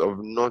concepts of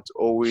not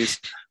always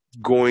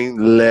going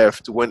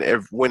left when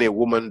a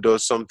woman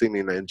does something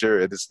in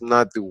Nigeria. It's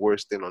not the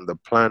worst thing on the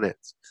planet,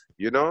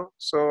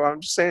 So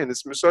I'm just saying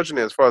it's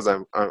misogyny as far as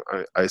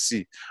I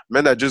see.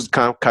 Men that just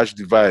can't catch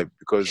the vibe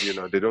because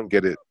they don't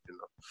get it.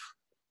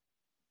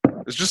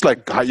 It's just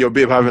like your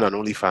babe having an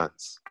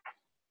OnlyFans.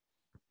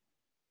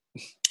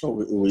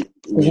 Oh,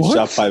 we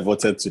just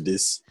pivoted to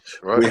this.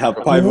 Right. We have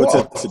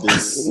pivoted to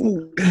this.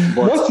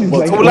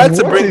 But I would like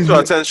to bring to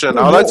attention.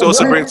 I would like to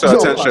also bring to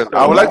attention.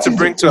 I would like to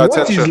bring to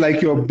attention. What is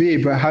like your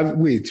babe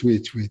wait. You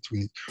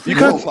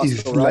can't. What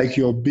is like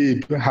your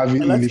babe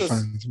having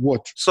OnlyFans?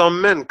 What? Some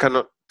men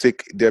cannot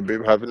take their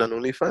babe having an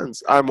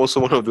OnlyFans. I'm also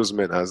one of those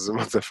men, as a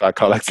matter of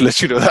fact. I'd like to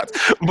let you know that.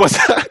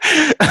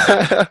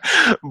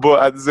 But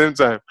at the same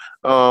time,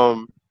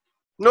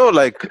 no,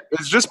 like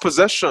it's just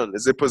possession.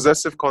 It's a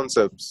possessive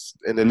concept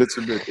in a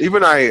little bit.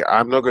 Even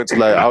I'm not going to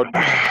lie.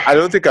 I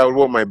don't think I would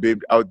want my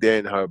babe out there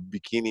in her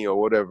bikini or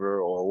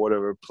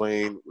whatever,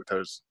 playing with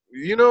her.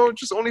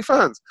 Just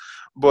OnlyFans.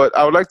 But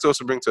I would like to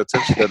also bring to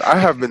attention that I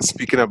have been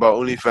speaking about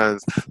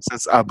OnlyFans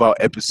since about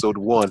episode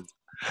 1,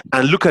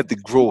 and look at the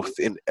growth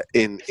in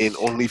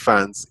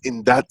OnlyFans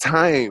in that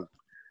time.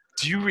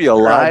 Do you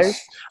realize?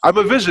 I'm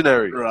a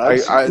visionary. Do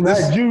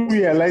you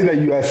realize that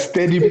you are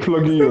steady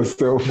plugging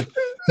yourself?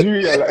 Do you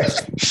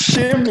realize?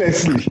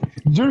 Shamelessly.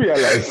 Do you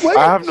realize?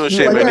 I have no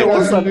shame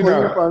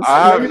anymore.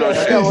 I have no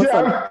shame.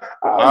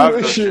 I have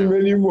no shame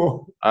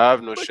anymore. I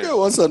have no shame. Okay,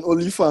 what's an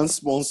OnlyFans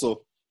sponsor?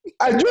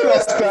 I do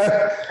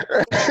understand.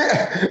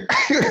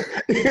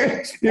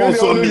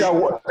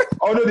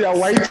 Although they are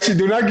white,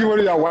 do not give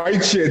one their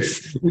white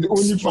shirts with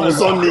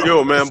OnlyFans only.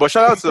 Yo, man, but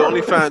shout out to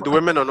OnlyFans, the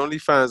women on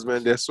OnlyFans,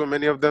 man. There's so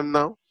many of them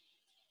now.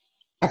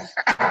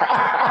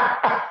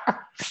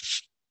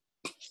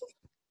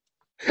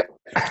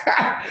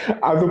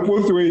 As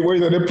opposed to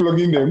when you're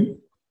plugging them.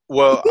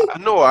 Well,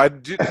 no, I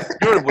do. Do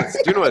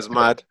you know what's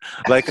mad?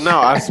 Like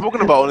now, I've spoken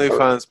about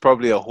OnlyFans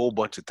probably a whole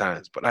bunch of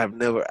times, but I've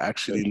never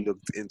actually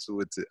looked into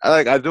it.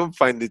 I don't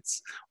find it.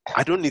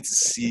 I don't need to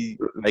see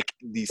like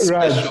the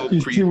special.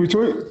 Right.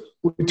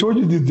 We told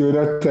you this the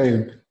other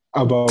time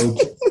about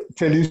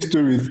telling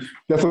stories.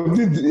 There's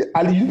something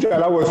Ali, you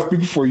tell I will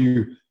speak for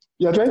you.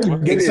 You're trying to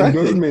get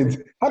endorsement.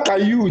 How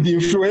can you, the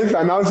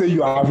influencer, now say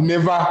you have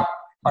never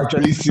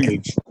actually seen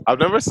it? I've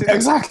never seen it.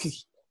 Exactly.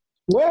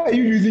 Why are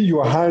you using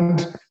your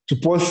hand to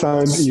pour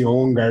sand in your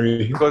own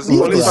Gary? Because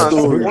OnlyFans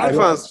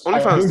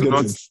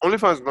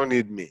don't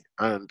need me,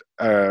 and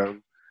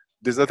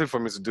there's nothing for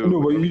me to do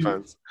with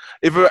OnlyFans.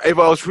 If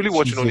I was really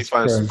watching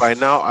OnlyFans by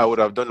now, I would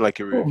have done like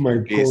a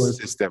review-based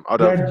system.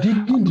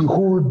 Digging the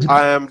hole deep.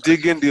 I am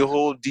digging the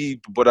hole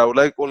deep, but I would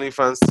like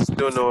OnlyFans to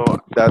still know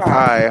that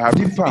I have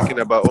been speaking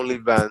about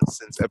OnlyFans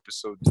since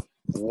episode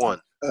 1.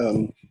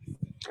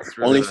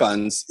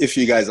 OnlyFans, if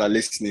you guys are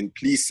listening,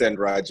 please send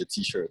Raj a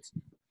t-shirt.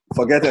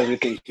 Forget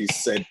everything he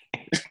said.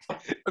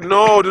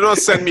 No, do not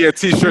send me a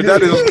t-shirt.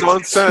 That is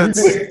nonsense.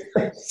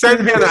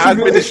 Send me an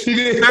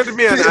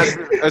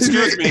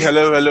excuse me.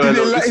 Hello.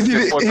 This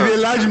is a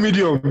large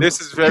medium.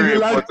 This is very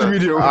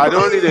important. I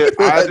don't need it.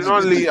 I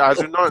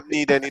do not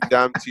need any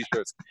damn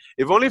t-shirts.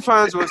 If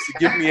OnlyFans wants to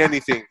give me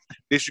anything,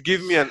 they should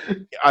give me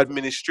an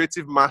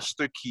administrative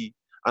master key,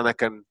 and I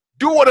can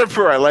do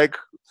whatever I like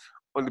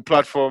on the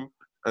platform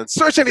and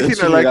search anything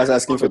I like. You guys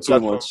asking for too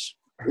much.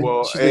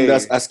 Well,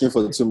 that's asking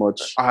for too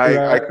much.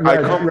 I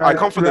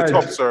come for the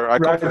top, sir. I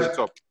come for the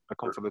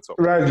top.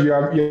 Right, you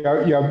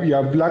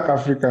are Black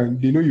African.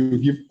 They know you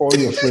give all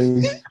your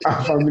friends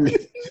and family.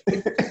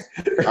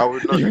 I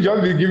would not. You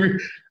just be giving.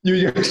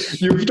 You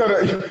put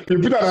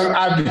on an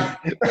ad.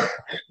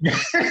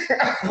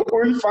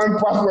 Only fan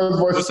password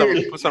for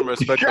put some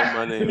respect on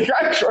my name.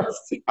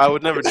 I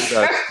would never do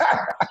that.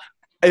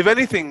 If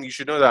anything, you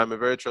should know that I'm a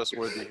very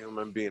trustworthy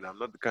human being. I'm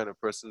not the kind of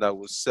person that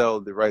will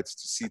sell the rights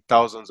to see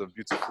thousands of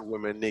beautiful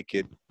women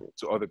naked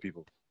to other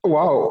people.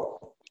 Wow.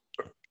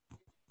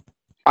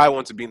 I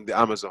want to be in the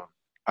Amazon.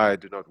 I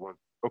do not want.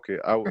 Okay,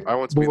 I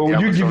want to be in the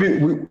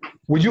Amazon.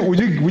 Would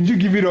you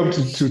give it up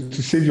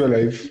to save your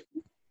life?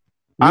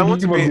 I want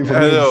to be.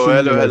 Hello.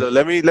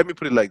 Let me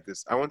put it like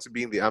this. I want to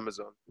be in the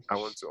Amazon. I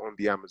want to own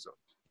the Amazon.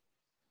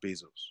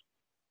 Bezos.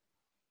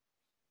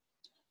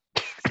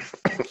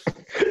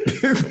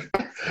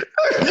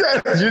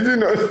 Yes, you didn't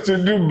know to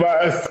do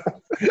bad.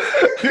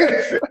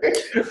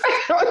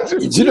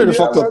 You know the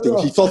fuck up thing.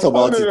 He thought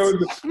about it.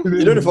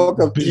 You know the fuck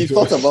up. He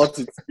thought about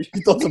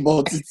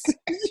it.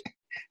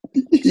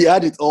 He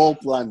had it all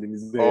planned in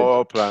his head.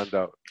 All planned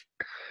out.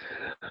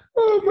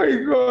 Oh my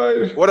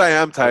god. What I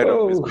am tired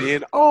of is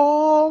being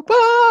all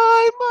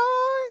by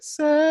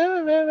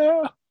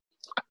myself.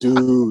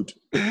 Dude.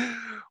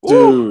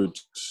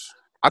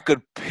 I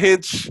could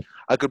pinch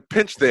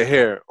the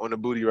hair on the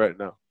booty right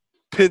now.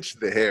 Pinch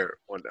the hair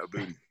on that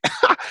booty.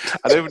 I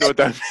don't even know what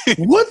that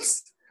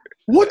means.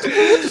 What the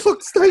fuck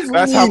does that mean?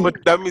 That's how much.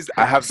 That means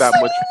I have that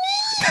much.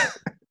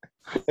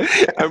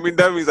 I mean,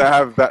 that means I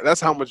have that.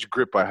 That's how much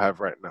grip I have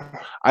right now.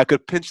 I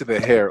could pinch the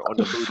hair on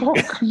the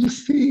booty. Fuck, you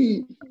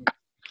see.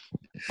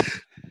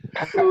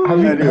 Have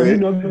you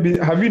not been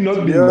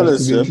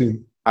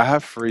masturbating? I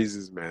have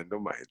phrases, man.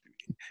 Don't mind me.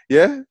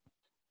 Yeah?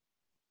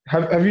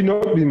 Have you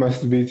not been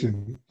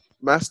masturbating?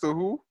 Master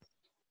who?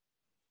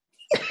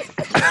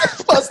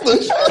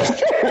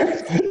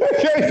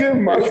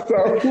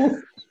 Master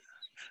who?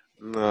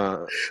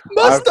 Nah.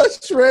 Master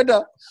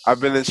Shredder. I've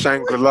been in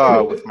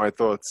Shangri-La with my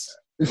thoughts.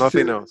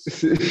 Nothing else.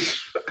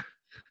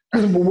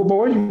 But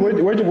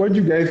what do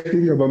you guys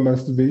think about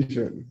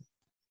masturbation?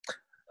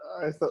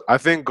 I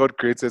think God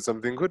created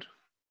something good.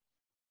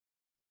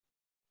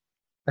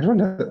 I don't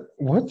know.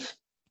 What?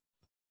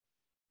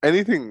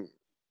 Anything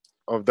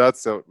of that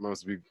sort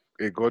must be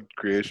a God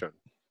creation.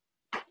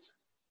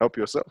 Help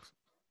yourself.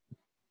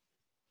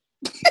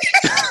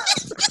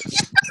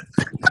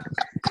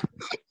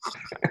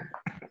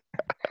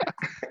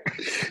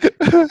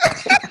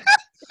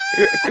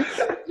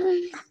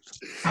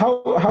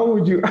 How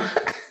would you?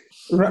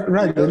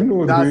 Right, I don't know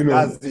what's going on.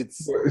 That's it.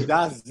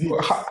 That's it.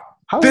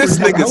 This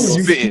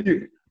nigga's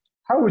spitting.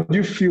 How would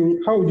you feel?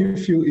 How would you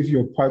feel if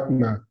your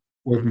partner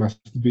was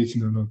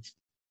masturbating or not?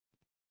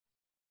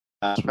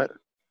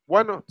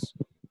 Why not?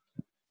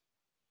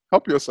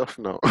 Help yourself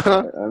now.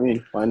 I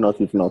mean, why not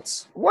if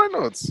not? Why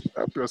not?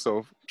 Help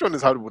yourself. Which one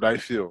is how would I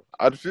feel?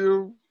 I'd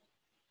feel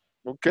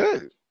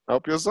okay.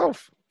 Help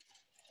yourself.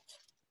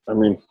 I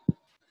mean,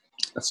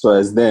 that's why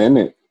it's there,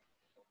 innit?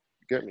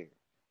 Get me.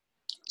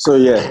 So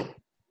yeah.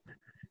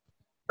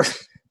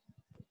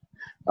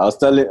 I was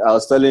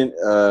telling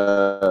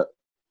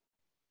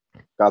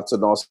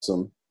Captain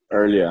Awesome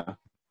earlier.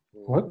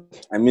 What?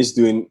 I miss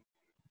doing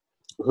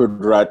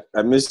hood rat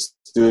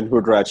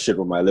shit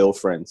with my little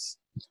friends.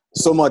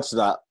 So much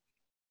that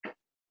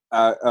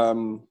I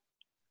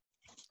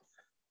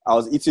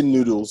was eating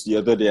noodles the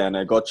other day and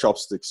I got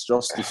chopsticks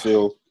just to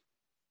feel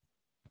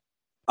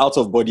out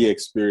of body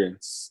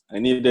experience. I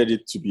needed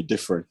it to be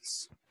different.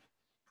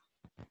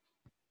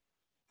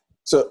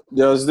 So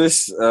there was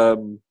this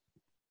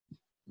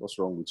what's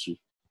wrong with you?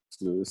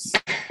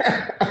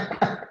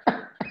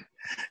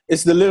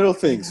 It's the little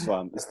things,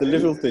 fam. It's the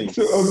little things.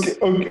 So,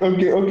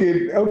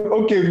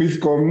 okay, Miss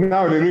Com.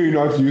 Now they know you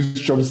know how to use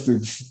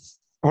chopsticks.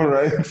 All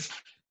right,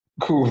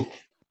 cool.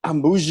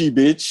 I'm bougie,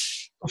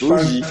 bitch.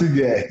 Bougie.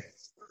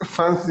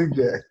 Fancy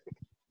guy.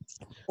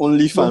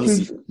 Only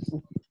fancy.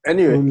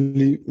 Anyway.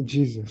 Only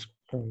Jesus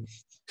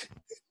Christ.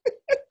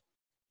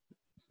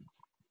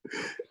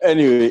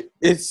 Anyway,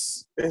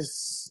 it's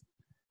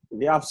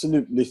the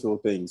absolute little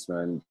things,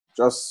 man.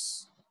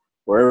 Just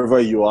wherever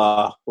you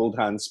are, hold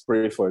hands,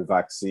 pray for a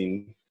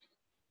vaccine.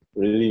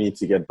 We really need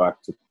to get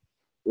back to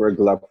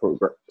regular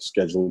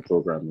scheduled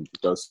programming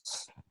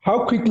because.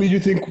 How quickly do you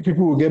think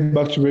people will get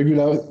back to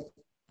regular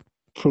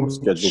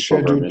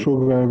scheduled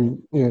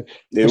programming? Yeah,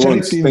 they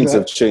won't. Things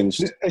have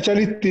changed.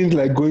 Actually, things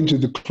like going to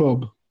the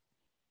club.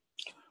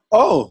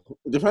 Oh,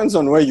 it depends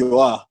on where you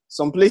are.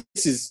 Some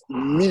places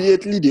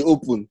immediately they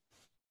open.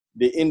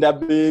 They in that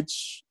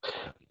bitch.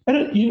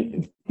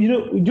 You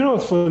know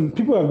what's fun?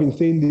 People have been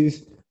saying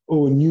this,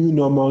 new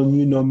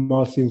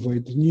normal thing for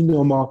it, new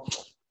normal.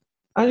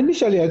 And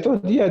initially I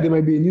thought, yeah, there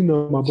might be a new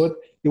normal, but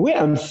the way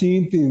I'm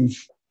seeing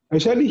things,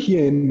 especially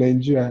here in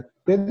Nigeria,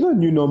 there's no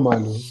new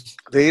normal.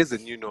 There is a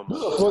new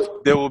normal.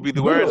 There will be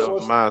the wearing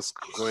of mask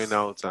going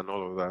out and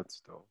all of that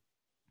though.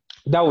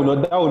 That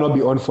will not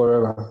be on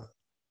forever.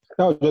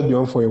 That will just be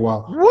on for a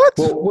while. What?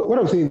 But what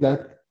I'm saying is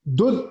that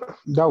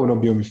will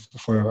not be on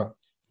forever.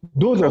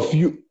 Those of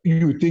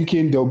you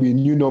thinking there'll be a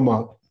new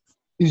normal,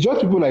 it's just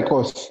people like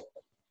us.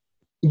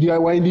 They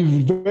are in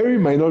the very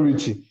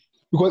minority.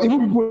 Because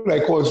even people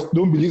like us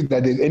don't believe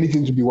that there's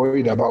anything to be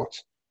worried about.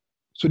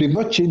 So they've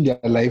not changed their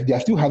life. They are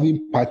still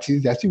having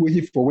parties. They are still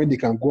waiting for when they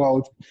can go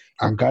out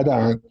and gather.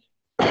 And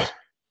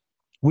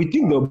we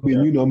think there'll be a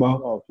new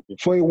normal.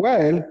 For a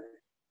while,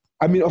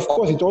 I mean, of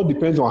course, it all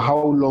depends on how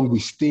long we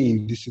stay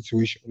in this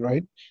situation,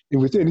 right? If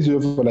we stay in this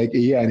situation for like a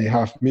year and a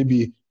half,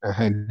 maybe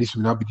this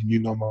will not be the new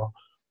normal.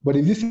 But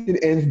if this thing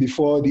ends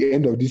before the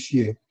end of this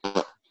year,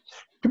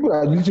 people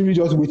are literally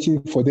just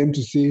waiting for them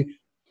to say,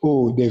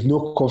 oh, there's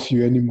no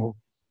curfew anymore.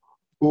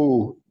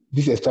 Oh,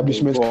 this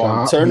establishment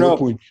can turn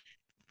up. Open.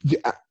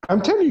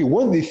 I'm telling you,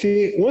 once it's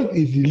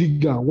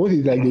illegal, once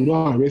it's like they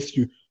don't arrest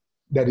you,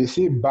 that they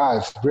say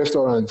bars,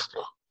 restaurants,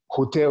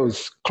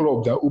 hotels,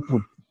 clubs are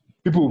open,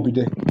 people will be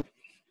there.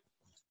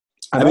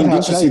 I mean,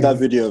 did you see that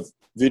video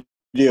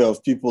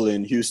of people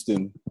in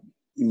Houston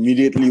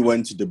immediately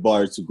went to the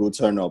bar to go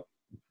turn up?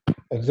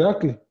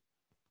 Exactly.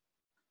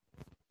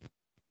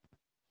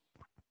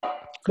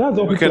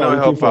 We cannot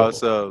help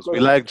ourselves. We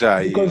like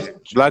Jai.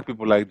 Black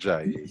people like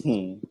Jai.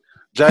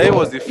 Jai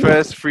was the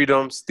first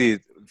freedom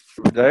state.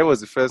 Jai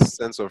was the first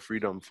sense of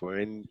freedom for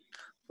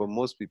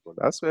most people.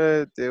 That's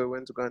where they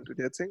went to go and do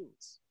their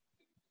things.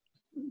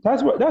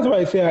 That's why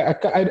I say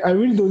I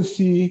really don't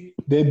see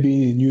there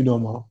being a new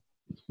normal.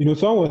 You know,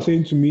 someone was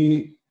saying to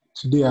me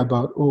today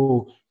about,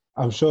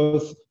 I'm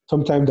sure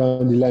sometime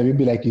down the line,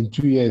 maybe like in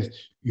 2 years,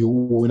 you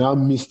will now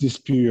miss this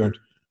period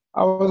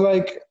I was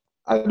like,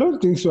 I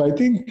don't think so. I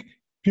think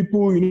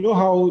people, you know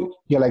how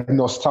you're like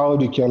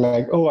nostalgic. You're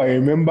like, oh, I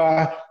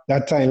remember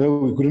that time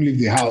when we couldn't leave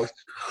the house.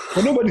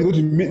 But nobody's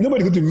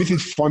going to miss it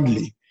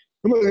fondly.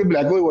 Nobody's going to be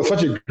like, oh, it was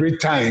such a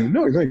great time.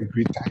 No, it's not a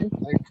great time.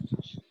 Like,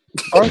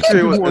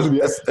 Actually,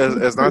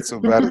 it's not so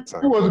bad a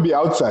time. People want to be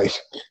outside.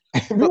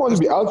 People want to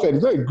be outside.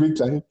 It's not a great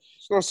time.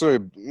 It's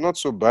not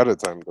so bad a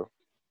time though.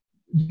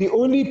 The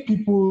only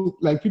people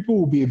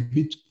will be a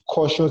bit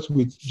cautious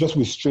with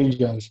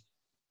strangers.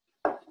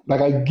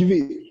 Like I give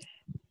it,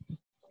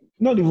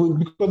 not even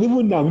because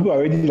even now people are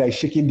already like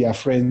shaking their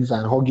friends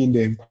and hugging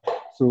them.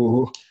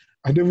 So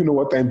I don't even know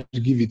what time to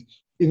give it.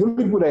 It's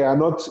only people that you are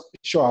not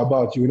sure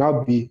about, you will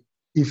now be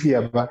iffy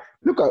about.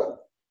 Look at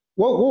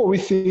what we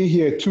say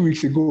here 2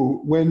 weeks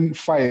ago when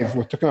Five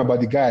was talking about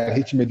the guy at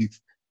H Medics.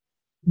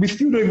 We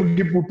still don't even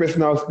give people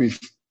personal space.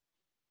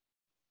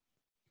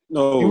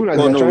 No, we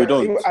don't.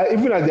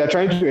 Even as they are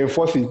trying to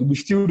enforce it, we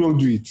still don't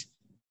do it.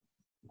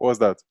 What's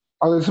that?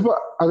 I was at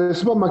the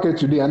supermarket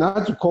today, and I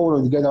had to call one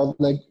of the guys. I was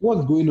like,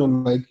 "What's going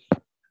on? Like,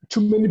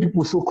 too many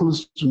people so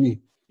close to me.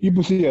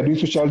 People say you're doing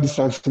social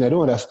distancing. I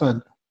don't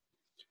understand."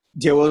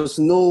 There was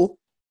no.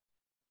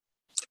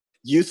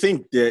 You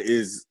think there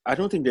is? I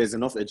don't think there's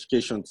enough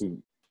education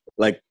to,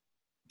 like,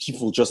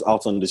 people just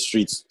out on the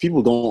streets.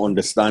 People don't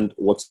understand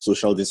what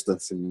social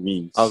distancing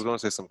means. I was gonna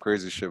say some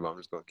crazy shit, but I'm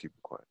just gonna keep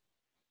it quiet.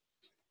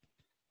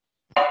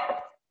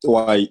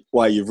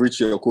 Why you've reached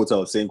your quota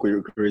of saying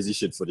crazy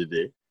shit for the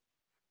day?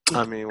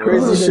 I mean,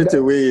 crazy shit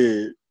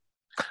away.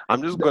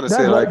 I'm just gonna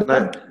say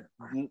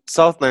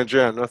South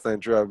Nigeria and North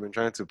Nigeria have been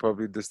trying to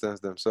probably distance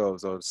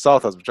themselves, or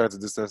South has been trying to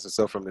distance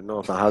itself from the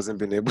North and hasn't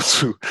been able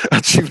to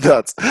achieve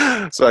that.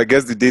 So I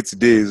guess the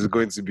day-to-day is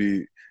going to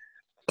be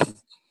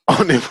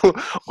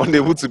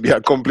unable to be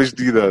accomplished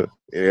either.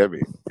 You hear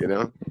me? You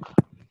know.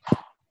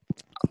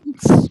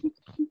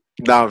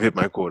 Now I've hit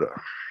my quota.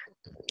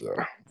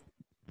 Yeah.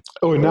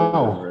 Oh,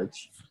 now.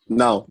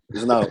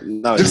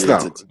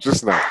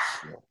 Just now.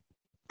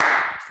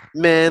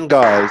 Man,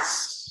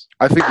 guys,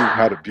 I think we've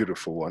had a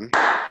beautiful one.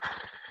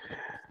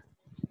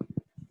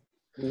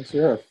 Yes,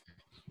 yeah.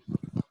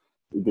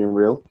 You've been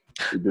real.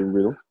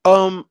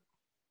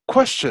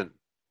 Question.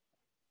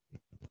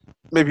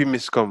 Maybe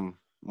miscom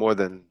more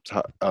than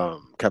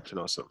Captain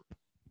Awesome.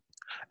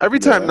 Every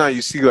time now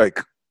you see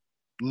like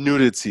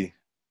nudity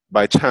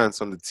by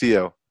chance on the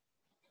TL,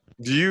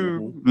 do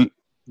you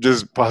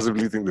just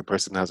possibly think the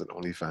person has an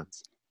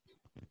OnlyFans?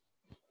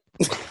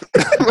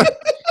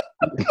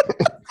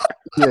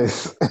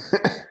 Yes.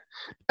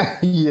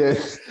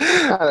 Yes.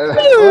 I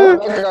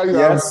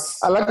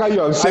like how you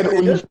have said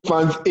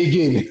OnlyFans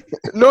again.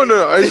 No.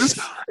 I just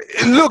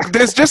look.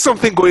 There's just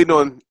something going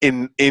on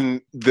in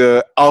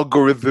the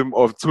algorithm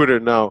of Twitter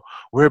now,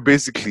 where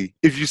basically,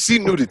 if you see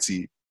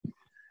nudity,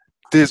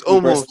 there's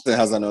almost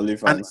has an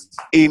OnlyFans.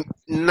 In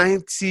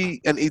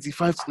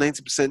 85 to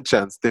 90%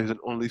 chance there's an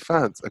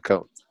OnlyFans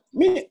account.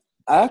 Me,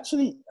 I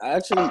actually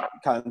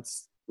can't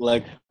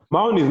like.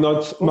 My own is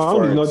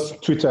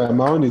not Twitter.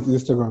 My own is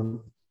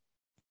Instagram.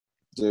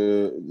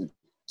 You're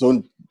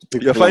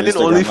finding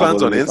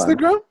OnlyFans on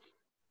Instagram?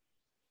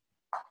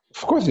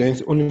 Of course, yeah,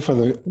 it's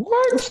OnlyFans.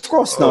 What? Of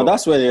course, now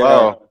that's where they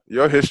are.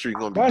 Your history is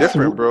gonna be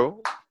different,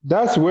 bro.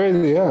 That's where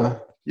they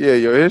are. Yeah,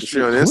 your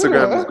history on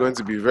Instagram is going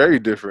to be very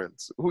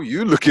different. Who are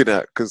you looking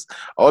at? Because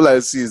all I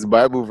see is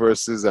Bible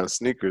verses and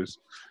sneakers.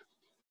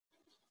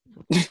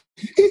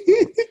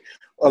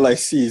 All I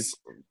see is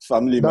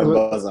family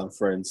members and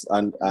friends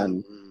and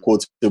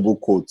quotable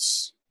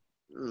quotes.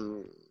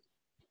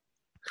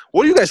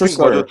 What do you guys think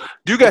about it?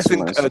 Do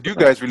you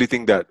guys really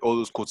think that all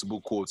those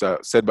quotable quotes are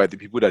said by the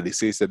people that they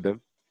say said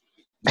them?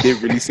 Did they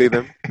really say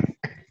them?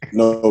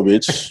 No,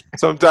 bitch.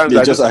 Sometimes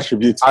they just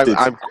attribute it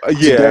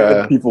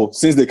to people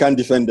since they can't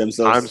defend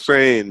themselves. I'm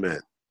saying, man.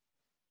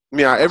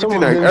 Yeah,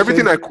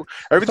 everything I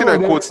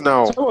quote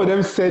now. Some of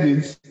them said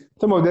it.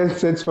 Some of them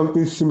said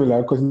something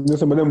similar because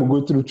some of them will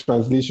go through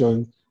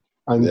translation,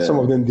 and some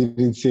of them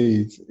didn't say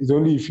it. It's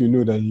only if you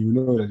know that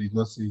they did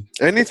not say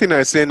it. Anything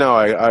I say now,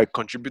 I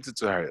contributed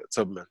to Harriet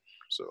Tubman.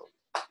 So,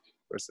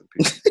 rest in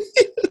peace.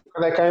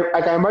 I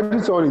can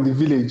imagine someone in the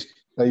village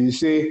that you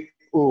say,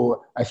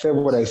 "Oh, I said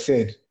what I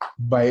said"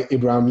 by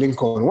Abraham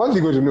Lincoln. What's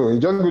he going to know? He's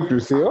just going to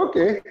say,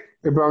 "Okay,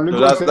 Abraham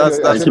Lincoln said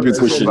that." That's keep it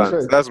pushing.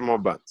 That's more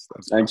bands.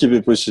 And keep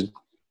it pushing.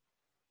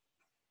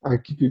 I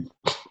keep it.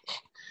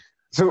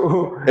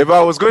 So, if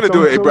I was going to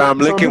do an Abraham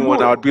Lincoln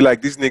one, I would be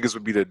like, these niggas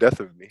would be the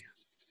death of me.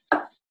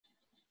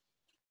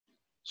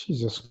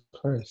 Jesus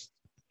Christ!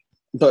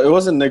 But it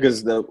wasn't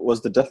niggas that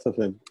was the death of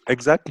him.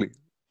 Exactly.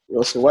 It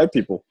was the white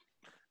people.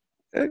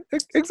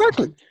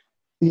 Exactly.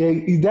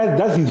 Yeah,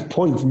 that's his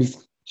point,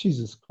 Miss.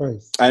 Jesus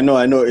Christ! I know.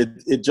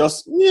 It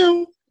just.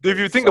 If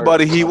you think about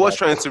it, he was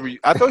trying to.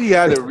 I thought he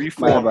had a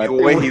reform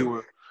when he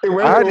was.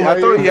 I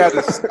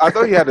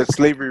thought he had a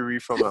slavery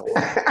reform at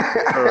one.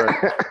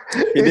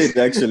 He did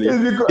actually.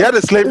 He had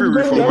a slavery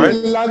reform, right?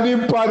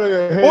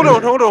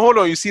 Hold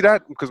on. You see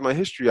that? Because my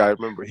history, I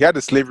remember he had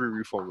a slavery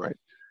reform, right?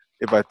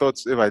 If I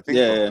think,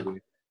 yeah.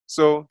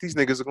 So these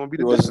niggas are gonna be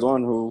the. He was the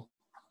one who.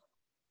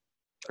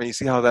 And you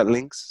see how that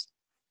links?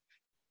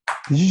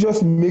 Did you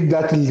just make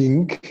that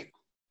link?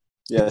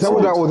 Yes, Is that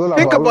what that was all about?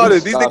 Think about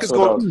it. That's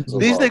what that was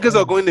These about. niggas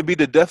are going to be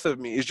the death of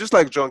me. It's just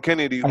like John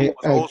Kennedy, who was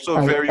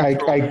also very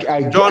pro.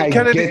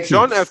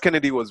 John F.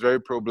 Kennedy was very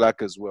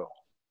pro-black as well.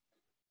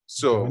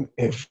 So John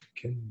F.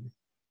 Kennedy.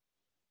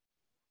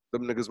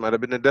 them niggas might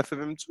have been the death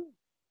of him too.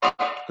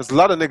 Because a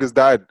lot of niggas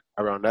died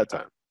around that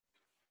time.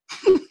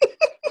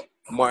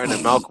 Martin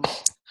and Malcolm.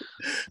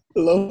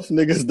 Love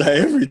niggas die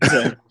every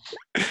time.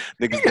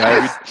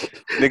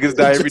 Niggas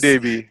die every day,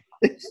 B.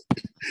 It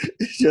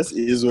just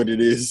is what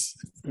it is.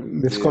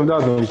 This comes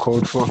out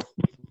uncalled for.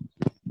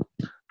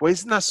 But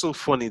it's not so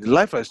funny. The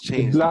life has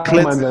changed. The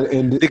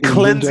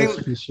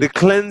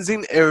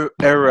cleansing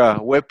era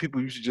where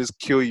people used to just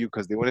kill you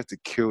because they wanted to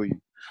kill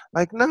you.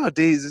 Like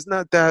nowadays, it's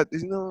not that.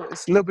 It's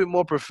a little bit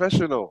more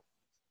professional.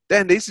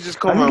 Then they used to just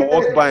come and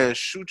walk by and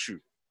shoot you.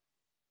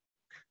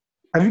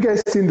 Have you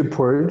guys seen The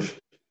Purge?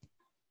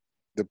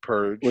 The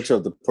Purge. Which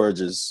of the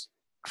purges?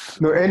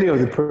 No, any of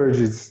the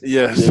purges.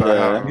 Yes.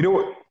 Yeah. You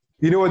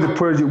know what The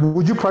Purge is?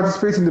 Would you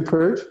participate in The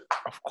Purge?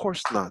 Of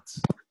course not.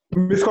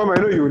 Miss Com, I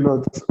know you will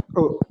not.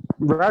 Oh,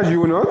 Raj, you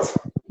will not?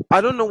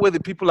 I don't know where the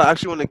people that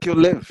actually want to kill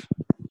live.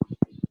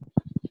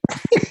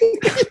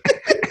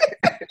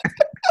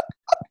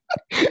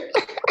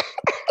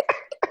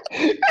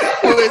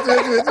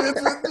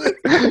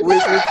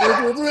 Wait.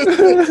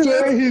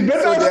 He's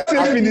better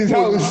safe in his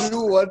house.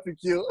 You want to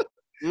kill?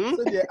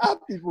 So there are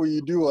people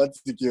you do want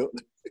to kill.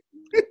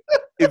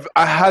 If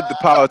I had the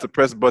power to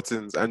press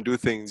buttons and do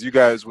things, you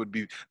guys would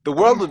be. The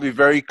world would be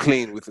very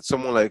clean with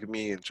someone like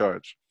me in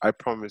charge. I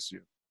promise you.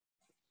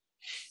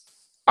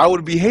 I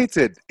would be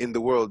hated in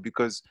the world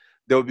because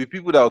there would be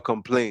people that would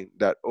complain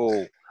that,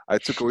 oh, I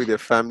took away their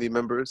family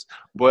members.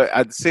 But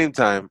at the same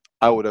time,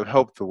 I would have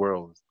helped the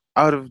world.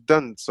 I would have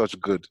done such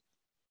good.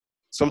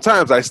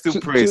 Sometimes I still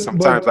pray.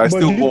 Sometimes I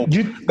still hope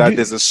that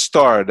there's a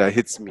star that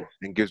hits me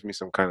and gives me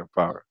some kind of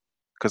power.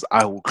 Because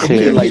I will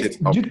clear it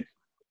up.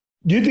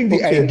 Do you think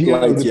the idea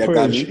of the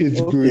purge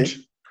is good?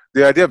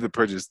 The idea of the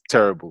purge is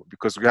terrible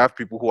because we have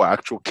people who are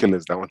actual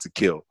killers that want to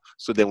kill.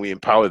 So then we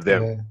empower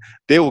them. Yeah.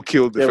 They will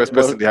kill the first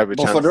person they have a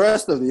chance. But for the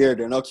rest of the year,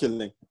 they're not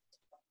killing.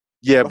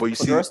 Yeah, but you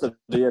see, the rest of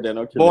the year they're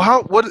not killing.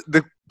 Well, what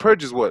the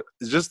purge is? What?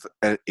 It's just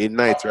a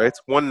night, right?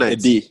 One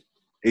night.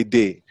 A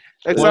day.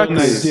 Exactly.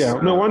 1 night, yeah.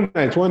 No, 1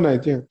 night. 1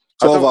 night, yeah.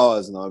 12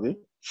 hours now, Abi.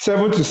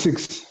 7 to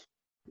 6.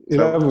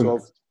 11.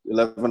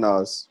 11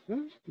 hours.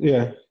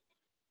 Yeah.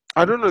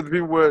 I don't know the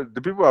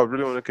people I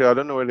really want to kill. I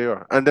don't know where they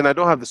are, and then I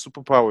don't have the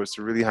superpowers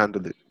to really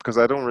handle it because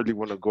I don't really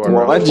want to go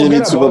around. Why do you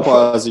need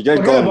superpowers? You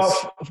get guns.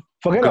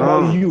 Forget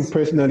about you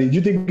personally. Do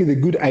you think it's a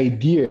good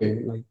idea?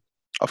 Like,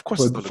 of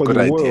course, it's not a good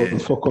idea.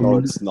 No,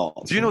 it's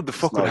not. Do you know what the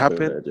fuck would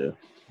happen?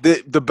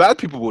 The bad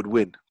people would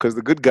win because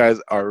the good guys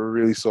are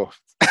really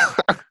soft.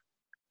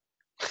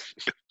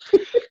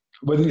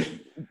 But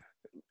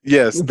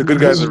yes, the good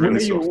guys are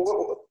really soft.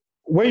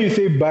 When you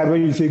say bad,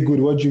 when you say good,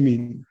 what do you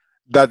mean?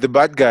 That the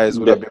bad guys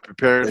would have been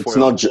preparing for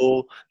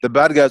the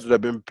bad guys would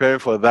have been preparing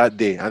for that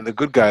day, and the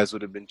good guys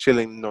would have been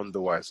chilling none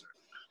the wiser.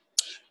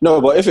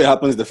 No, but if it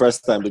happens the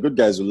first time, the good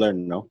guys will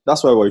learn. No,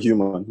 that's why we're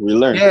human. We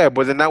learn. Yeah,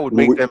 but then that would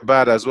make them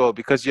bad as well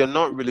because you're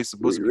not really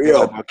supposed to be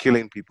about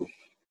killing people.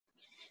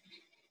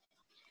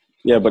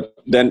 Yeah, but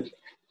then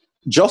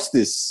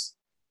justice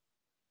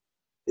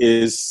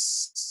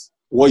is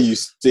what you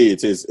say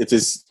it is. It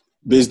is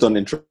based on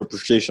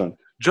interpretation.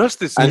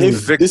 Justice, and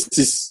if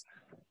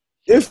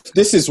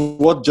this is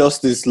what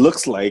justice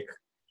looks like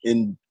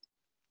in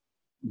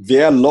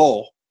their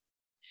law,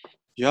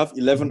 you have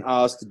 11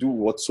 hours to do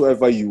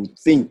whatsoever you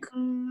think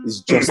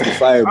is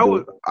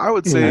justifiable. I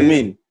would say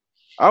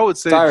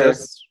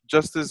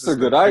justice is a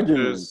good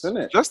argument, isn't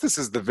it? Justice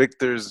is the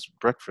victor's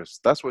breakfast.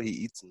 That's what he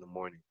eats in the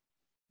morning,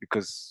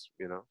 because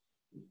you know.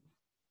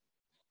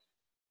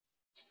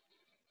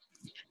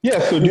 Yeah.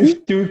 So do you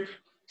still?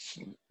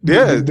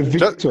 Yeah, the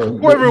victor.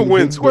 Whoever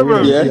wins.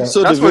 Yeah.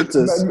 So that's the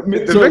victors.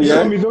 It's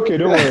okay.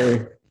 Don't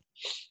worry.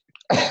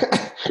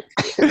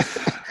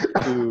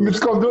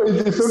 It's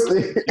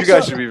okay. You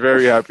guys should be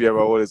very happy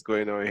about what is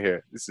going on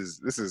here. This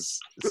is.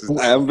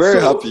 I am very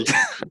happy.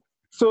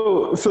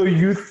 So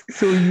you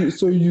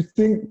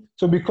think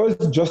because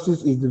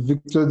justice is the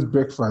victor's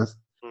breakfast,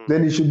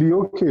 then it should be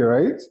okay,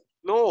 right?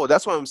 No,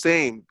 that's what I'm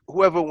saying.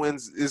 Whoever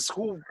wins is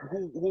who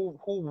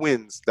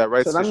wins that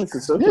right? So that means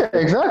it's okay. Yeah,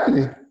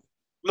 exactly.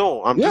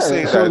 No, I'm just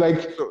saying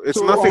it's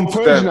nothing on to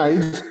purge them.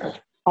 Night,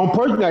 on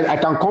purge night, I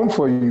can come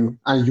for you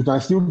and you can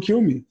still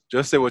kill me.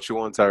 Just say what you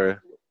want, Tara.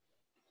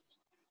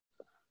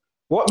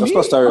 What? Of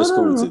course, Tara is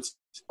cool with it.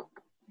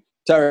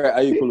 Tara,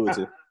 are you cool with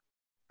it?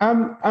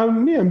 I'm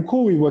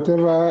cool with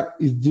whatever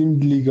is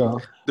deemed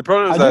legal. The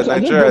problem is that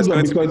Nigeria is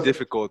going to be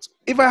difficult.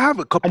 If I have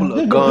a couple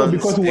of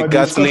guns, a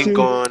Gatling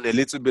gun, a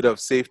little bit of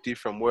safety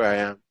from where I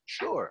am,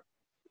 sure.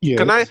 Yes.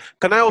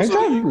 Can I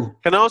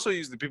also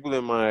use the people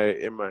in my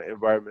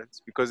environment?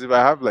 Because if I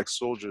have like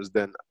soldiers,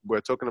 then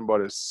we're talking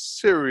about a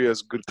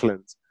serious good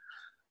cleanse.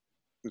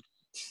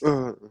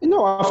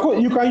 Of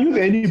course, you can use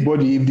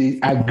anybody if they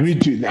agree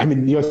to. I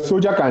mean, your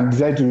soldier can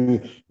decide to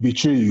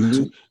betray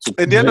you.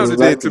 At the end of the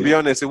day, to be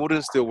honest, it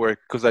wouldn't still work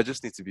because I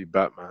just need to be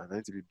Batman. I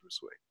need to be Bruce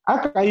Wayne. How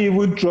can you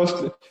even trust?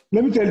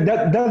 Let me tell you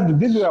that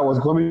this is what I was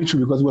going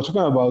through because we were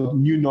talking about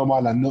new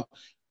normal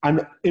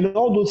and in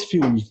all those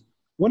films,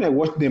 when I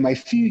watch them, I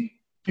see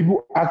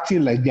people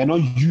acting like they are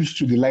not used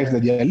to the life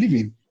that they are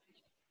living,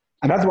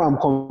 and that's why I'm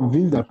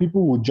convinced that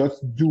people will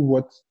just do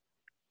what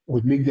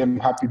would make them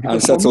happy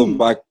and settle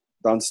back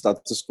down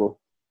status quo.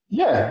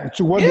 Yeah,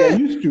 to what they are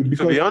used to.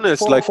 Because to be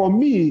honest, for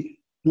me,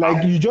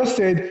 like you just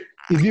said,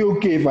 is it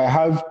okay if I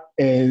have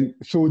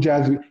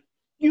soldiers?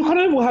 You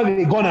cannot even have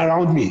a gun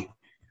around me.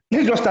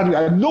 Let's just start with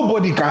that.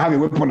 Nobody can have a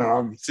weapon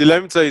around me. See,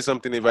 let me tell you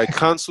something. If I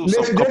cancel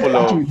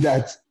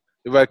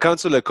if I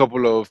cancel a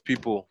couple of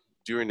people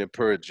during the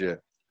purge,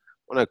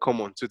 when I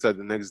come on Twitter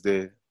the next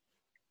day,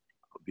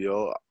 I'll be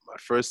all my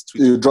first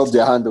tweet. You drop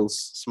their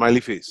handles. Smiley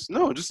face.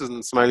 No, just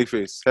a smiley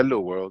face. Hello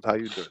world, how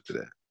you doing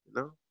today? You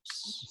know?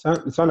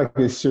 It sounds like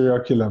a serial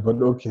killer, but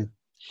okay.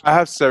 I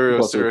have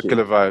serial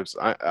killer vibes.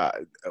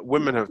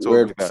 Women have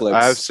told me that. Flex.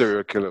 I have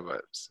serial killer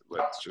vibes.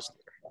 But it's just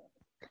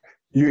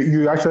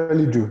you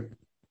actually do.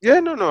 Yeah,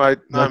 no.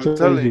 I'm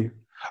telling you.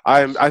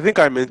 I think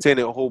I maintain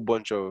a whole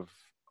bunch of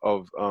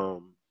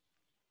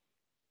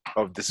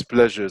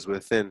displeasures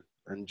within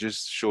and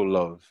just show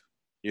love.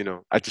 You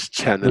know, I just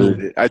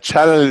channeled it. I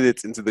channeled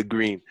it into the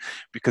green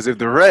because if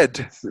the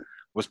red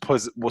was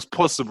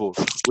possible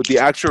with the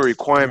actual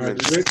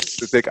requirements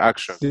to take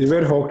action. The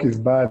Red Hawk is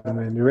bad,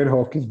 man. The Red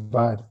Hawk is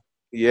bad.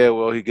 Yeah,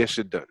 well, he gets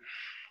shit done.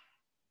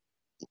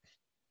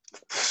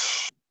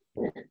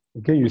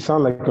 Okay, you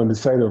sound like on the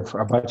side of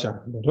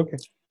Abacha, but okay.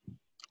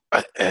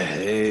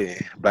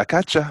 Hey,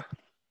 Bakacha.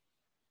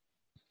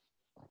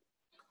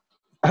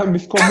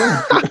 Miss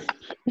Common.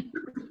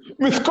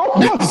 Miss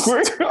Common.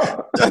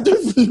 I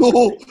don't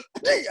know.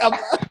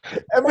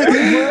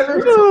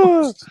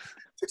 Everything.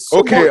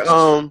 Okay,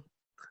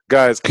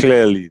 guys,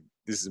 clearly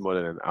this is more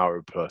than an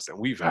hour plus, and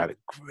we've had a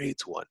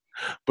great one.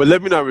 But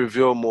let me not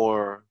reveal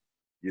more,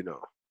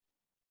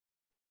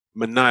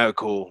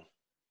 maniacal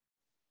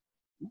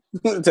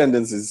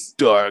tendencies,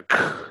 dark,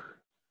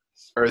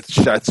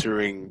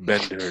 earth-shattering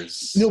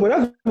benders. No, but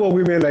that's what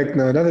women like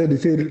now. That's what they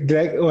say.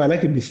 They're like, oh, I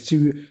like a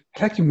mysterious.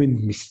 I like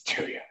him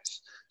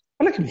mysterious.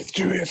 I like a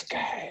mysterious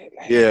guy.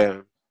 Like,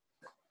 yeah.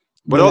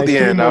 But at the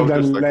end, I was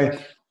just like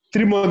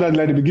 3 months and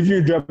like they be giving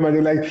you drama.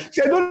 They're like,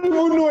 see, I don't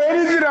even know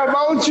anything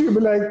about you.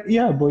 But like,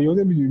 yeah, but you're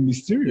gonna be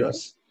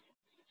mysterious.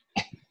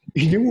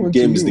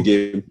 Game is the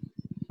game.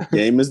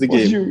 Game is the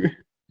game.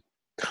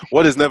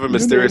 What is never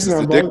mysterious is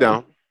the dick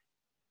down.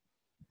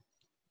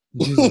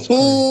 Jesus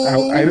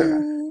Christ.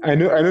 I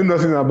know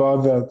nothing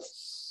about that.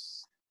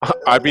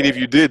 I mean, if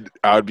you did,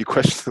 I would be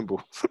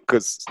questionable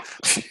because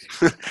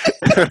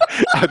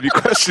I'd be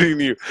questioning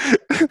you.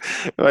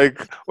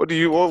 Like, what do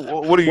you?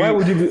 Why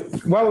would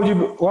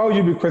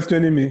you be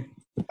questioning me?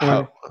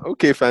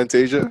 Okay,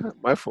 Fantasia,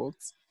 my fault.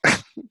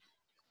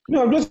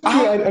 No, I'm just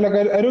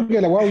I don't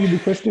get why would you be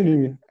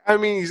questioning me? I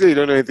mean, you say you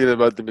don't know anything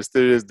about the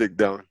mysterious dick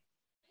down.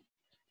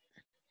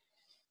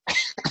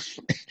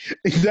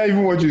 Is that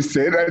even what you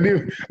said?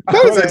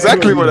 That's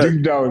exactly what I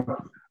dig down.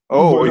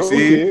 Oh, you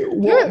see?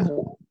 Okay.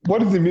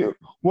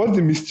 What's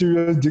the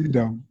mysterious dig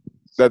down?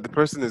 That the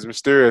person is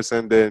mysterious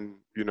and then,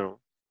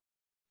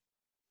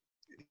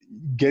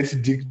 gets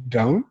digged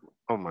down?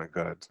 Oh my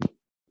God.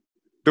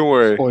 Don't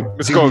worry.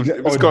 It's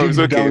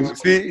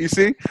okay. You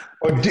see?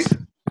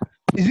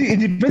 Is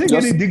the person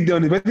getting digged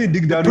down?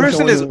 The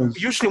person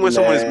is usually when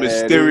someone is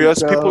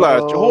mysterious, people are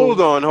hold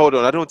on.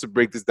 I don't want to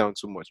break this down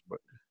too much, but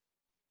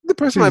the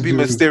person might be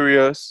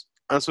mysterious,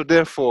 and so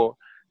therefore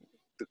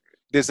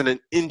there's an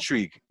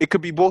intrigue. It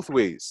could be both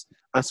ways,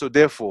 and so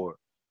therefore,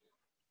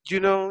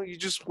 you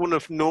just want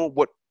to know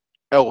what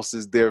else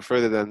is there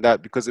further than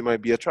that because it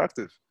might be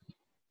attractive,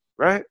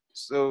 right?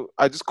 So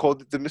I just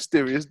called it the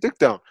mysterious dick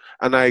down,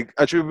 and I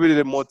attributed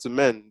it more to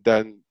men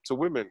than to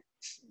women.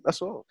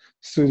 That's all.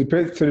 So the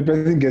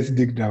person gets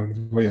dick down. Is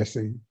what you're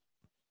saying?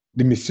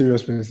 The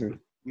mysterious person.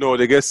 No,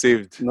 they get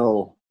saved.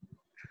 No.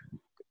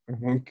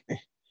 Okay.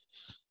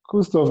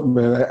 Cool stuff,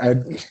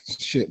 man.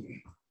 Shit.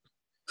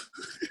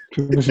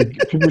 People should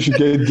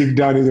get digged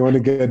down if they want to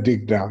get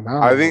digged down.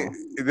 I think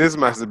this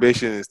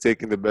masturbation is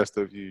taking the best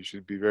of you. You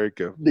should be very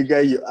careful. The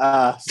guy you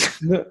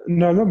asked. No,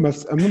 I'm not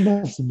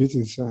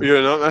masturbating, sir.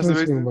 You're not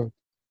masturbating?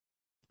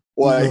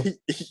 Why?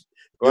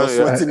 You're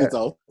sweating it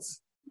out.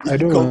 I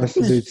don't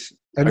masturbate.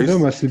 I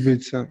don't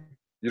masturbate, sir.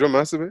 You don't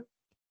masturbate?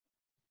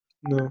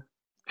 No.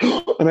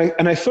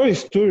 And I saw a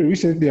story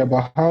recently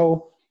about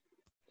how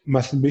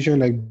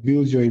masturbation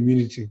builds your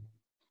immunity.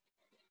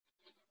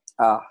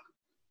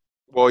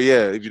 Well,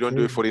 yeah, if you don't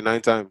do it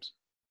 49 times.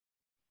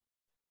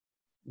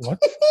 What?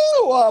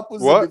 What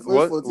happens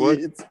before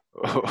 48?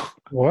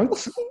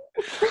 What?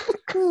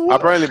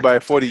 Apparently by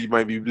 40 you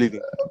might be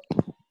bleeding.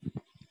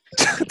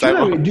 Do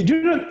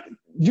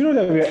you know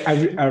that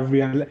I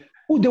realized?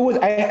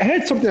 I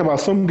heard something about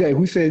some guy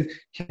who said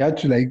he had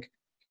to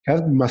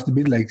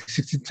masturbate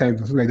 60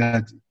 times or something like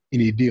that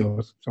in a day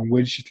or some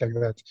weird shit like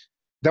that. Is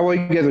that what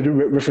you guys are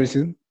doing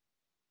referencing?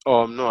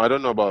 No, I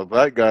don't know about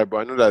that guy, but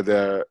I know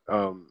that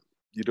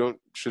you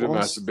shouldn't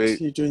masturbate.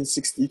 You're doing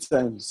 60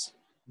 times.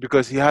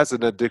 Because he has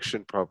an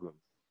addiction problem.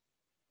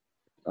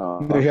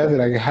 No, he has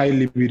like a high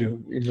libido.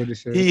 Is what they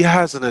say. He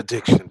has an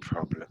addiction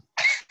problem.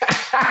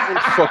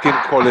 Don't fucking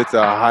call it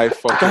a high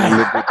fucking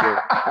libido.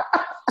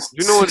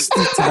 You know what?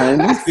 60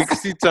 times?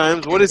 60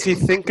 times. What is he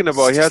thinking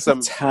about? He has a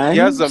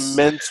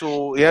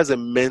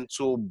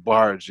mental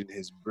barge in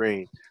his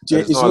brain.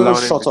 It's not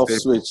a shut off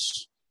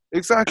switch.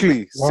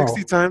 Exactly. Wow.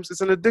 60 times.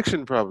 It's an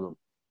addiction problem.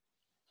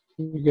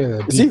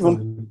 It's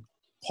even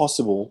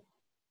possible.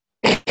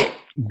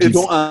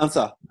 Don't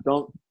answer.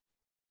 Don't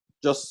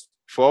just.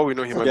 For all we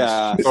know, he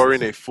might be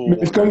storing a full.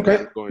 Miss Com,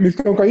 can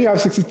you have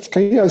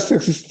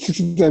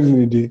 60 times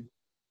in a day?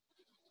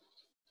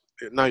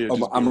 Now you're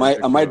just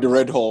am I the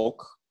Red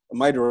Hulk?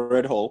 Am I the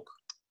Red Hulk?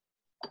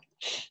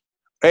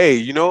 Hey,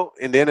 in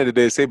the end of the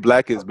day, say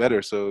black is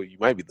better, so you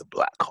might be the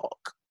Black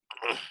Hulk.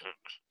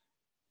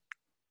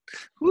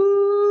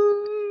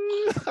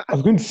 I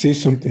was going to say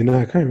something. No,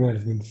 I can't remember what I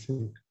was going to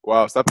say.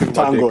 Wow, stop thinking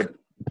about Thank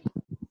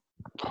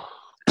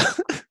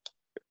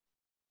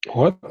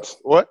God.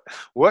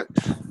 What?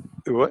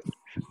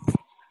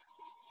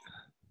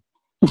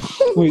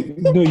 Wait,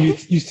 no,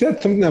 you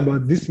said something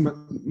about this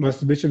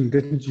masturbation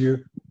getting to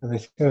you, and I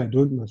said I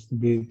don't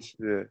masturbate.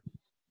 Yeah.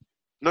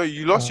 No,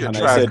 you lost your And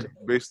track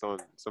based on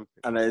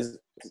something.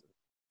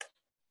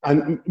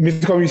 And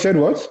Mr. Com, you said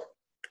what?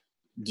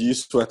 Do you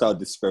sweat out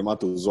the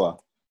spermatozoa?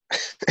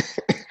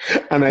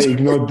 And I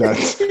ignored that.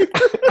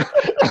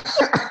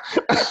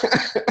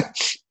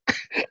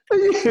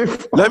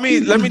 Let me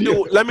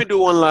do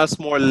one last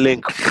more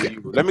link for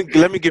you. Let me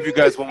give you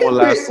guys one more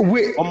last. No,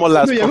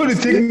 you're going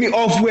to take me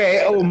off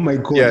where? Oh my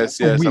God! Yes.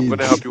 I'm going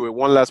to help you with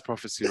one last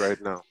prophecy right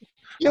now.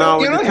 You're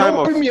not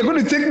helping me. You're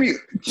going to take me.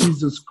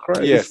 Jesus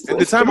Christ! Yes, in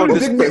the time of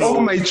this, take me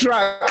off my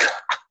track.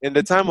 In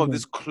the time of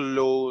this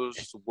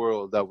closed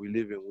world that we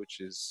live in, which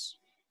is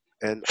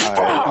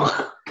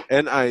Nigeria.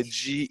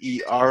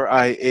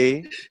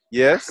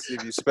 Yes,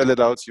 if you spell it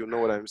out, you'll know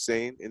what I'm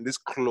saying. In this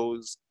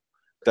closed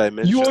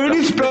dimension. You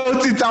already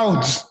spelled it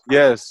out.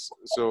 Yes.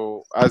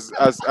 So as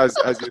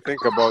you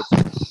think about,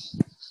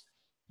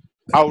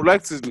 I would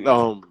like to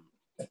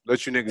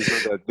let you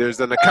niggas know that there's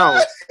an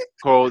account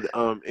called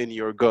In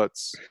Your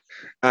Guts,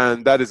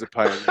 and that is a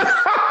pioneer.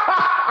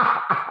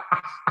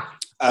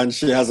 And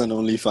she has an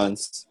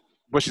OnlyFans.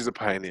 But she's a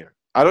pioneer.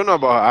 I don't know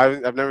about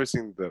her. I've never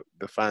seen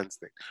the fans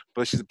thing,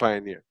 but she's a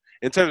pioneer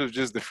in terms of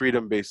just the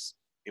freedom base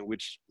in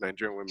which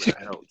Nigerian women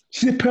are held.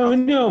 She's a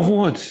pioneer of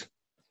what?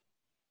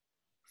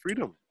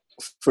 Freedom.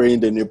 Freeing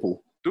the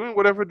nipple. Doing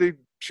whatever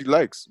she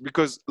likes,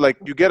 because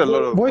you get a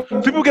lot of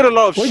people get a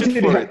lot of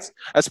shit for it,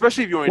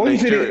 especially if you're in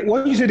Nigeria.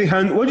 What do you say the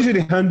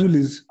handle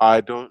is?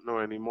 I don't know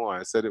anymore.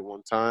 I said it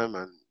one time,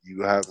 and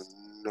you have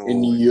no.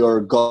 In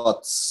your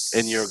guts.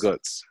 In your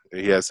guts.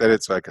 Yeah, I said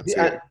it so I can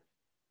say it.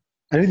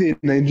 I need a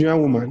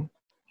Nigerian woman.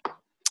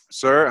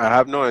 Sir, I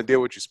have no idea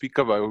what you speak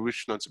of. I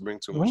wish not to bring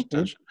too much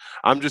attention.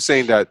 I'm just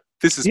saying that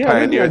this is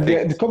pioneer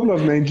thing. The couple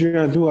of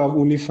Nigerians who have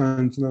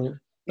OnlyFans now.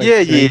 But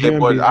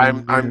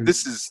I'm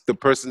this is the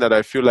person that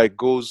I feel like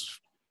goes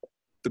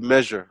the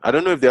measure. I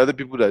don't know if the other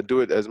people that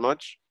do it as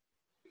much,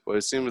 but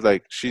it seems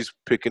like she's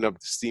picking up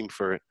the steam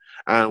for it.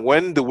 And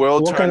when the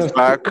world turns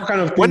back, what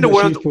kind of when the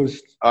world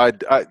post? I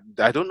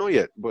don't know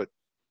yet, but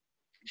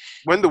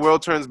when the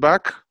world turns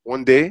back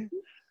one day,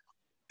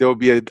 there will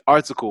be an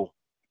article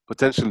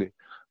potentially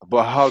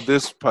about how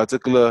this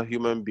particular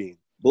human being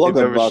blog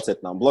about it.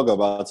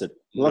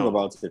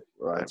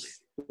 Right.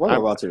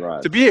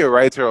 To be a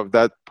writer of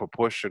that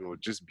proportion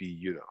would just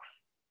be,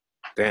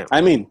 damn.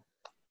 I mean,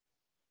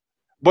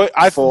 but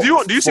do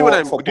you see what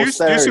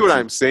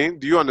I'm saying?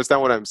 Do you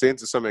understand what I'm saying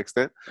to some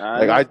extent?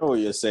 I know what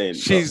you're saying.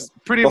 She's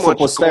pretty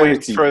much going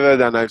further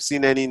than I've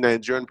seen any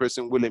Nigerian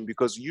person willing,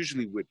 because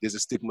usually there's a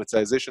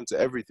stigmatization to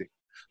everything.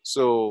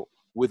 So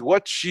with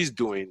what she's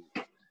doing,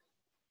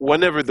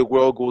 whenever the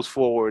world goes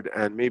forward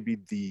and maybe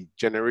the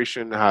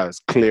generation has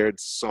cleared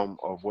some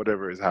of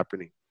whatever is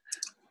happening,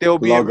 there'll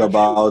be blog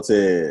about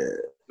it.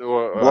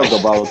 Blog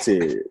about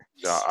it.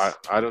 No,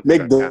 I don't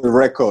make the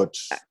record.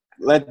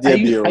 Let there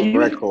be a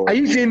record. Are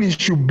you saying you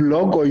should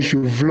blog or you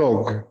should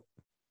vlog?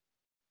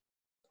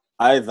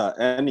 Either,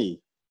 any,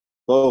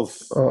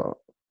 both.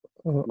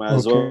 Might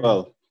as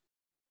well.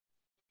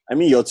 I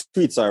mean, your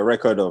tweets are a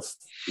record of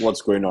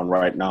what's going on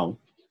right now.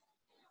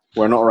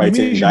 We're not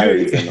writing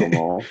diaries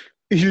anymore.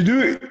 You should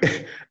do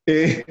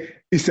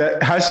it's a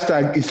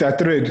hashtag, it's a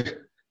thread.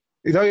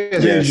 Is that what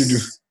you're saying you should do?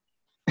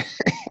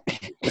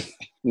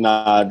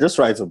 Nah, just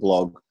write a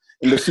blog.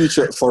 In the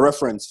future, for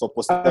reference, for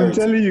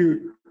posterity.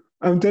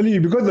 I'm telling you,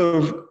 because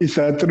of it's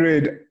a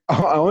thread,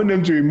 I want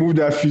them to remove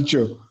that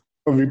feature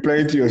of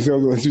replying to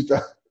yourself on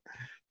Twitter.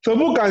 Some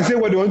people can say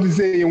what they want to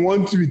say in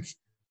one tweet.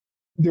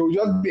 They will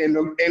just be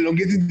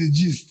elongating the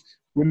gist.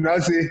 We now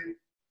say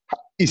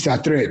it's a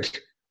thread.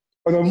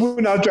 But some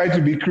people now try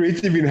to be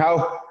creative in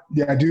how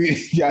they are doing.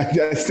 They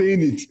are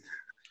saying it.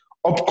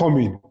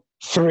 Upcoming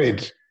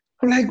thread.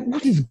 I'm like,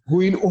 what is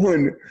going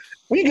on?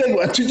 When you guys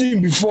were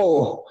tweeting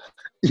before,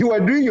 you were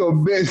doing your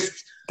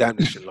best Damn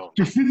this shit long.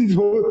 to fit it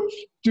whole,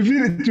 to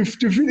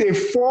fit a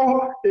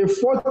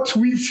four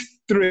tweet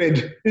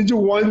thread into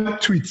one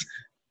tweet.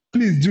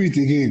 Please do it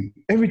again.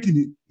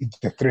 Everything is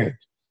a thread.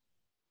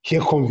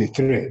 Here comes the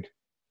thread.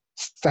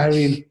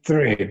 Starring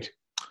thread.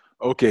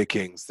 Okay,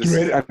 Kings.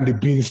 Thread and the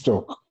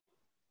beanstalk.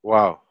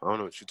 Wow. I don't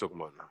know what you're talking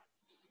about now.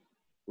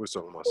 We're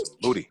talking about some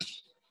booty.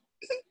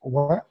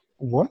 What?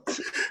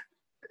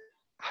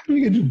 How do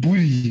you get to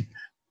booty?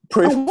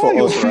 Pray And why for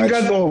your us, fingers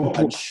Raj, up?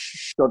 and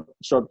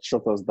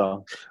shut us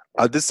down.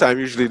 At this time,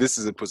 usually this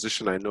is a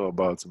position I know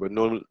about, but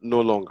no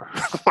longer.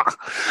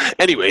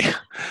 Anyway,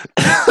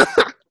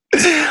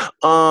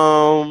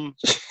 I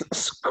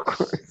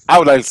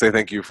would like to say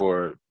thank you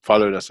for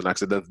following us on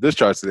Accidental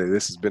Discharge today.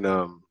 This has been,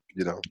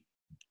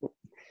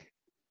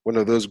 one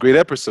of those great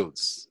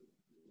episodes.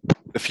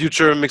 The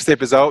Future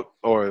mixtape is out,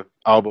 or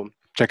album.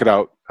 Check it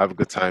out. Have a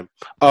good time.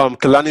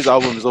 Kalani's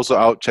album is also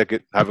out. Check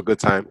it. Have a good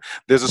time.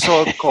 There's a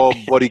song called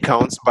Body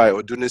Counts by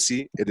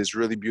Odunisi. It is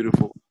really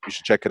beautiful. You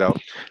should check it out.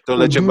 Don't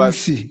let your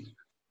body.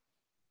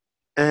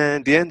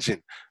 And The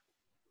Engine.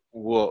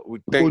 Well, we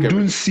thank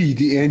Odunsi,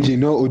 the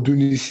engine, not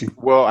Odunisi.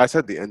 Well, I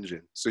said The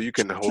Engine, so you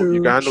can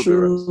handle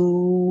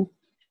the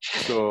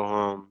rest.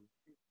 So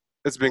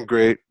it's been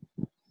great.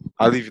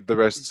 I'll leave the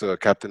rest to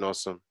Captain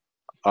Awesome,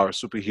 our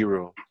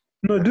superhero.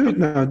 No, do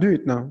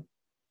it now.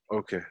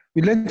 Okay.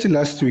 We learned it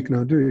last week.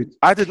 Now do it.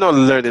 I did not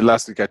learn it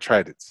last week. I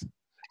tried it.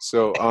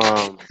 So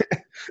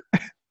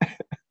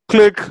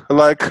click,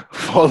 like,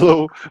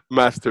 follow,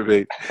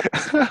 masturbate.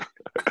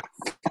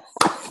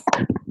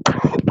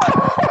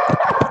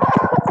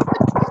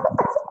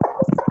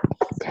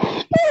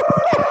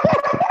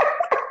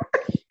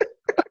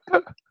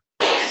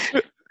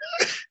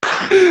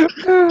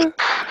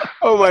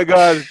 Oh my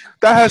God.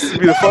 That has to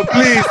be the fun.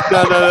 Please.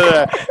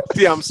 No.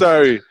 See, I'm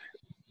sorry.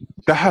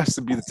 That has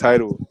to be the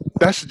title.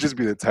 That should just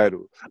be the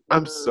title.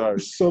 I'm sorry.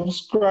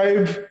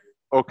 Subscribe.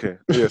 Okay.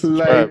 Yeah,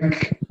 subscribe.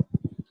 Like.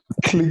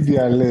 Click the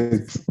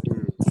alert.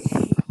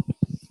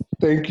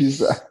 Thank you,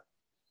 sir.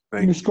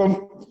 Miss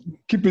Com,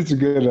 keep it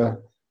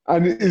together.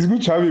 And it's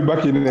good to have you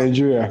back in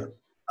Nigeria.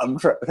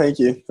 Thank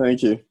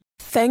you.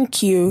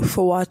 Thank you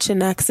for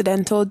watching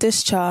Accidental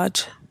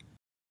Discharge.